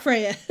 Freya. not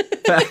Freya.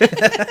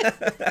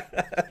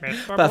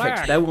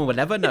 Perfect. No one will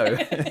ever know.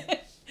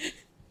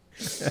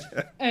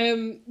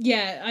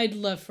 Yeah, I'd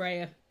love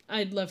Freya.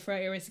 I'd love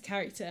Freya as a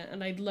character,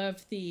 and I'd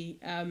love the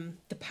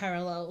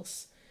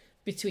parallels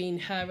between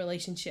her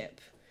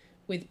relationship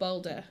with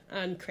Balder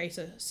and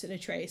Kratos and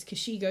Atreus, because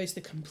she goes the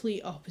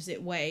complete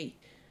opposite way.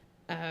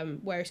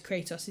 Whereas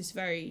Kratos is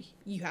very,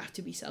 you have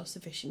to be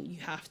self-sufficient, you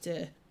have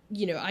to,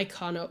 you know, I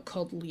cannot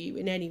coddle you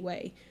in any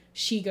way.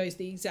 She goes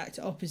the exact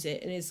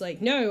opposite and is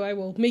like, no, I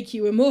will make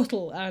you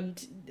immortal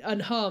and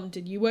unharmed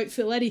and you won't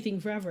feel anything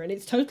forever, and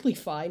it's totally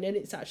fine, and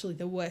it's actually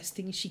the worst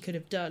thing she could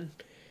have done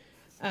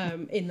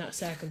in that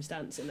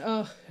circumstance. And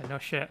Yeah, no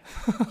shit.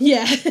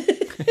 yeah.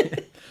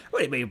 What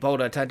do you mean,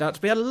 Balder turned out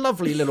to be a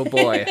lovely little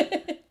boy?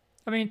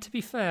 I mean, to be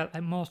fair,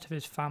 like, most of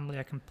his family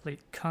are complete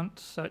cunts,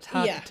 so it's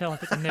hard Yeah. to tell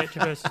if it's a nature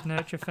versus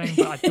nurture thing,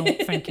 but I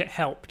don't think it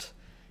helped,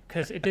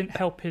 because it didn't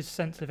help his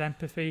sense of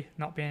empathy,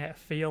 not being able to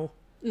feel.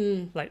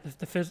 Like,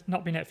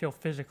 not being able to feel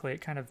physically,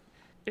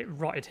 it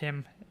rotted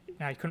him. You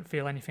know, he couldn't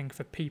feel anything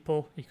for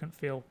people, he could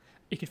feel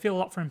a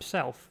lot for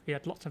himself. He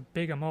had lots of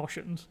big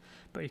emotions,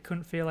 but he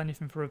couldn't feel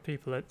anything for other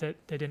people. That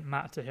they didn't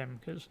matter to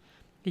him, because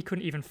he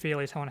couldn't even feel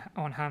his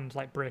own hands,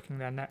 like, breaking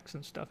their necks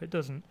and stuff. It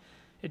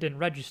didn't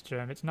register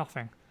him, it's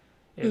nothing.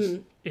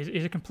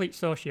 He's a complete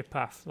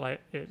sociopath.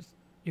 Like,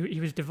 he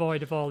was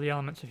devoid of all the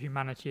elements of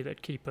humanity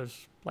that keep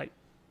us, like,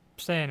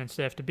 sane and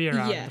safe to be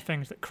around. Yeah. The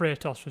things that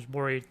Kratos was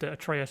worried that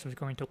Atreus was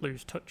going to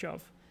lose touch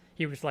of.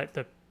 He was like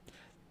the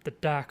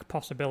dark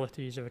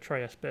possibilities of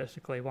Atreus,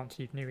 basically, once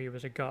he knew he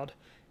was a god.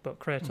 But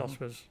Kratos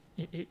was,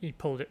 he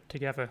pulled it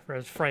together,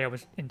 whereas Freya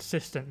was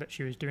insistent that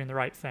she was doing the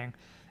right thing,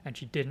 and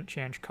she didn't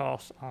change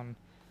course on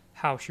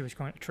how she was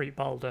going to treat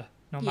Balder,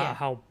 no matter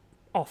how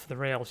off the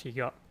rails he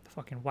got. The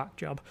fucking whack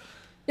job.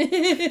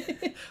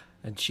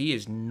 And she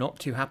is not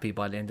too happy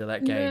by the end of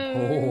that game.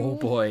 No. Oh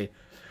boy,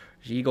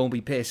 she gonna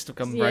be pissed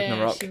come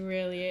Ragnarok. She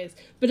really is.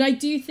 But I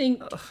do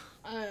think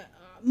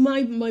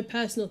my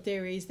personal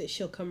theory is that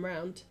she'll come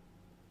round.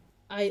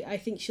 I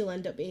think she'll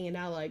end up being an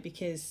ally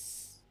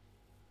because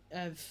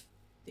of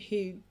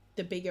who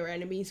the bigger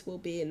enemies will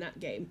be in that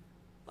game.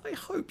 I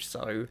hope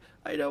so.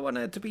 I don't want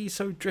her to be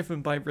so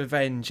driven by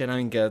revenge and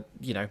anger,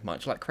 you know,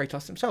 much like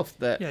Kratos himself.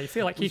 That Yeah, you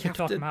feel like he we could have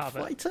talk to him out of it.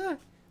 fight her.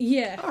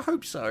 Yeah. I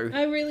hope so.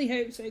 I really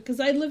hope so, because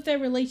I love their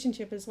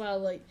relationship as well.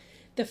 Like,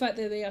 the fact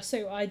that they are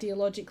so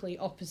ideologically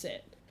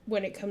opposite.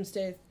 when it comes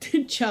to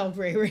child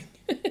rearing.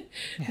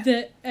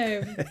 That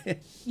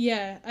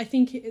I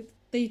think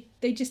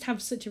they just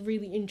have such a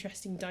really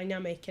interesting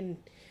dynamic, and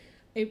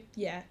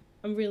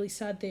I'm really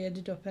sad they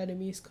ended up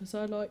enemies because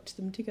I liked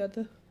them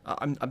together.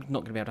 I'm not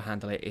going to be able to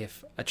handle it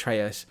if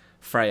Atreus,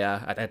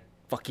 Freya, and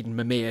fucking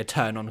Mimir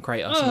turn on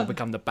Kratos and will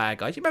become the bad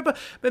guys. You remember,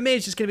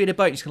 Mimir's just going to be in a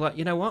boat. He's going to like,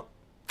 you know what?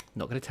 I'm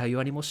not going to tell you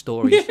any more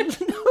stories.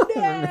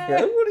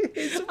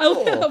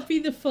 I'll be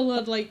the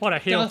full-on, like, what a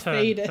heel Darth turn.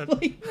 Vader.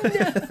 Like,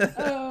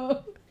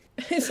 no.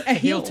 It's a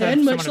heel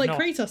turn, much like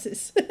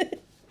Kratos's.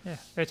 Yeah,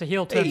 it's a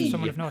heel turn for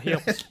someone with no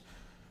heels.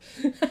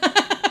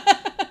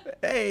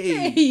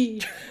 Hey!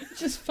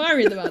 Just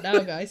firing them out now,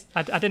 guys.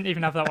 I didn't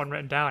even have that one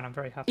written down. I'm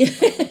very happy.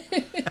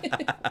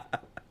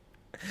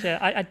 So,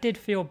 I did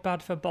feel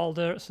bad for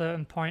Baldur at a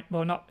certain point.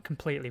 Well, not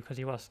completely, because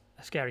he was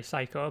a scary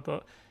psycho,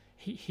 but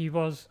he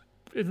was...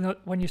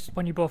 When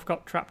you both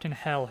got trapped in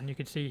hell and you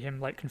could see him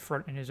like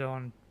confronting his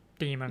own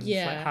demons,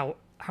 like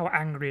how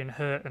angry and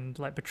hurt and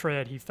like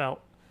betrayed he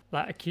felt.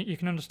 Like you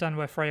can understand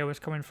where Freya was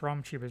coming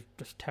from. She was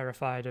just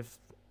terrified of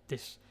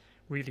this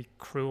really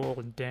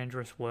cruel and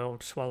dangerous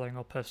world swallowing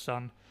up her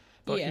son.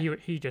 But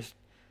he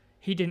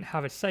didn't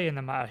have a say in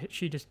the matter.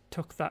 She just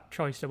took that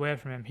choice away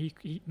from him.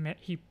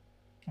 He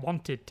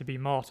wanted to be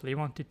mortal. He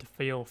wanted to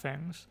feel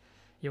things.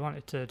 He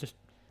wanted to just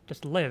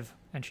live,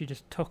 and she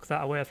just took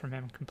that away from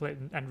him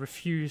completely and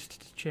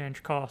refused to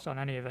change course on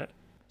any of it.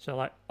 So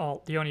like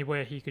the only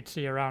way he could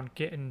see around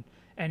getting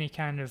any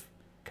kind of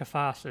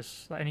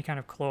catharsis, like any kind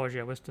of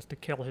closure, was just to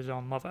kill his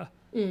own mother.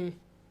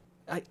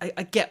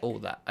 I get all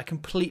that. I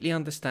completely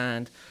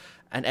understand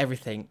and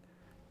everything.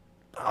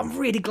 I'm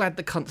really glad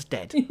the cunt's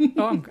dead.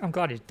 Oh, I'm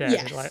glad he's dead.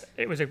 Yes. Like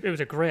it was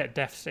a great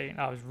death scene.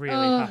 I was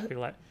really happy.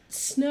 Like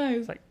Snow.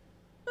 It's like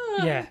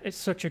yeah, it's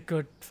such a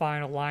good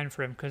final line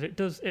for him, because it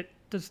does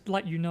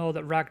let you know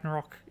that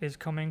Ragnarok is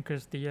coming,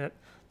 because the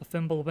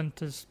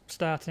Fimbulwinter's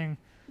starting.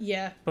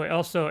 Yeah. But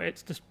also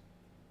it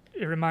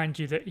reminds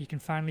you that he can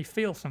finally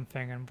feel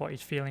something, and what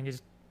he's feeling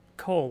is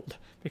cold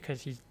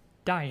because he's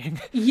dying.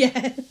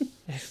 Yeah.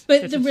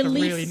 But the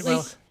relief, really,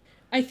 like,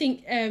 I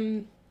think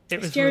it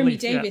was Jeremy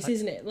relief, Davis, like,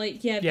 isn't it? Like,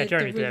 Jeremy the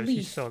Davis, relief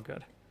he's so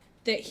good.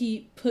 that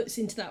he puts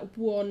into that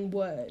one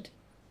word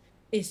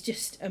is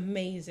just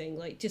amazing.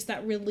 Like, just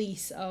that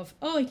release of,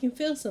 oh, I can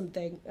feel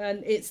something,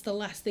 and it's the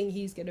last thing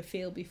he's going to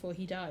feel before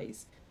he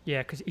dies.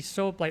 Yeah, because he's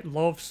so like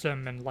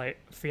loathsome and like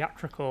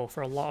theatrical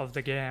for a lot of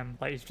the game.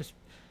 Like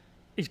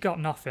he's got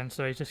nothing,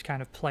 so he's just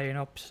kind of playing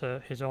up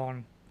to his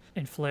own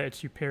inflated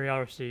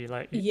superiority.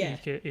 Like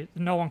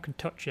no one can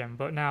touch him,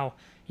 but now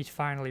he's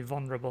finally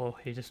vulnerable.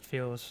 He just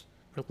feels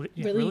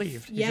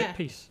relieved. He's at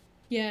peace.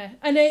 Yeah,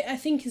 and I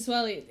think as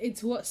well,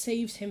 it's what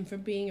saves him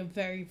from being a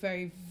very,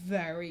 very,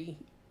 very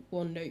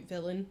one-note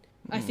villain.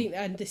 I think,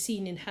 and the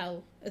scene in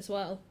hell as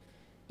well.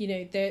 You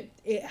know,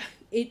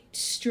 it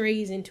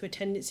strays into a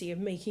tendency of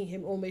making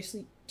him almost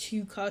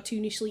too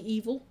cartoonishly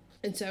evil.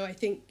 And so I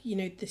think, you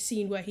know, the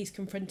scene where he's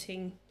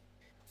confronting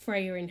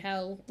Freya in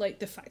hell, like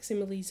the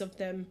facsimiles of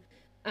them,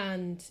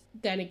 and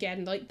then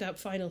again, like that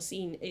final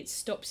scene, it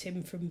stops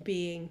him from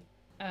being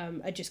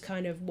a just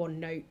kind of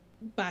one-note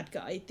bad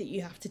guy that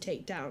you have to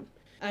take down,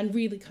 and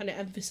really kind of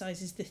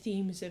emphasises the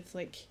themes of,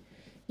 like,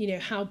 you know,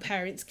 how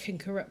parents can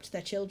corrupt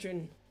their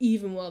children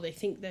even while they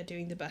think they're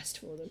doing the best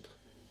for them.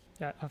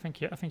 Yeah, I think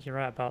you're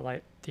right about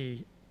like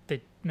they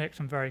make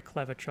some very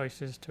clever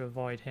choices to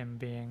avoid him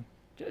being.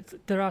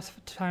 There are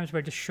times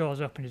where he just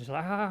shows up and he's just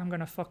like, I'm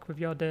gonna fuck with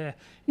your day.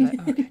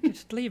 Like, okay,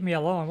 just leave me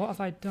alone. What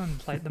have I done?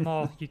 Like, the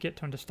more you get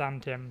to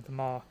understand him, the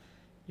more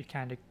you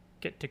kind of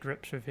get to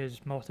grips with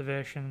his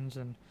motivations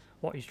and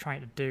what he's trying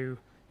to do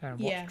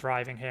and what's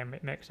driving him.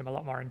 It makes him a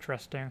lot more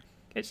interesting.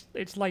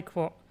 It's like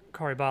what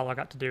Cory Barlog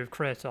had to do with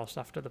Kratos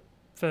after the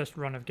first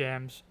run of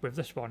games. With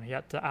this one, he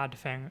had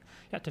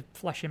to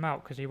flesh him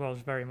out, because he was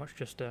very much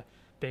just a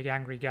big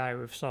angry guy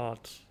with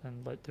swords,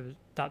 and like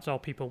that's all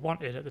people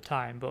wanted at the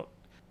time. But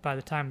by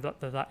the time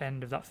that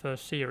end of that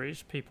first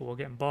series, people were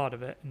getting bored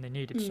of it, and they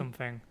needed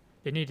something.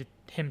 They needed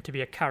him to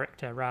be a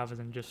character rather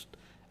than just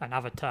an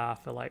avatar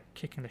for like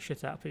kicking the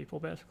shit out of people,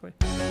 basically.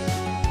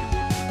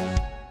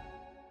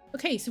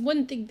 Okay, so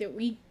one thing that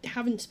we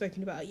haven't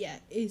spoken about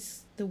yet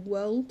is the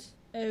world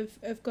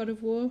of God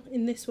of War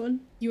in this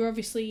one. You're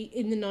obviously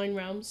in the 9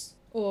 realms,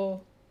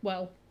 or,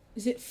 well,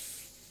 is it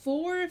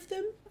 4 of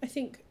them? I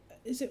think,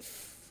 is it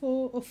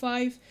 4 or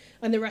 5?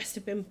 And the rest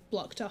have been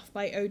blocked off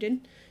by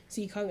Odin,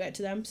 so you can't get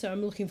to them. So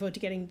I'm looking forward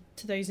to getting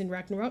to those in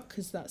Ragnarok,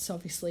 because that's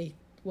obviously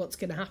what's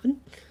going to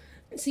happen.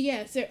 So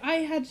yeah, so I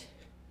had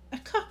a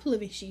couple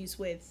of issues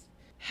with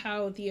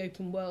how the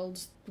open world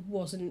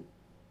wasn't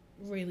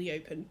really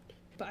open.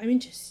 But I'm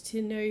interested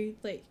to know,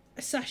 like,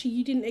 Sasha,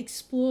 you didn't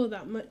explore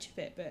that much of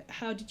it, but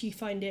how did you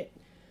find it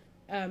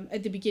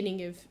at the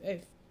beginning of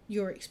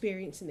your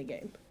experience in the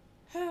game?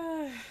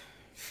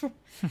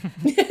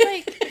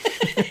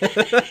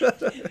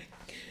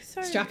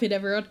 Strap in,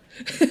 everyone.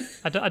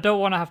 I don't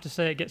want to have to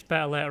say it gets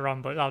better later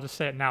on, but I'll just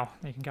say it now.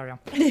 You can carry on.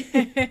 Do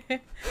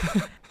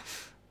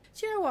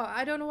you know what?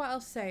 I don't know what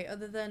else to say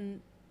other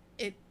than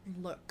it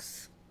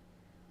looks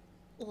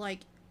like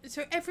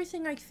So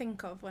everything I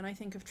think of when I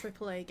think of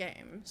AAA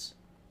games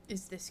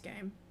is this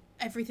game.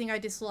 Everything I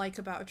dislike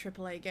about a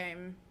AAA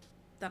game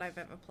that I've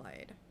ever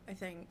played, I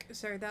think.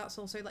 So that's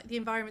also, like, the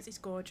environment is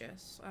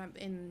gorgeous,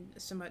 in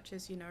so much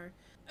as, you know,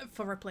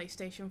 for a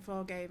PlayStation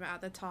 4 game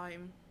at the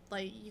time.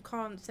 Like, you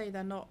can't say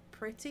they're not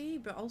pretty,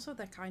 but also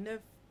they're kind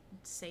of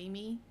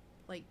samey.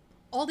 Like,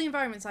 all the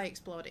environments I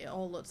explored, it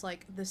all looks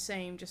like the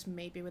same, just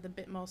maybe with a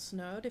bit more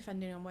snow,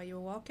 depending on where you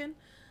were walking.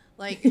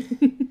 Like,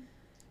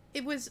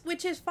 it was,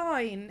 which is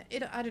fine.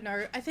 I don't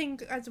know. I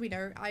think, as we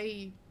know,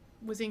 I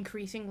was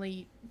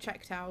increasingly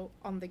checked out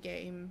on the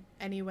game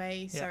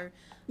anyway, so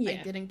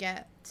I didn't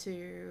get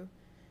to,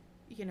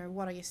 you know,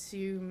 what I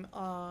assume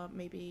are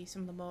maybe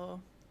some of the more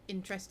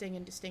interesting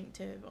and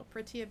distinctive or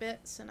prettier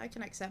bits, and I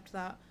can accept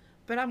that.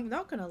 But I'm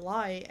not gonna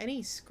lie,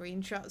 any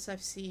screenshots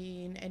I've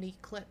seen, any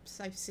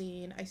clips I've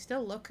seen, I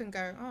still look and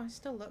go, oh, it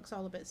still looks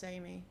all a bit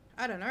samey.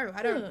 I don't know.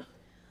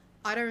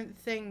 I don't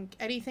think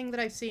anything that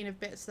I've seen of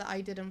bits that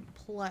I didn't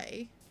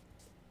play,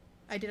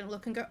 I didn't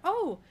look and go,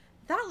 oh,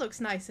 that looks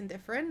nice and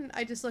different.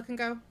 I just look and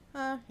go,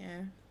 oh,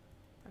 yeah,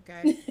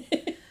 okay.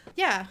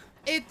 Yeah,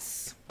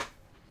 it's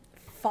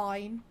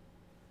fine.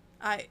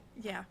 I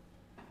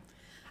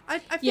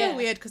feel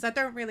weird because I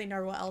don't really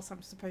know what else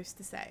I'm supposed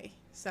to say,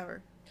 so...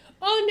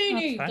 Oh,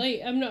 no,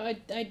 like, I'm not,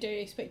 I don't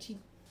expect you,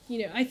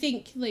 you know, I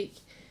think, like,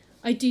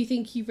 I do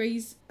think you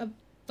raise a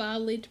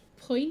valid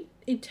point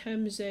in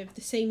terms of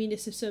the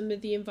sameness of some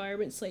of the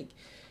environments, like,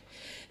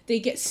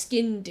 they get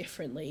skinned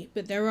differently,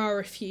 but there are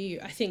a few,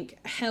 I think,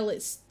 Hell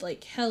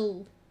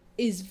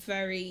is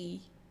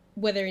very,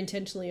 whether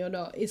intentionally or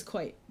not, is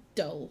quite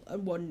dull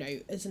and one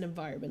note as an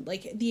environment.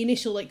 Like, the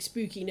initial, like,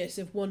 spookiness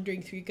of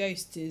wandering through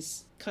ghosts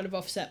is kind of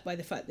offset by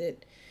the fact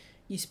that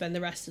you spend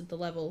the rest of the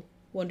level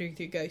wandering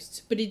through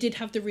ghosts, but it did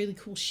have the really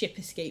cool ship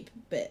escape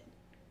bit,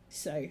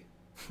 so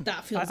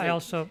that feels I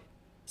also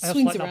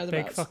like that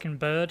big fucking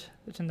bird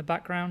that's in the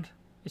background.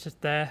 It's just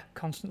there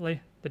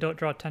constantly. They don't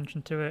draw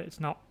attention to it.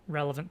 It's not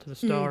relevant to the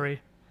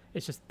story.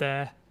 It's just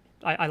there.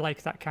 I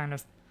like that kind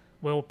of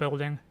world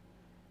building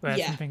where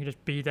something can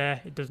just be there.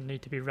 It doesn't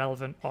need to be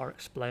relevant or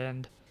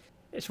explained.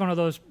 It's one of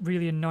those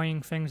really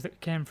annoying things that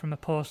came from the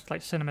post,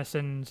 like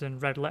CinemaSins and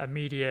Red Letter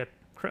Media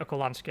critical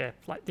landscape,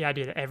 like the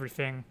idea that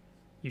everything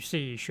you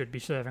see should be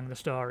serving the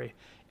story.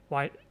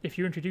 Why, if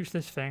you introduce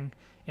this thing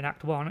in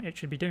Act 1, it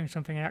should be doing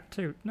something in Act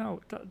 2.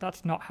 No,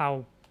 that's not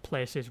how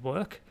places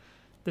work.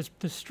 There's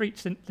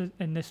streets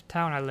in this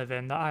town I live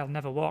in that I'll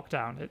never walk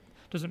down. It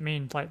doesn't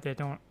mean, like, they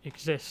don't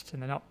exist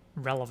and they're not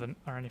relevant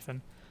or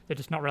anything. They're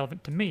just not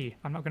relevant to me.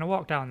 I'm not going to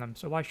walk down them,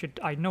 so why should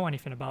I know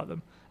anything about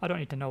them? I don't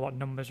need to know what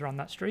numbers are on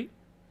that street.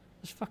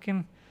 It's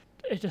fucking...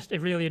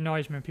 It really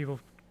annoys me when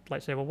people,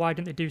 like, say, well, why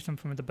didn't they do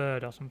something with the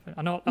bird or something?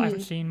 I know I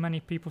haven't seen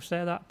many people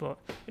say that, but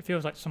it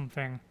feels like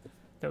something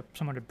that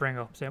someone would bring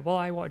up, saying, well,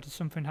 I wanted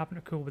something happen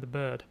to cool with a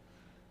bird.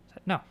 It's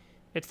like, no,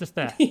 it's just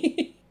there.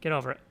 Get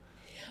over it.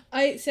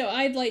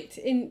 I'd liked,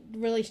 in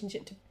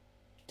relationship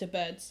to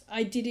birds,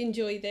 I did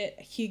enjoy that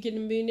Hugin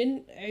and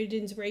Moonin,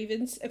 Odin's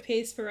ravens,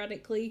 appear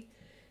sporadically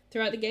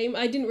throughout the game.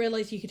 I didn't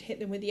realise you could hit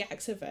them with the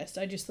axe at first.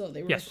 I just thought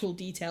they were a cool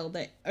detail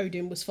that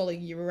Odin was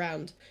following you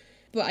around.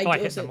 But I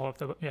hit them all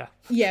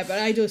Yeah, but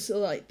I'd also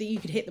like that you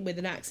could hit them with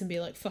an axe and be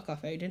like, fuck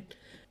off, Odin,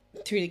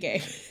 through the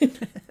game.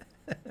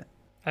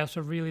 I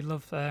also really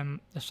love the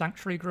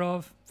Sanctuary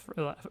Grove,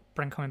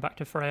 coming back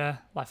to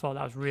Freya. I thought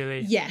that was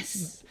really...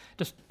 Yes.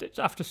 Just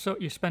after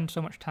you spend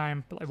so much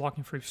time like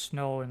walking through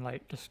snow and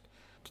like just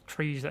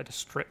trees that are just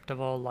stripped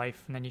of all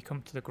life, and then you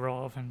come to the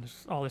grove and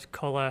there's all this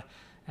colour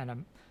and a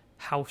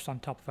house on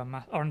top of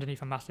or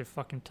underneath a massive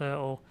fucking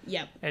turtle.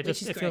 Yep. It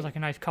feels like a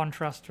nice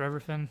contrast to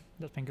everything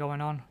that's been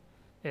going on.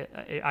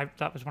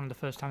 That was one of the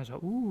first times I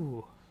was like,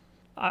 ooh.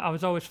 I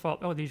was always thought,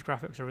 oh, these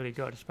graphics are really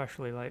good,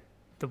 especially like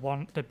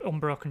the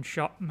unbroken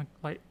shot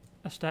like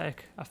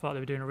aesthetic. I thought they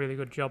were doing a really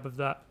good job of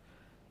that.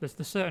 There's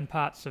certain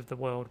parts of the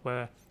world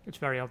where it's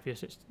very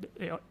obvious it's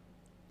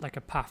like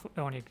a path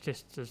only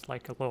exists as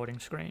like a loading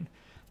screen.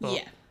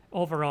 But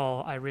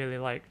overall, I really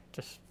like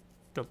just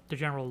the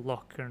general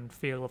look and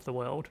feel of the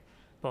world.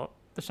 But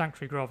the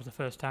Sanctuary Grove was the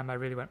first time I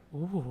really went,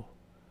 ooh.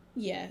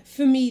 Yeah,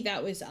 for me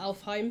that was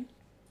Alfheim.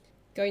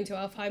 Going to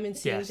Alfheim and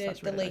seeing the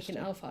really lake nice in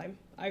Alfheim.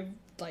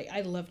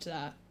 I loved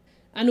that.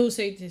 And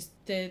also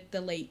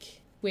the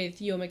lake with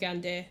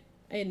Jormungandr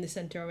in the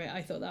centre of it.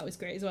 I thought that was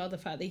great as well. The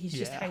fact that he's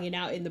just hanging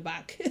out in the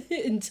back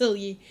until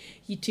you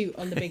toot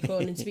on the big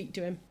horn and speak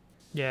to him.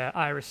 Yeah,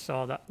 Iris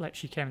saw that. Like,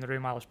 she came in the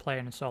room while I was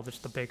playing and saw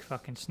just the big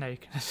fucking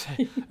snake. And I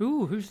said,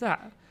 ooh, who's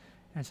that?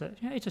 And I said,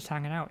 yeah, he's just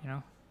hanging out, you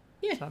know.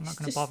 Yeah. So I'm not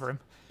going to bother him.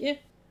 Yeah,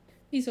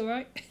 he's all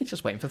right. He's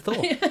just waiting for Thor.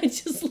 I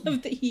just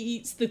love that he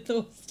eats the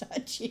Thor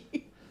statue.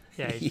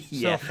 Yeah,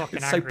 he's so fucking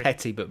it's angry. So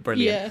petty but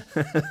brilliant.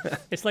 Yeah.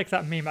 It's like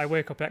that meme, I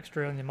wake up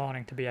extra early in the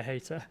morning to be a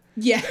hater.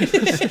 Yeah.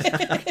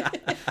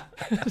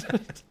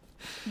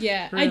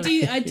 Yeah,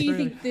 Really? I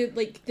do think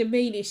the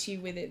main issue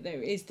with it though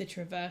is the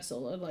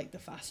traversal and like the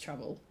fast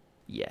travel.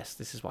 Yes,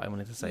 this is what I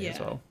wanted to say as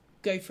well.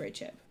 Go for it,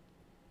 Chip.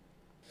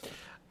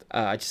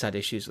 I just had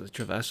issues with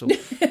the traversal.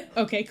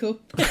 Okay, cool.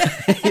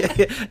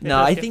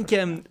 No, I think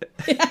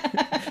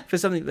for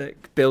something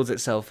that builds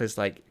itself as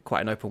like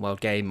quite an open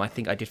world game, I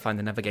think I did find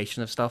the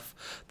navigation of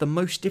stuff the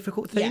most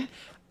difficult thing,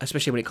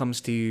 especially when it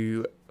comes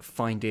to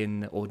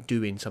finding or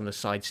doing some of the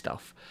side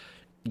stuff.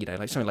 You know,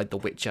 like something like The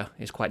Witcher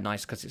is quite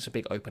nice because it's a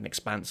big open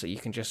expanse that you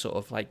can just sort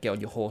of like get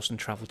on your horse and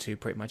travel to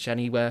pretty much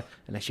anywhere,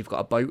 unless you've got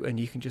a boat and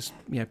you can just,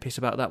 you know, piss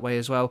about that way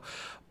as well.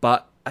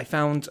 But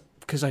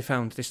because I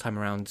found this time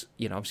around,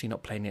 you know, obviously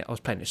not playing it, I was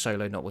playing it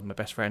solo, not with my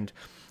best friend,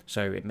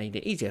 so it made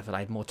it easier that I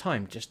had more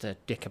time just to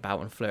dick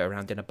about and flirt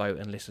around in a boat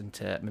and listen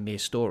to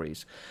Mimir's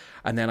stories.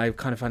 And then I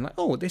kind of find like,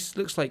 oh, this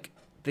looks like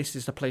this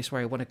is the place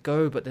where I want to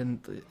go, but then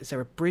is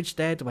there a bridge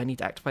there? Do I need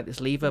to activate this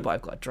lever? But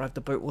I've got to drive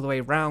the boat all the way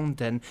around,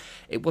 and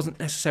it wasn't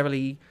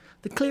necessarily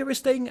the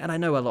clearest thing. And I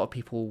know a lot of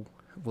people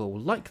will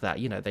like that.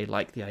 You know, they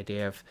like the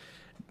idea of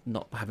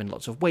not having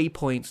lots of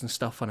waypoints and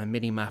stuff on a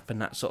mini map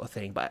and that sort of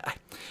thing. But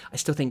I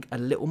still think a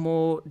little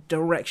more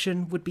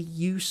direction would be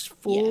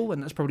useful,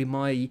 and that's probably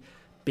my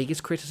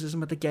biggest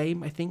criticism of the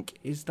game. I think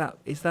is that.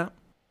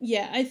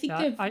 Yeah, I think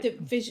the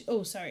visual.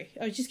 Oh, sorry,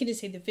 I was just going to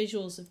say the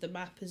visuals of the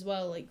map as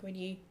well. Like when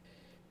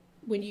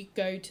you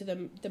go to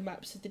the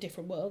maps of the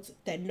different worlds,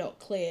 they're not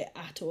clear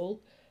at all.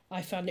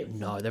 I found it...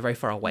 No, they're very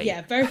far away.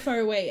 Yeah, very far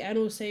away, and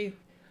also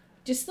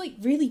just, like,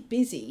 really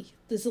busy.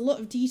 There's a lot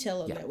of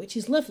detail on there, which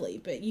is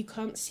lovely, but you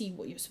can't see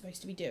what you're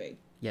supposed to be doing.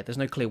 Yeah, there's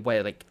no clear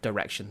way, like,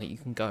 direction that you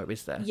can go,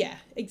 is there? Yeah,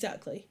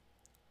 exactly.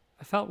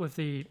 I felt with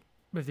the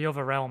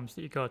other realms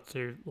that you go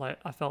to, like,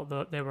 I felt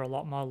that they were a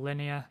lot more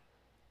linear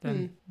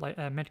than, like,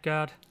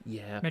 Midgard.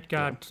 Yeah.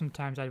 Midgard,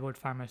 sometimes I would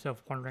find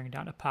myself wandering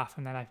down a path,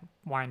 and then I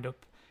wind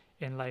up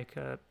in like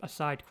a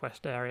side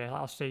quest area.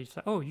 I'll see, it's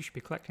like, oh, you should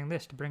be collecting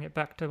this to bring it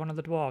back to one of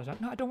the dwarves. Like,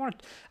 no, I don't want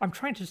it. I'm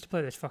trying to just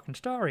play this fucking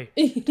story.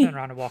 Turn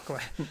around and walk away.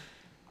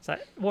 It's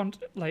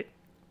like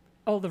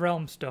all the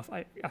realm stuff.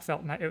 I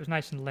felt it was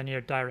nice and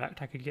linear,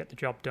 direct. I could get the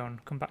job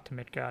done. Come back to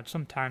Midgard.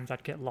 Sometimes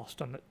I'd get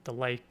lost on the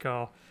lake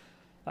or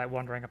like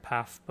wandering a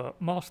path,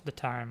 but most of the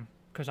time,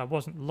 because I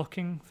wasn't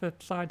looking for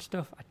side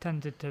stuff, I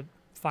tended to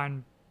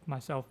find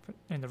myself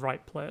in the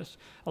right place.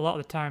 A lot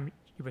of the time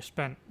you were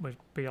spent would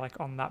be like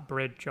on that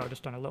bridge or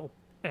just on a little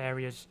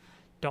areas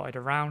dotted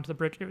around the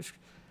bridge. It was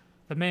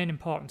the main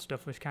important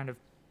stuff was kind of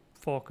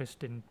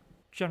focused in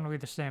generally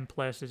the same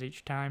places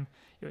each time.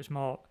 It was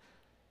more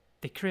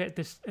they created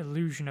this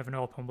illusion of an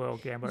open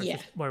world game where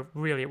where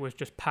really it was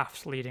just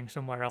paths leading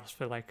somewhere else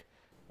for like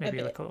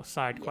maybe like a little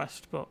side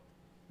quest, but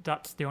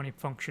that's the only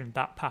function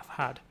that path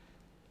had.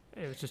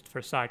 It was just for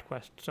a side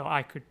quest, so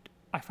I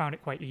found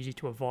it quite easy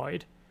to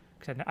avoid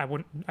because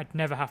I'd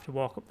never have to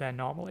walk up there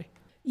normally.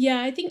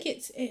 Yeah, I think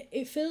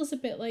it feels a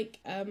bit like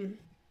it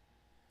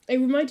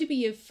reminded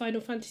me of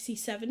Final Fantasy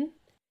VII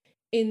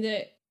in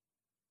that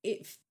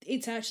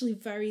it's actually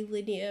very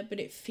linear, but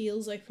it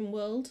feels open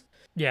world.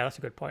 Yeah, that's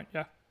a good point.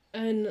 Yeah,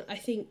 and I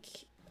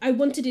think I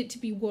wanted it to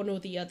be one or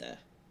the other,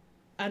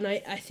 and I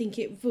think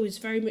it was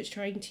very much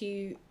trying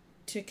to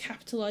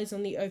capitalize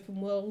on the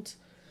open world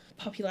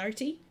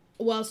popularity,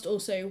 whilst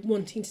also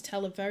wanting to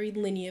tell a very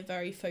linear,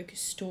 very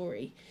focused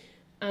story.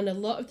 And a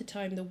lot of the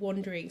time, the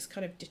wanderings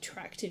kind of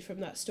detracted from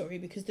that story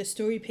because the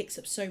story picks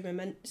up so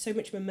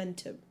much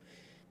momentum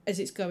as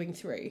it's going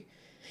through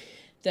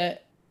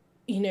that,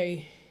 you know,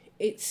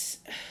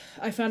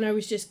 I found I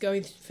was just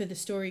going for the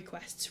story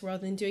quests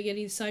rather than doing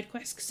any of the side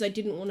quests because I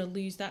didn't want to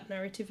lose that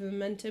narrative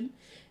momentum.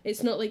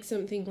 It's not like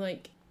something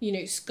like, you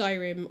know,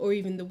 Skyrim or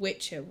even The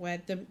Witcher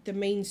where the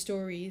main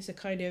stories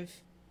are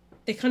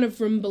they kind of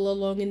rumble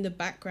along in the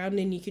background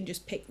and you can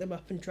just pick them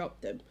up and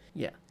drop them.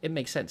 Yeah, it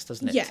makes sense,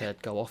 doesn't it, to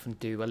go off and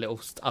do a little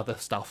other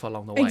stuff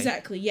along the way.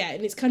 Exactly, yeah,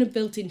 and it's kind of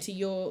built into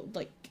your,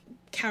 like,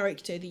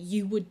 character that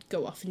you would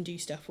go off and do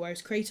stuff,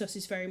 whereas Kratos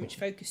is very much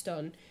focused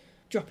on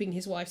dropping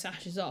his wife's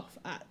ashes off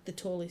at the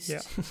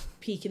tallest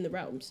peak in the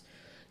realms.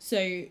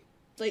 So,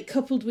 like,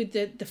 coupled with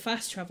the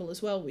fast travel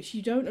as well, which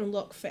you don't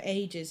unlock for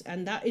ages,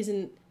 and that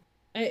isn't...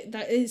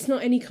 it's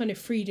not any kind of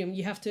freedom.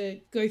 You have to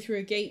go through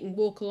a gate and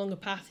walk along a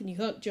path, and you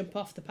can't jump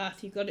off the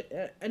path. You've got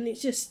it, and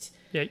it's just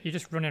you're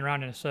just running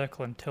around in a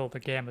circle until the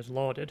game is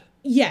loaded.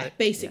 Yeah, right?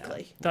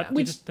 Basically. Yeah.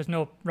 There's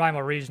no rhyme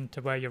or reason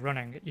to where you're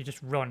running. You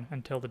just run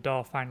until the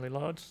door finally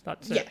loads.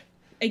 That's it. Yeah,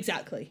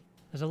 exactly.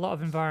 There's a lot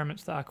of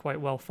environments that are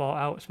quite well thought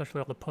out, especially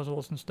all the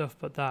puzzles and stuff.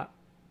 But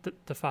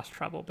the fast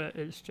travel bit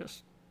is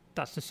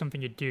that's just something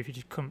you'd do if you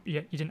just couldn't.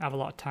 You didn't have a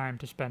lot of time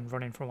to spend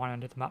running from one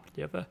end of the map to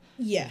the other.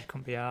 Yeah, you just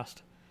couldn't be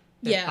asked.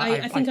 Yeah,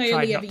 I think I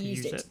only ever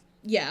used it.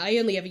 Yeah, I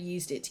only ever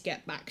used it to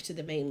get back to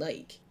the main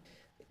lake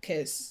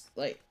because,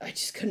 like, I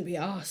just couldn't be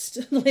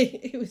arsed.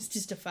 Like, it was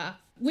just a faff,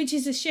 which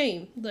is a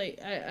shame. Like,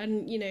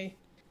 and you know,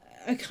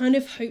 I kind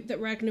of hope that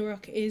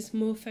Ragnarok is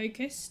more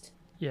focused.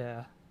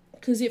 Yeah.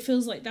 Because it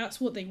feels like that's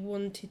what they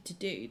wanted to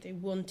do. They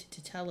wanted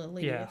to tell a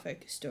linear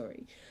focused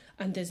story,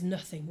 and there's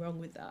nothing wrong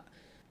with that.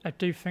 I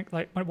do think,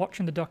 like, when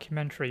watching the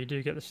documentary, you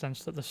do get the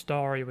sense that the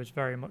story was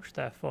very much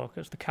their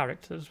focus. The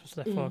characters was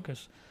their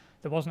focus.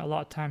 There wasn't a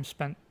lot of time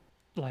spent,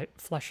 like,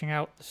 fleshing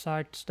out the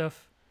side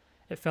stuff.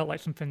 It felt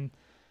like something...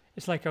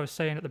 it's like I was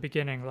saying at the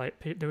beginning, like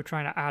they were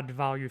trying to add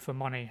value for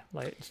money,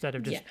 like instead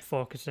of just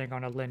focusing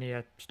on a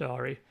linear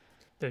story.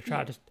 They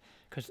tried to,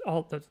 because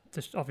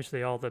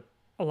obviously a lot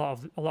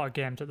of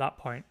games at that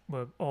point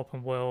were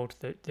open world.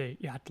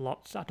 You had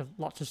lots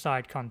of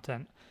side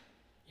content.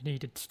 You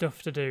needed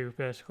stuff to do,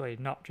 basically,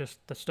 not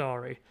just the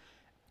story.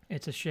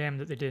 It's a shame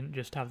that they didn't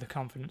just have the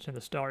confidence in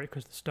the story,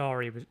 because the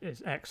story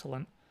is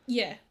excellent.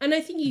 Yeah, and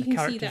I think you can see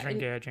that. The characters are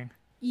engaging.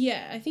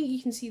 Yeah, I think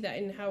you can see that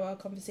in how our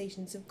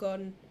conversations have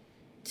gone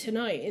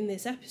tonight in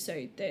this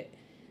episode, that,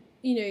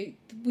 you know,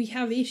 we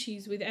have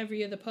issues with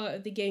every other part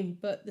of the game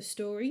but the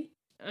story.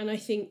 And I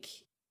think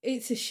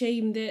it's a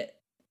shame that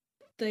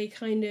they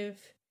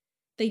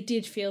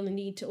did feel the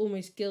need to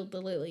almost gild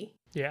the lily.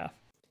 Yeah.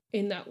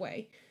 In that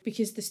way,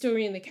 because the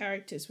story and the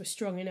characters were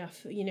strong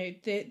enough. You know,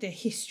 the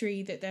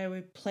history that they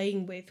were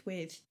playing with,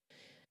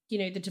 you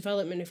know, the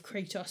development of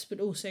Kratos, but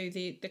also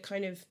the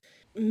kind of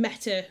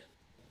meta,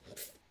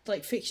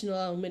 like, fictional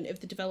element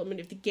of the development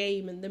of the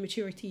game and the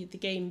maturity of the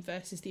game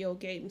versus the old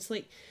games.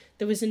 Like,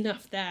 there was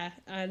enough there,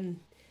 and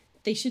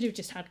they should have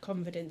just had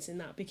confidence in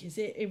that, because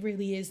it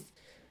really is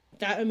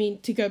that. I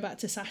mean, to go back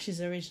to Sasha's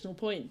original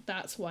point,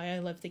 that's why I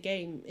love the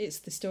game. It's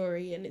the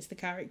story and it's the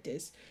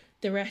characters.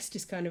 The rest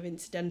is kind of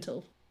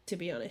incidental, to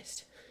be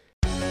honest.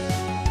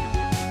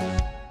 I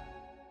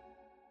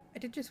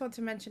did just want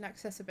to mention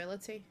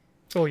accessibility.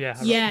 Oh,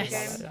 yeah.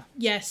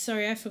 Yes,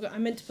 sorry, I forgot. I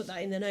meant to put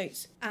that in the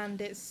notes.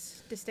 And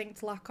its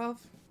distinct lack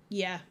of.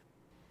 Yeah.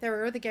 There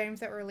were other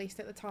games that were released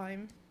at the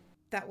time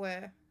that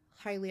were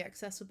highly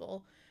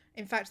accessible.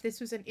 In fact, this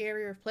was an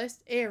era of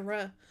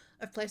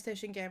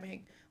PlayStation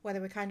gaming where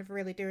they were kind of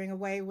really doing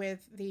away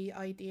with the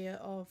idea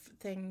of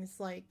things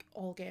like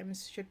all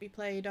games should be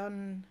played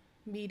on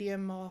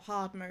medium or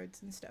hard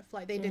modes and stuff.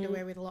 Like, they did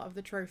away with a lot of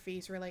the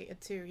trophies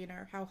related to, you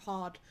know, how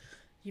hard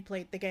you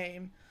played the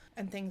game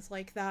and things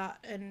like that,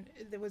 and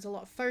there was a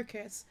lot of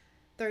focus.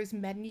 Those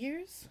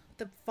menus,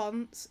 the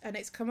fonts, and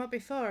it's come up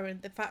before,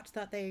 and the fact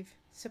that they've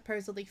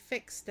supposedly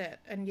fixed it,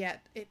 and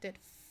yet it did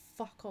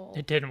fuck all.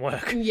 It didn't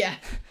work. Yeah.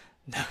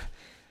 No.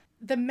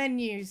 The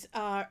menus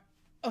are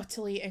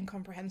utterly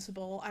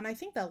incomprehensible, and I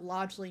think they're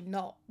largely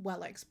not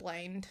well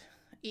explained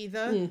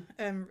either,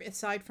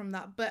 aside from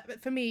that.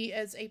 But for me,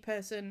 as a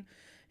person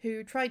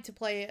who tried to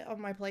play it on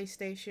my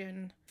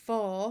PlayStation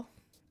 4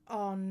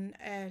 on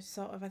a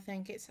sort of, I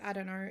think it's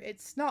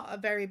not a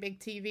very big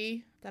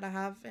TV that I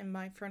have in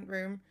my front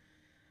room,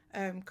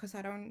 because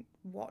I don't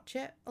watch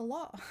it a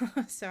lot,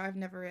 so I've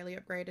never really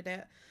upgraded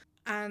it,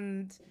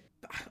 and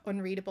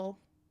unreadable,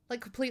 like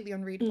completely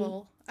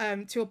unreadable,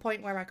 to a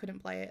point where I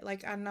couldn't play it.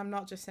 Like, and I'm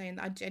not just saying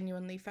that, I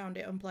genuinely found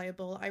it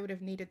unplayable. I would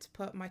have needed to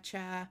put my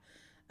chair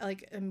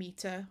like a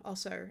meter or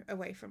so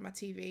away from my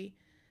TV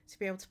to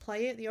be able to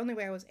play it. The only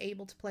way I was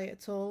able to play it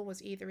at all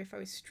was either if I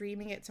was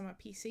streaming it to my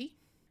PC,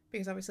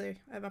 because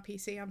obviously at my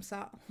PC I'm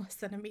sat less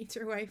than a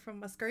meter away from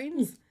my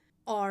screens,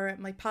 or at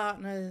my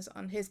partner's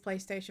on his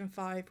PlayStation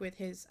 5 with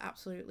his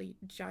absolutely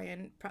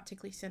giant,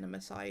 practically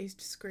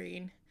cinema-sized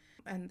screen,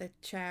 and the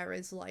chair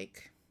is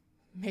like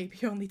maybe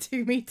only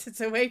 2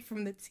 meters away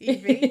from the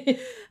TV.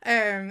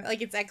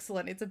 Like, it's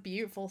excellent. It's a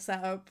beautiful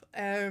setup.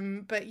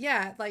 But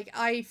yeah, like,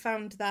 I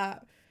found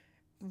that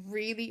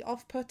really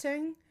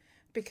off-putting,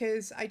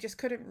 because I just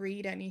couldn't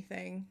read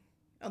anything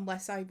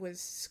unless I was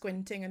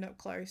squinting and up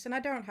close, and I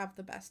don't have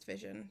the best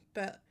vision,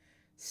 but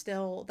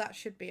still, that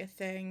should be a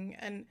thing.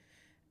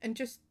 And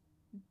just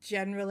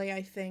generally,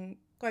 I think,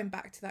 going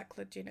back to that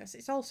kludginess,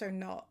 it's also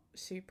not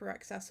super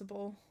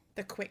accessible.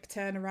 The quick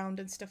turnaround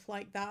and stuff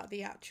like that,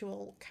 the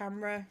actual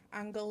camera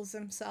angles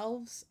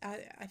themselves,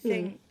 I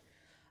think,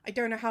 I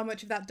don't know how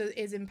much of that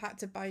is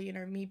impacted by, you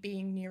know, me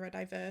being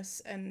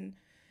neurodiverse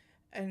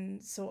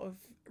and sort of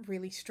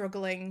really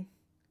struggling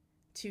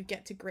to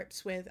get to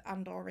grips with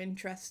and or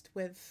interest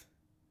with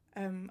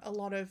a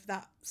lot of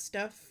that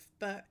stuff.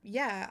 But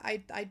yeah,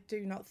 I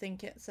do not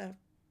think it's a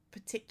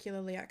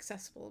particularly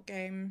accessible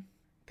game,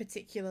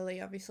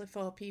 particularly obviously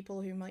for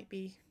people who might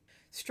be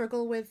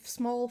struggle with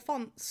small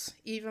fonts,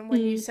 even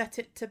when you set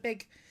it to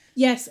big.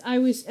 Yes, I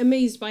was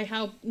amazed by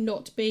how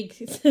not big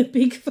the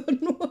big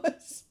font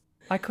was.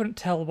 I couldn't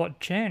tell what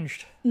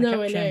changed. No, I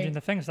kept I know. changing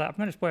the things. That I'm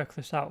going to just work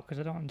this out, because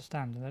I don't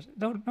understand.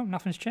 No,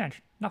 nothing's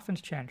changed.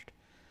 Nothing's changed.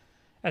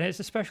 And it's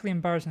especially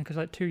embarrassing because,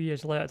 like, 2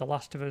 years later, The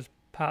Last of Us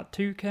Part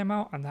 2 came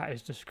out, and that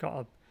has just got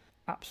an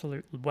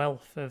absolute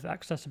wealth of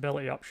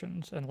accessibility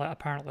options. And, like,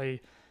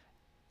 apparently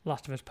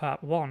Last of Us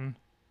Part 1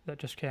 that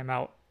just came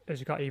out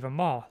has got even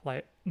more.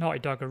 Like, Naughty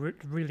Dog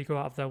really go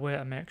out of their way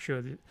to make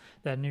sure that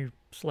their new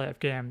slate of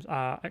games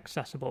are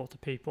accessible to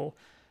people.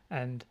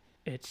 And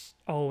it's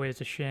always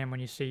a shame when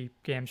you see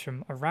games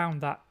from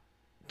around that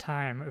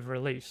time of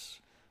release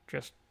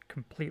just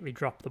completely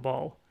drop the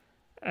ball.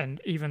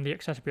 And even the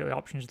accessibility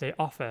options they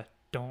offer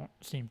don't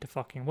seem to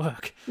fucking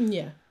work.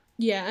 Yeah.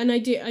 Yeah, and I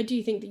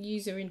do think the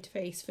user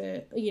interface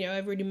for, you know,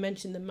 I've already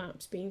mentioned the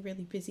maps being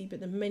really busy, but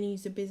the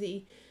menus are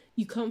busy.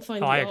 You can't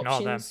find the options. I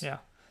ignore them, yeah.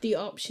 The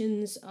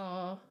options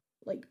are,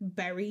 like,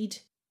 buried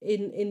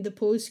in the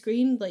pause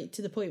screen, like,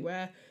 to the point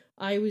where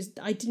I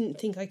didn't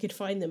think I could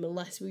find them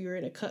unless we were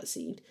in a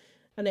cutscene.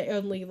 And I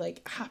only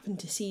like happened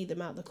to see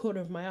them out the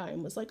corner of my eye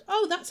and was like,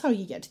 oh, that's how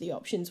you get to the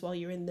options while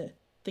you're in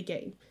the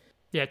game.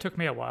 Yeah, it took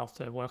me a while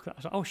to work that. I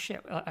was like, oh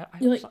shit!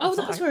 You're like, oh,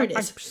 that's where it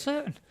is.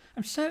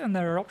 I'm certain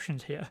there are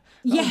options here.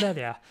 Yeah. Oh, there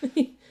they are.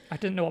 I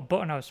didn't know what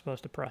button I was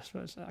supposed to press,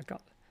 but I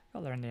got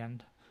there in the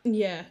end.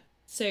 Yeah.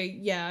 So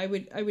yeah, I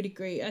would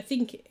agree. I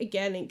think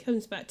again it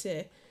comes back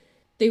to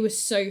they were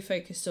so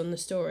focused on the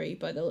story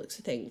by the looks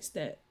of things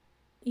that,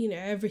 you know,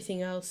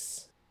 everything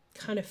else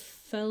kind of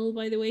fell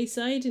by the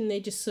wayside, and they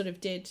just sort of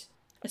did,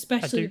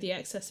 especially with the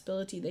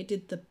accessibility, they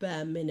did the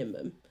bare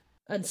minimum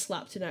and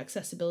slapped an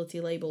accessibility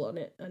label on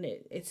it, and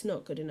it's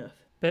not good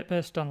enough. But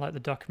based on like the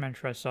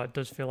documentary I saw, it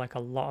does feel like a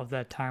lot of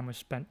their time was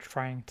spent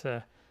trying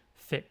to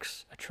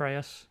fix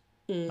Atreus.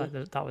 Like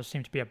that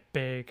seemed to be a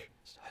big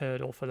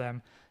hurdle for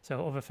them.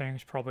 So other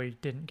things probably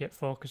didn't get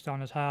focused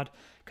on as hard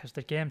because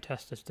the game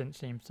testers didn't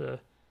seem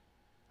to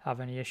have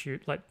any issue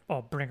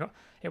bring up.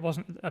 It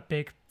wasn't a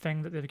big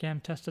thing that the game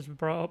testers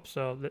brought up,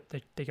 so that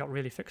they got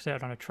really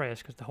fixated on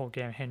Atreus because the whole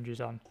game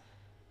hinges on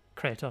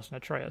Kratos and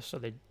Atreus. So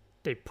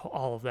they put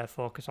all of their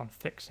focus on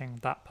fixing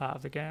that part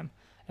of the game,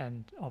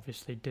 and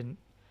obviously didn't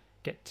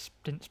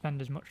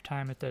spend as much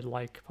time as they'd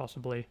like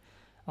possibly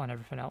on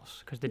everything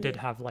else, because they did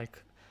have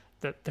like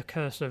the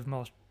curse of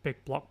most big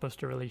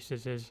blockbuster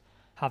releases is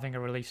having a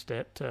release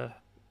date to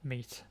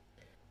meet,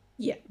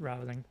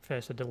 rather than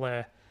face a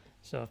delay.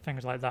 So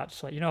things like that,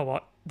 just like, you know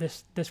what,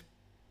 this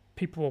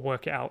people will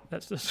work it out.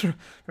 Let's just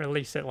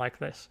release it like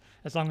this,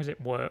 as long as it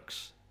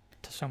works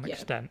to some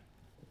extent.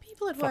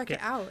 People would work it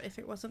out if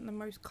it wasn't the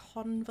most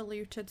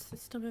convoluted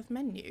system of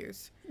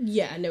menus.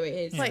 Yeah, no, it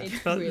is. Like,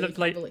 it's really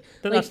convoluted.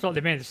 That's what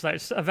they mean. It's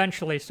like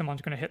eventually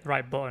someone's going to hit the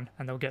right button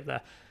and they'll get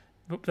there.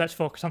 But let's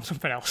focus on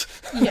something else.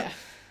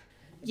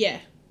 Yeah,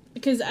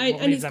 because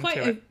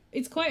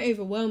it's quite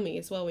overwhelming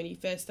as well when you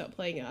first start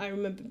playing it. I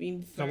remember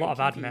being very a lot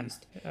of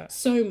confused. admin. Yeah.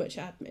 So much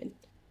admin,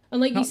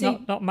 and like you say,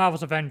 not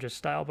Marvel's Avengers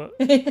style, but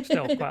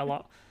still quite a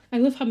lot. I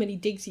love how many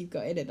digs you've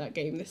got in that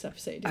game this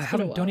episode. I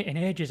haven't done it in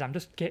ages. I'm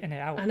just getting it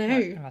out. I know.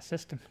 In my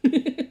system.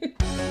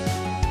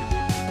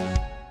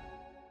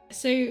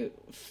 So,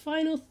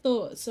 final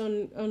thoughts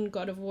on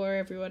God of War,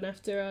 everyone,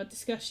 after our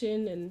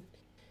discussion and,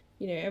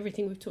 you know,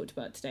 everything we've talked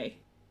about today.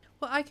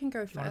 Well, I can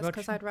go first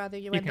because I'd rather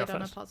you ended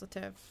on a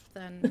positive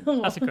than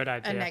That's a good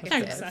idea. a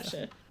negative. Thanks,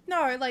 Sasha.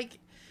 No, like,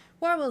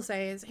 what I will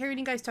say is hearing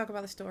you guys talk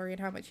about the story and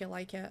how much you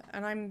like it,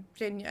 and I'm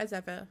as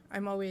ever,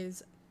 I'm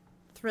always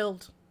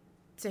thrilled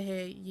to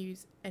hear you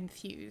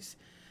enthuse,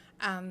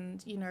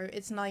 and you know,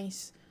 it's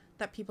nice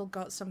that people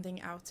got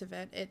something out of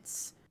it.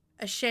 It's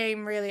a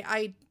shame, really.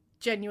 I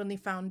genuinely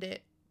found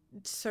it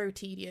so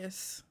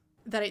tedious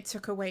that it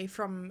took away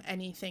from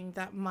anything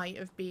that might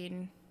have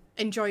been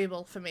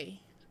enjoyable for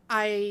me.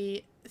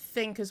 I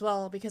think as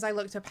well, because I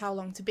looked up how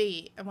long to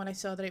beat, and when I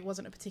saw that it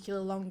wasn't a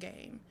particularly long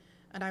game,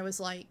 and I was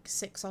like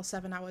 6 or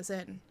 7 hours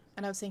in,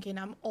 and I was thinking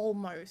I'm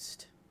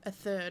almost a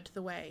third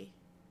the way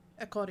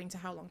according to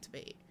how long to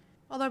beat.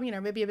 Although, you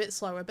know, maybe a bit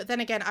slower. But then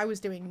again, I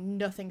was doing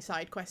nothing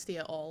side questy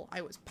at all.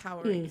 I was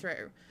powering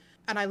through.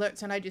 And I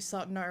looked and I just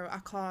thought, no, I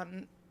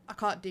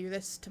can't do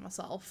this to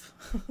myself.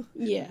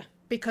 Yeah.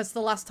 Because the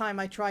last time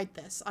I tried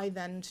this, I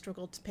then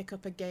struggled to pick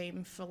up a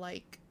game for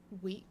like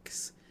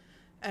weeks.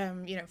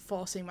 You know,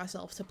 forcing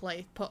myself to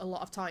put a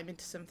lot of time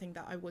into something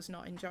that I was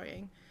not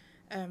enjoying.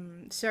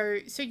 So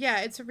yeah,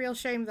 it's a real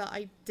shame that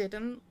I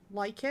didn't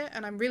like it.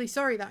 And I'm really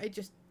sorry that I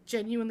just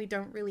genuinely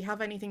don't really have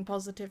anything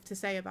positive to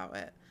say about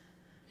it.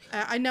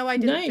 I know I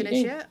didn't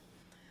finish it,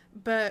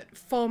 but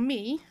for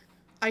me,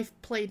 I've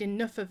played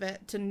enough of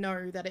it to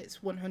know that it's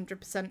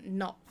 100%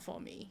 not for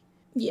me.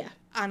 Yeah.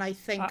 And I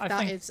think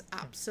that is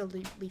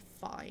absolutely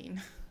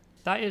fine.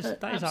 That is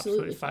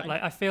absolutely fine.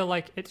 Like, I feel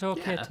like it's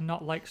okay to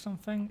not like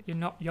something. You're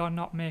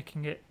not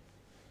making it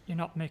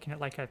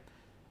like a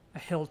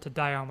hill to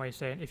die on, where you're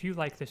saying, if you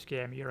like this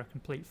game, you're a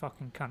complete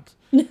fucking cunt.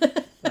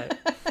 Like,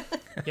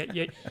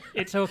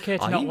 it's okay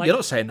to not like... You're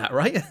not saying that,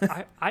 right?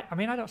 I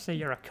mean, I don't say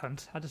you're a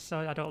cunt. I just say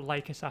I don't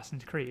like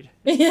Assassin's Creed.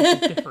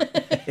 It's different.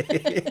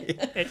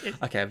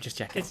 Okay, I'm just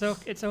checking.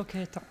 It's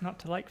okay not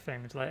to like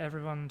things. Like,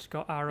 everyone's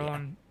got our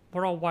own...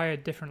 We're all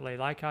wired differently.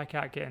 Like, I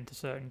can't get into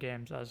certain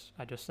games, as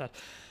I just said.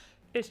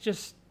 It's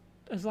just,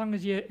 as long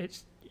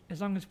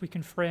as we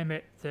can frame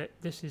it that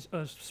this is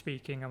us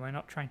speaking and we're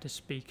not trying to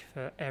speak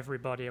for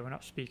everybody, and we're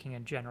not speaking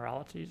in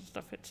generalities and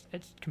stuff,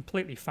 it's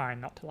completely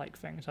fine not to like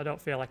things. I don't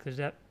feel like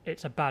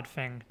it's a bad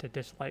thing to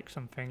dislike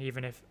something,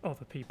 even if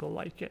other people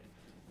like it.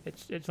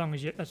 It's as long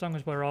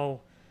as we're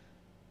all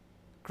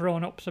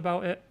grown-ups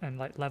about it and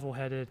like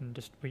level-headed, and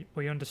just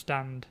we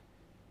understand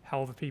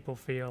how other people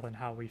feel and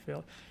how we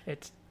feel.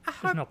 There's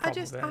no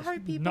problem with it. I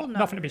hope people know,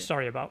 nothing to be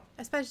sorry about.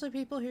 Especially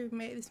people who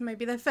this may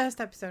be their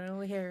first episode and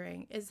only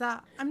hearing, is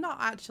that I'm not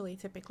actually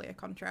typically a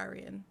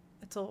contrarian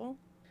at all.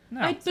 No,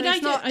 I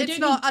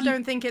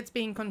don't think it's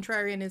been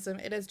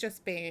contrarianism. It has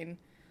just been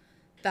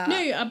that.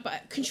 No,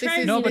 but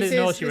contrarian. Nobody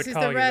knows you would This is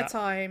call the you rare that.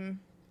 time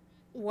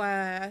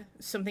where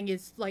something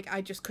is like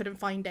I just couldn't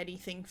find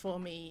anything for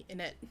me in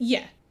it.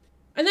 Yeah.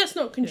 And that's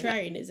not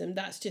contrarianism.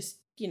 That's just,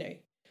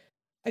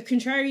 a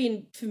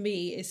contrarian for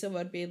me is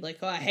someone being like,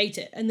 oh, I hate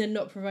it, and then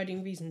not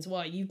providing reasons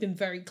why. You've been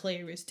very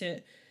clear as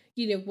to,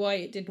 why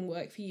it didn't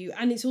work for you.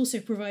 And it's also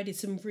provided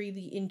some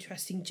really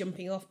interesting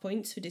jumping off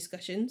points for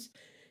discussions.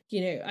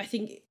 I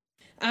think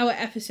our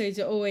episodes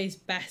are always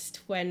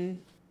best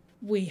when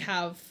we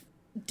have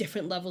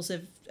different levels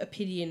of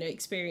opinion or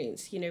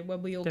experience,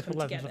 when we all different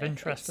come levels together. of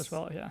interest as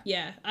well,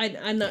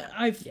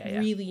 I've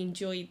really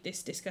enjoyed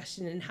this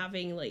discussion and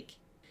having like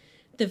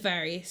the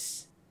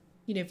various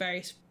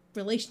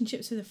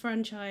relationships with the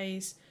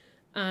franchise,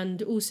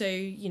 and also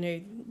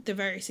the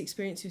various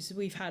experiences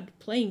we've had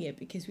playing it,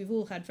 because we've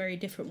all had very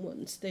different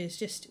ones.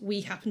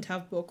 We happen to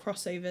have more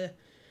crossover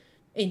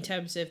in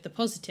terms of the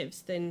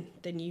positives than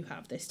you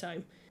have this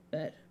time,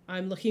 but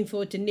I'm looking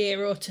forward to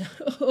Nier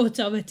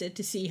Automata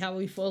to see how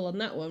we fall on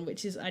that one,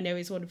 which I know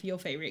is one of your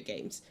favourite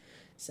games.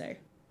 So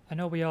I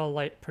know we all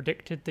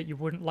predicted that you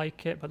wouldn't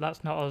like it, but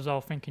that's not us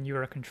all thinking you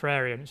were a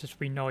contrarian. It's just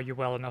we know you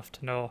well enough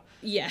to know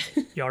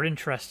your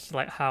interests,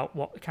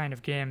 what kind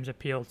of games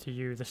appeal to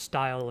you, the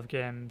style of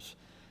games.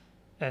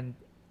 And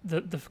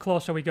the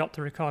closer we got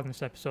to recording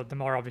this episode, the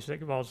more obvious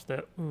it was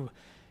that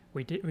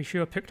we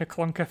sure picked a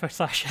clunker for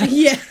Sasha.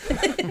 Yeah.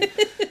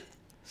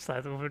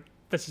 So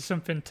this is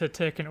something to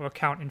take into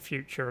account in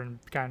future and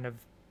kind of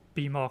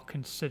be more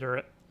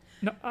considerate.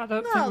 No, I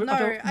don't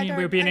mean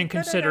we were being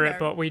inconsiderate,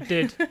 but we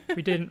didn't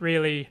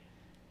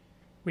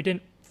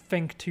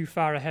think too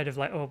far ahead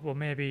of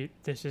maybe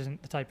this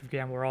isn't the type of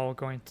game we're all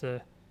going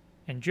to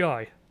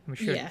enjoy. And we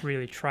should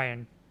really try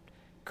and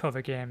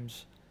cover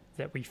games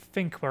that we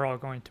think we're all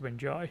going to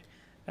enjoy,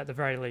 at the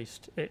very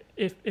least.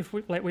 If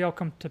we all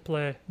come to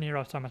play Nier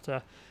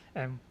Automata,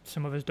 and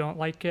some of us don't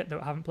like it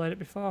that haven't played it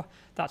before,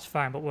 that's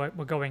fine. But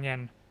we're going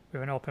in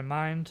with an open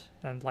mind,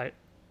 and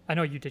I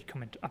know you did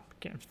come into.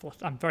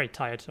 I'm very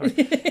tired. Sorry.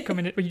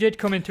 You did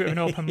come into it with an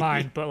open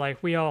mind,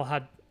 but we all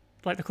had.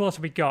 The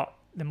closer we got,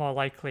 the more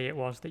likely it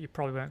was that you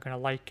probably weren't going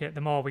to like it. The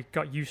more we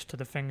got used to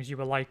the things you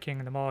were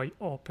liking, the more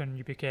open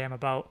you became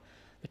about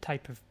the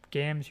type of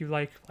games you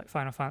like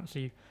Final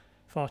Fantasy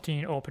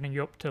 14 opening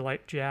you up to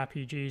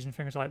JRPGs and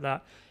things like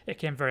that. It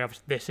became very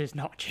obvious this is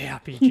not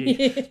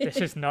JRPG. This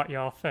is not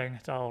your thing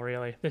at all,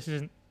 really. This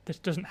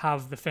doesn't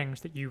have the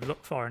things that you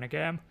look for in a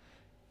game.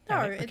 No,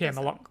 and it became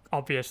a lot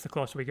obvious the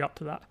closer we got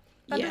to that.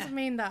 That doesn't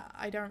mean that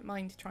I don't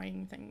mind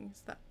trying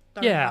things that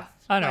don't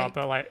I know,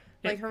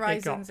 but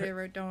Horizon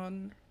Zero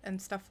Dawn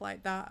and stuff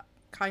like that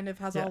kind of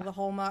has all the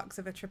hallmarks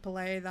of a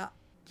AAA that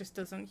just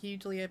doesn't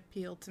hugely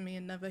appeal to me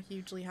and never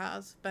hugely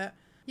has. But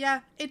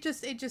yeah, it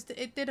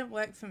didn't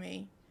work for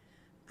me.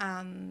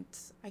 And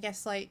I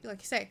guess like you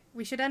say,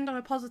 we should end on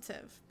a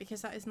positive,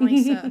 because that is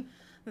nicer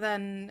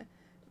than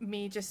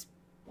me just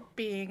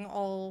being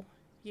all,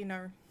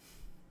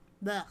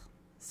 bleh.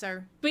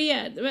 So, but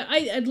yeah,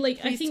 I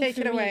think take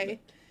it away.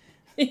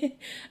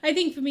 I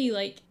think for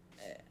me,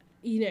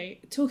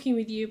 talking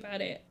with you about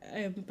it,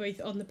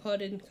 both on the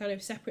pod and kind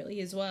of separately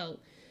as well,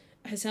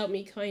 has helped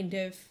me kind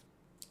of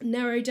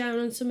narrow down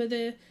on some of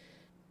the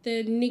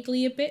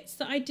nigglier bits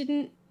that I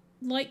didn't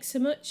like so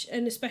much,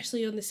 and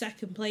especially on the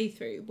second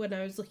playthrough when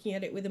I was looking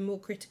at it with a more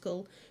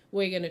critical,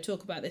 we're going to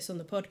talk about this on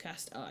the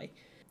podcast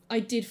I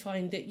did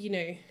find that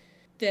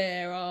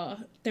there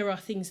are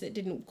things that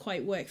didn't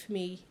quite work for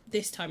me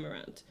this time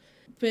around,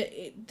 but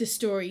the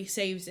story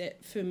saves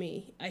it for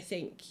me. I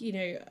think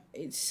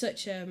it's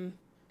such an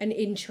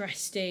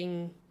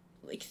interesting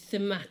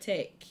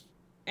thematic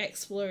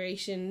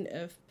exploration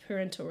of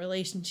parental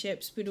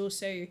relationships, but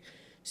also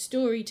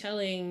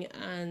storytelling,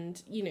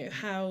 and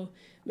how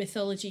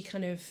mythology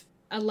kind of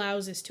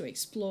allows us to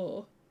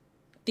explore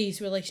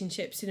these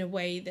relationships in a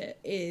way that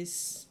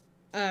is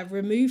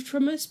removed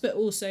from us, but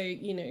also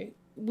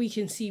we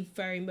can see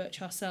very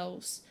much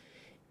ourselves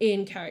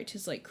in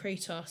characters like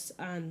Kratos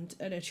and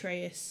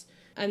Atreus,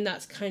 and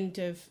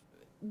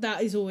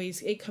that is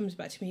always, it comes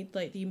back to me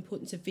the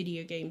importance of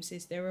video games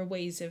is there are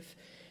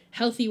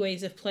healthy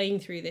ways of playing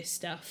through this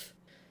stuff,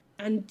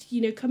 and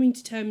coming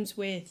to terms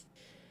with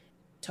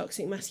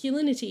toxic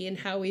masculinity and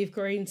how we've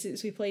grown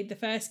since we played the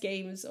first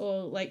games,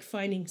 or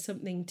finding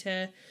something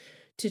to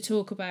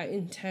talk about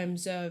in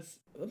terms of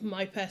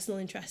my personal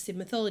interest in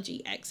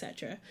mythology,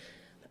 etc.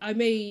 I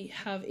may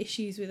have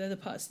issues with other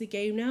parts of the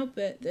game now,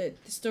 but the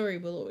story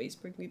will always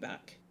bring me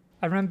back.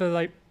 I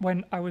remember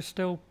when I was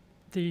still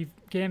the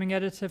gaming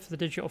editor for the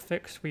Digital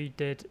Fix, we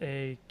did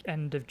a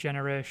end of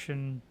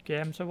generation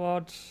games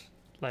awards,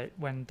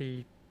 when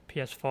the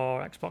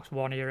PS4, Xbox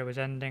One era was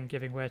ending,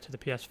 giving way to the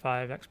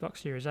PS5, Xbox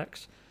Series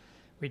X.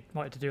 We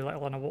wanted to do a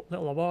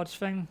little awards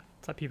thing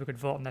so that people could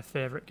vote on their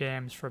favourite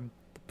games from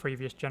the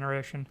previous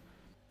generation.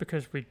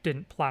 Because we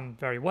didn't plan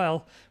very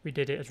well, we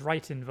did it as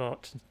write-in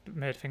votes, and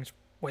made things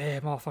way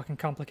more fucking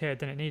complicated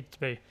than it needed to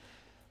be.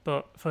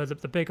 But for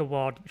the big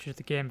award, which is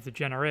the Game of the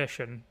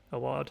Generation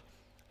award,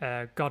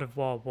 God of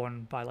War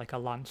won by a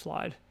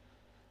landslide.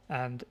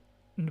 And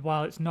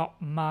while it's not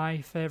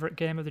my favourite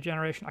game of the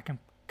generation, I can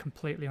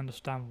completely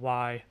understand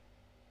why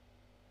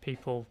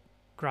people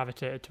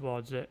gravitated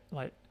towards it,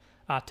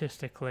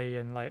 artistically,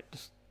 and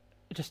just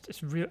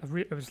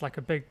it was like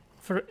a big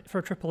for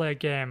a AAA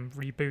game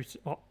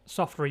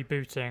soft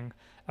rebooting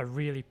a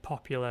really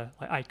popular,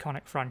 like,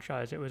 iconic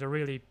franchise. It was a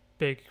really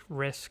big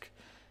risk,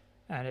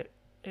 and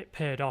it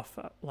paid off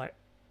like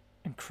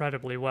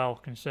incredibly well,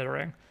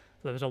 considering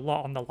there was a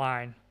lot on the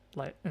line.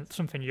 Like, it's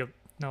something you'll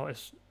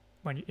notice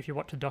if you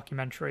watch the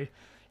documentary.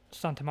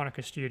 Santa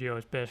Monica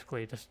Studios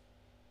basically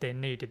they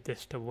needed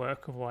this to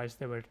work, otherwise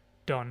they were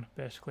done.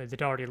 Basically,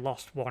 they'd already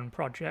lost one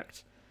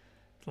project,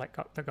 that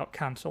got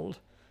cancelled.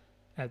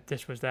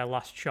 This was their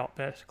last shot,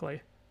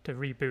 basically, to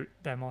reboot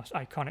their most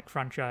iconic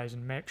franchise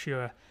and make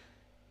sure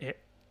it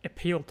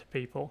appealed to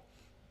people.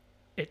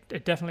 It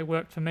definitely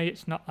worked for me.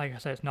 It's not, like I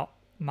said, it's not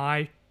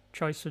my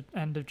choice of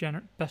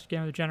best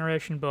game of the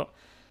generation, but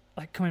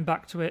like coming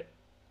back to it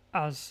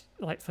as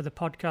like for the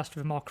podcast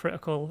with a more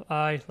critical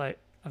eye, like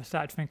I've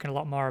started thinking a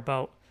lot more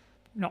about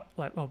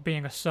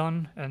being a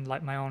son and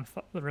like my own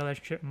the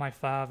relationship with my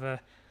father,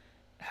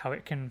 how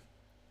it can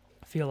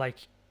feel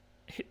like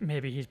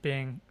maybe he's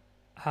being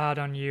hard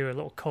on you, a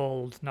little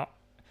cold, not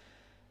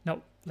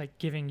like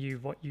giving you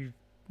what you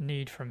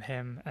need from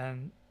him.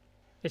 And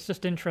it's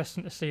just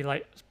interesting to see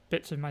like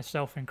bits of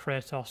myself in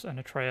Kratos and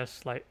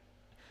Atreus, like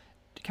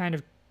kind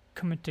of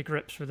coming to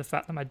grips with the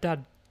fact that my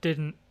dad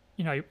didn't,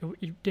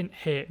 he didn't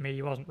hate me,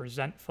 he wasn't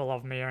resentful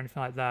of me or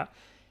anything like that.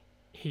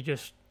 He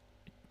just,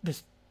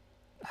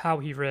 how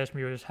he raised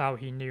me was how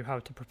he knew how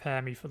to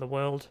prepare me for the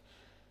world.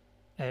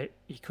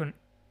 He couldn't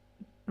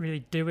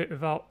really do it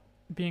without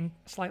being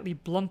slightly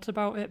blunt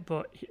about it,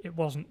 but it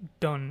wasn't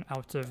done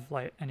out of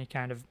like any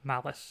kind of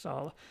malice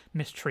or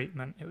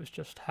mistreatment. It was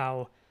just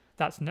how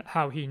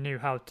he knew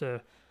how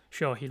to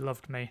show he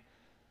loved me.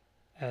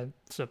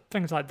 So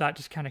things like that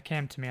just kind of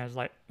came to me as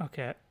like,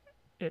 okay,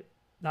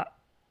 that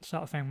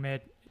sort of thing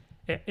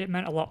it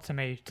meant a lot to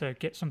me to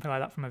get something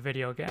like that from a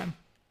video game.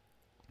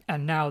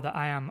 And now that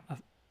I am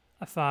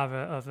a father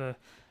of a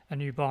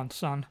newborn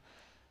son,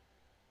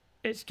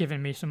 it's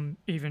given me some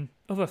even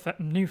other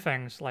new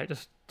things, like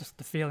just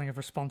the feeling of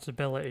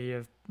responsibility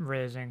of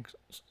raising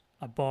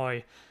a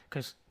boy,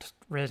 because just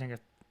raising a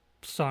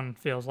son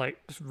feels like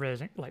just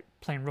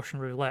playing Russian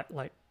roulette.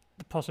 Like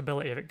the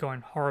possibility of it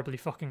going horribly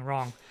fucking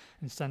wrong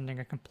and sending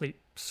a complete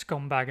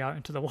scumbag out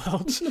into the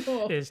world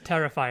is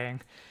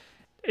terrifying.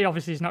 He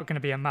obviously is not going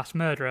to be a mass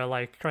murderer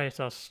like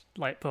Kratos,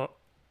 but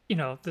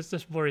there's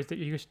this worries that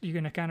you're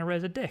going to kind of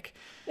raise a dick,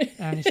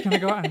 and he's going to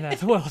go out in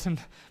the world and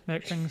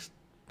make things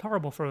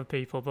horrible for other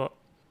people. But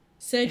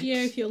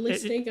Sergio, if you're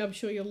listening, I'm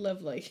sure you're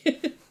lovely.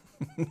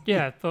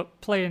 Yeah, but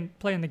playing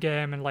the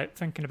game and like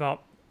thinking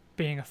about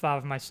being a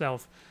father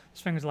myself,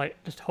 there's things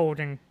like just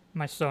holding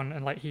my son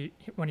and like he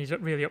when he's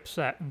really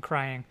upset and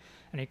crying,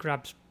 and he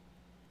grabs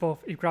one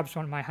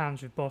of my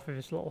hands with both of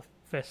his little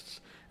fists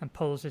and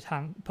pulls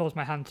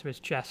my hand to his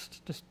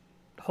chest, just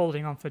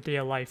holding on for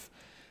dear life.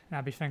 And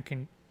I'd be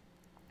thinking,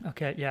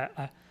 okay, yeah,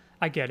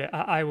 I get it.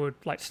 I would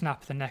like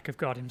snap the neck of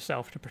God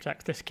himself to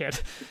protect this kid.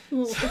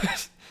 So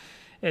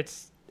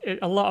it's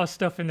a lot of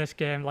stuff in this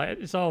game. Like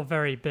it's all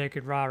very big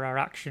and rah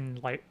action.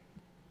 Like,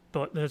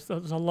 but there's a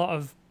lot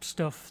of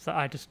stuff that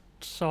I just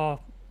saw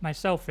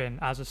myself in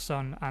as a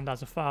son and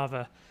as a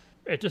father.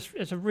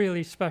 It's a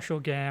really special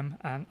game,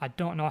 and I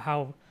don't know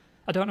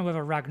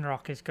whether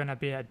Ragnarok is going to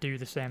be able to do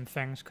the same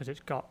things, because it's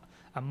got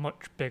a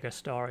much bigger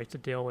story to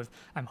deal with.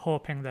 I'm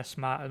hoping they're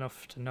smart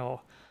enough to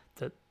know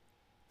that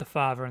the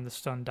father and the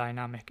son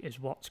dynamic is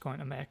what's going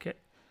to make it.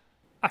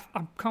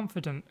 I'm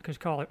confident, because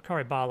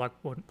Cory Barlog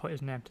wouldn't put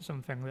his name to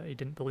something that he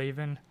didn't believe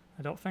in,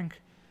 I don't think,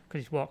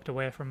 because he's walked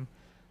away from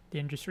the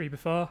industry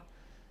before.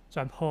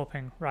 So I'm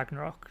hoping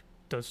Ragnarok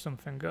does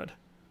something good.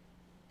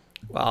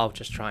 Well, I'll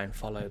just try and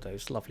follow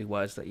those lovely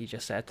words that you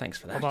just said. Thanks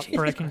for that. About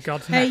breaking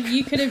God's neck. Hey,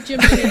 you could have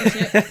jumped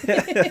into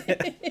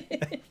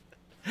it.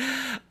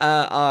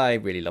 I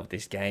really love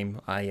this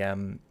game. I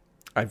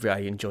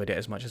really enjoyed it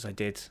as much as I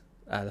did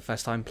the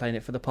first time playing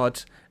it for the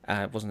pod.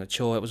 It wasn't a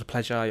chore, it was a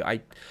pleasure.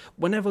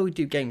 Whenever we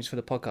do games for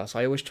the podcast,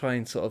 I always try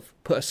and sort of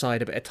put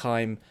aside a bit of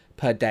time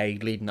per day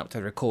leading up to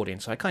the recording,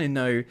 so I kind of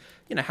know,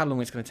 how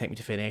long it's going to take me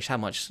to finish, how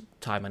much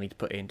time I need to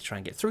put in to try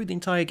and get through the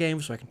entire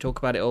game so I can talk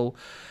about it all.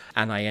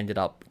 And I ended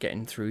up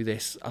getting through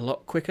this a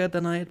lot quicker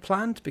than I had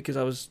planned, because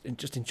I was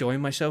just enjoying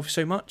myself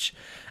so much.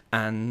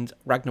 And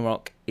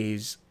Ragnarok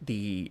it's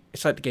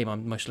like the game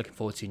I'm most looking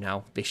forward to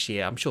now this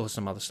year. I'm sure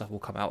some other stuff will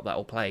come out that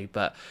I'll play,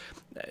 but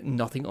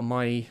nothing on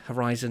my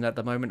horizon at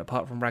the moment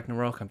apart from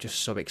Ragnarok. I'm just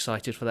so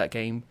excited for that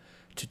game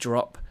to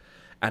drop,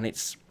 and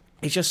it's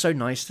just so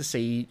nice to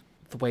see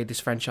the way this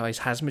franchise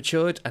has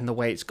matured and the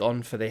way it's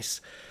gone for this.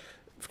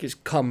 It's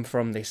come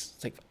from this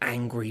like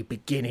angry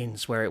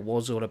beginnings where it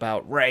was all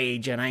about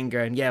rage and anger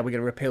and we're going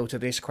to appeal to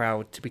this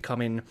crowd, to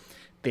becoming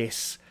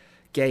this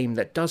game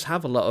that does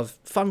have a lot of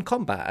fun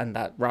combat and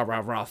that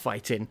rah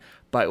fighting,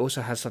 but it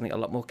also has something a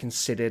lot more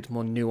considered,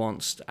 more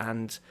nuanced,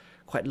 and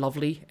quite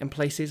lovely in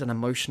places, and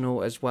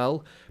emotional as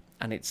well.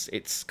 And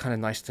it's kind of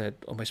nice to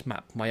almost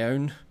map my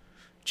own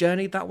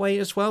journey that way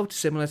as well,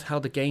 similar to how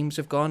the games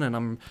have gone. And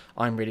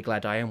I'm really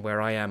glad I am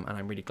where I am, and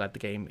I'm really glad the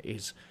game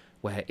is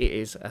where it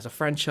is as a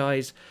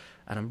franchise.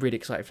 and I'm really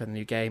excited for the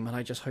new game, and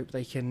I just hope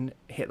they can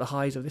hit the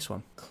highs of this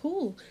one.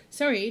 Cool.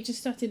 Sorry, it just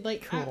started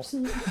like Cool.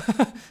 absolutely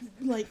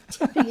like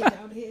tipping it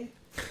down here.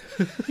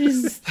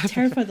 Just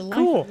terrified the life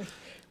Cool. out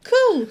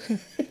of me. Cool.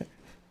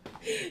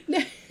 No,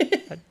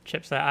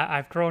 Chip's there.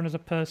 I've grown as a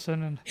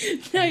person, and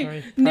no, I'm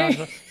very proud no. of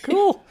it.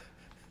 Cool.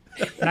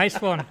 Nice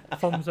one.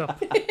 Thumbs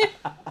up.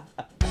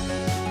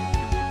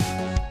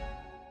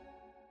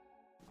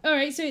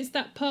 Alright, so it's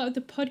that part of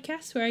the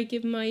podcast where I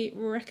give my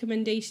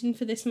recommendation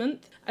for this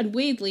month. And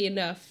weirdly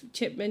enough,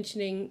 Chip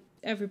mentioning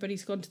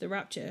Everybody's Gone to the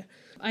Rapture,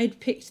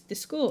 I'd picked the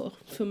score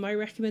for my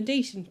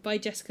recommendation by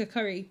Jessica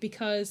Curry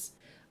because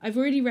I've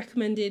already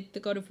recommended the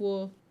God of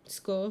War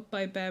score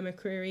by Bear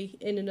McCreary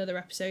in another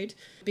episode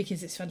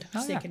because it's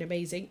fantastic and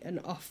amazing, and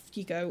off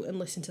you go and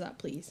listen to that,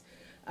 please.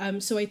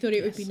 So I thought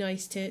it would be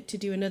nice to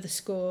do another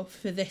score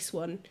for this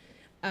one.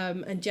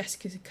 And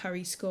Jessica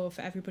Curry's score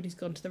for Everybody's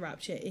Gone to the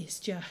Rapture is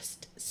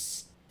just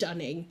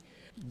stunning.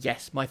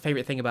 Yes, my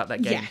favourite thing about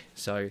that game. Yeah.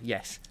 So,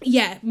 yes.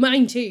 Yeah,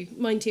 mine too.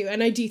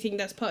 And I do think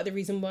that's part of the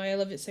reason why I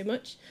love it so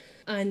much.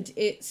 And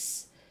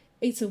it's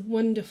a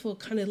wonderful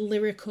kind of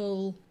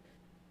lyrical,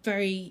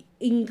 very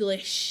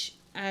English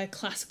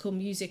classical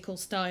musical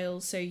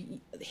style. So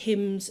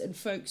hymns and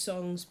folk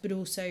songs, but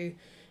also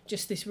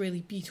just this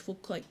really beautiful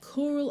like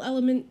choral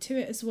element to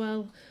it as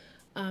well.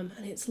 And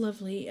it's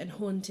lovely and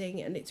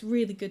haunting, and it's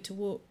really good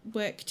to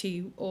work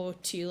to, or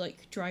to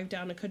like drive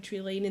down a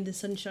country lane in the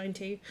sunshine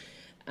to.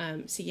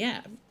 So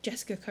yeah,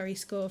 Jessica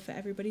Curry's score for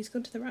Everybody's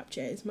Gone to the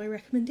Rapture is my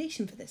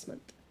recommendation for this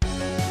month.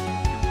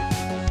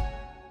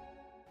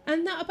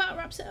 And that about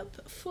wraps it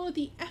up for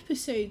the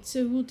episode.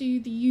 So we'll do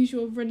the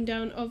usual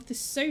rundown of the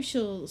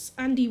socials.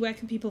 Andy, where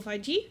can people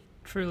find you?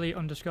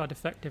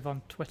 Truly_defective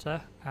on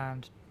Twitter,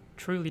 and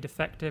Truly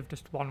Defective,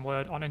 just one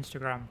word, on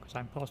Instagram, because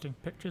I'm posting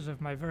pictures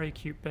of my very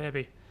cute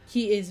baby.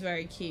 He is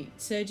very cute.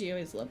 Sergio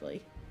is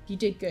lovely. You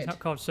did good. He's not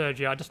called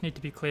Sergio. I just need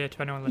to be clear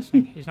to anyone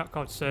listening. He's not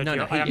called Sergio.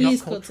 No, I am he not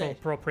is called cultural Sergio.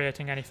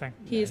 appropriating anything.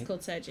 He is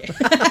called Sergio.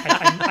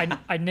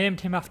 I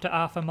named him after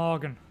Arthur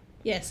Morgan.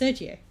 Yeah,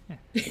 Sergio. Yeah.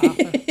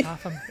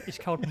 Arthur, he's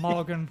called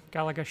Morgan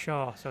Gallagher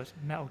Shaw, so it's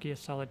Metal Gear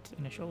Solid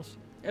initials.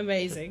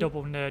 Amazing.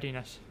 Double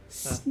nerdiness.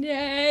 So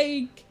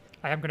Snake.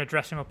 I am going to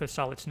dress him up as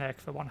Solid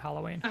Snake for one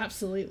Halloween.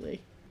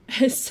 Absolutely.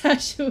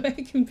 Sasha, where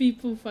can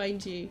people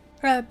find you?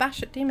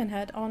 Bash at Demon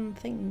Head on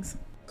things.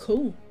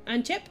 Cool.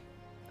 And Chip?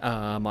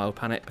 My old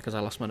panic because I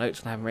lost my notes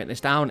and I haven't written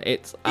this down.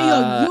 It's They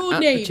are your at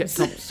names. the Chip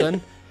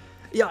Thompson.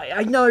 Yeah,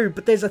 I know,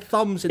 but there's a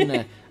thumbs in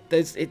there.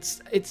 It's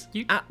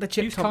at the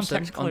Chip use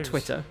Thompson context on clues.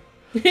 Twitter.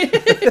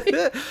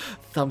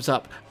 Thumbs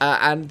up.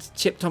 And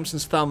Chip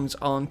Thompson's thumbs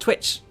on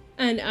Twitch.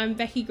 And I'm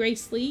Becky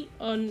Grace Lee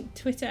on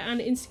Twitter and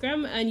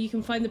Instagram, and you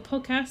can find the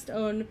podcast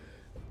on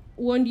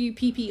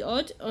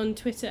 1UPPOdd on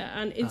Twitter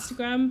and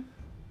Instagram,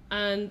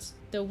 and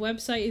the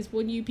website is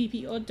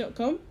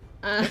 1UPPOdd.com.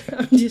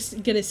 I'm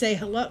just going to say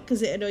a lot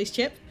because it annoys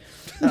Chip.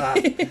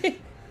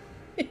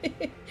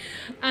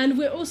 And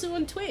we're also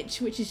on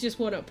Twitch, which is just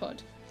 1UpPod,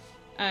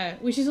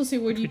 which is also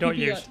 1UPPOdd. We don't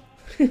use.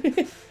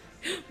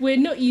 We're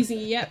not using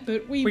it yet,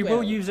 but we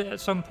will use it at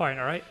some point,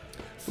 alright?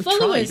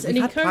 Follow tried. us and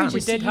We've had encourage plans. us We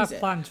to did have use it.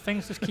 plans.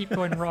 Things just keep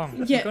going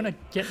wrong. Yeah. We're going to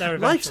get there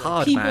Life's eventually.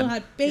 hard, People man.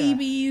 had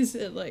babies,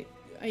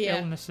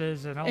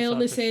 Illnesses and all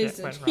illnesses,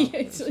 sorts of shit and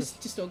went wrong. it's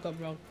just all gone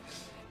wrong.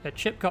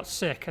 Chip got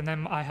sick, and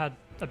then I had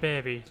a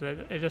baby. So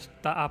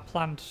our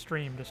planned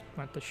stream just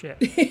went to shit.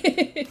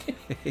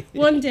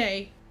 One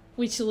day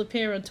we shall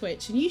appear on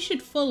Twitch, and you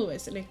should follow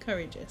us and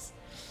encourage us.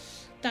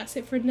 That's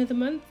it for another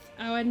month.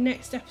 Our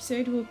next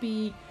episode will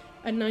be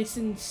a nice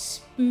and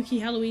spooky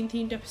Halloween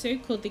themed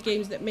episode called The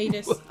Games That Made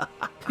Us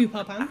Poop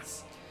Our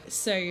Pants.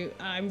 So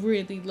I'm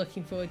really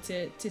looking forward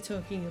to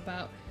talking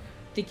about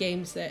the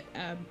games that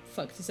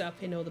fucked us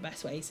up in all the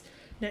best ways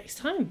next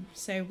time.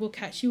 So we'll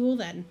catch you all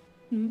then.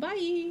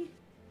 Bye.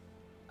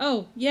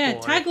 Oh, yeah,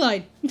 Boy.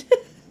 tagline.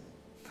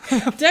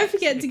 Don't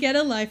forget to get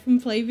a life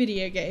and play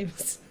video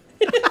games.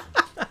 Good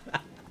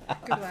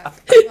work.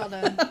 Well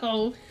done.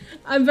 Oh,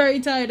 I'm very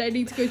tired. I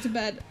need to go to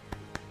bed.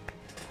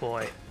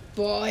 Boy.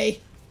 Boy.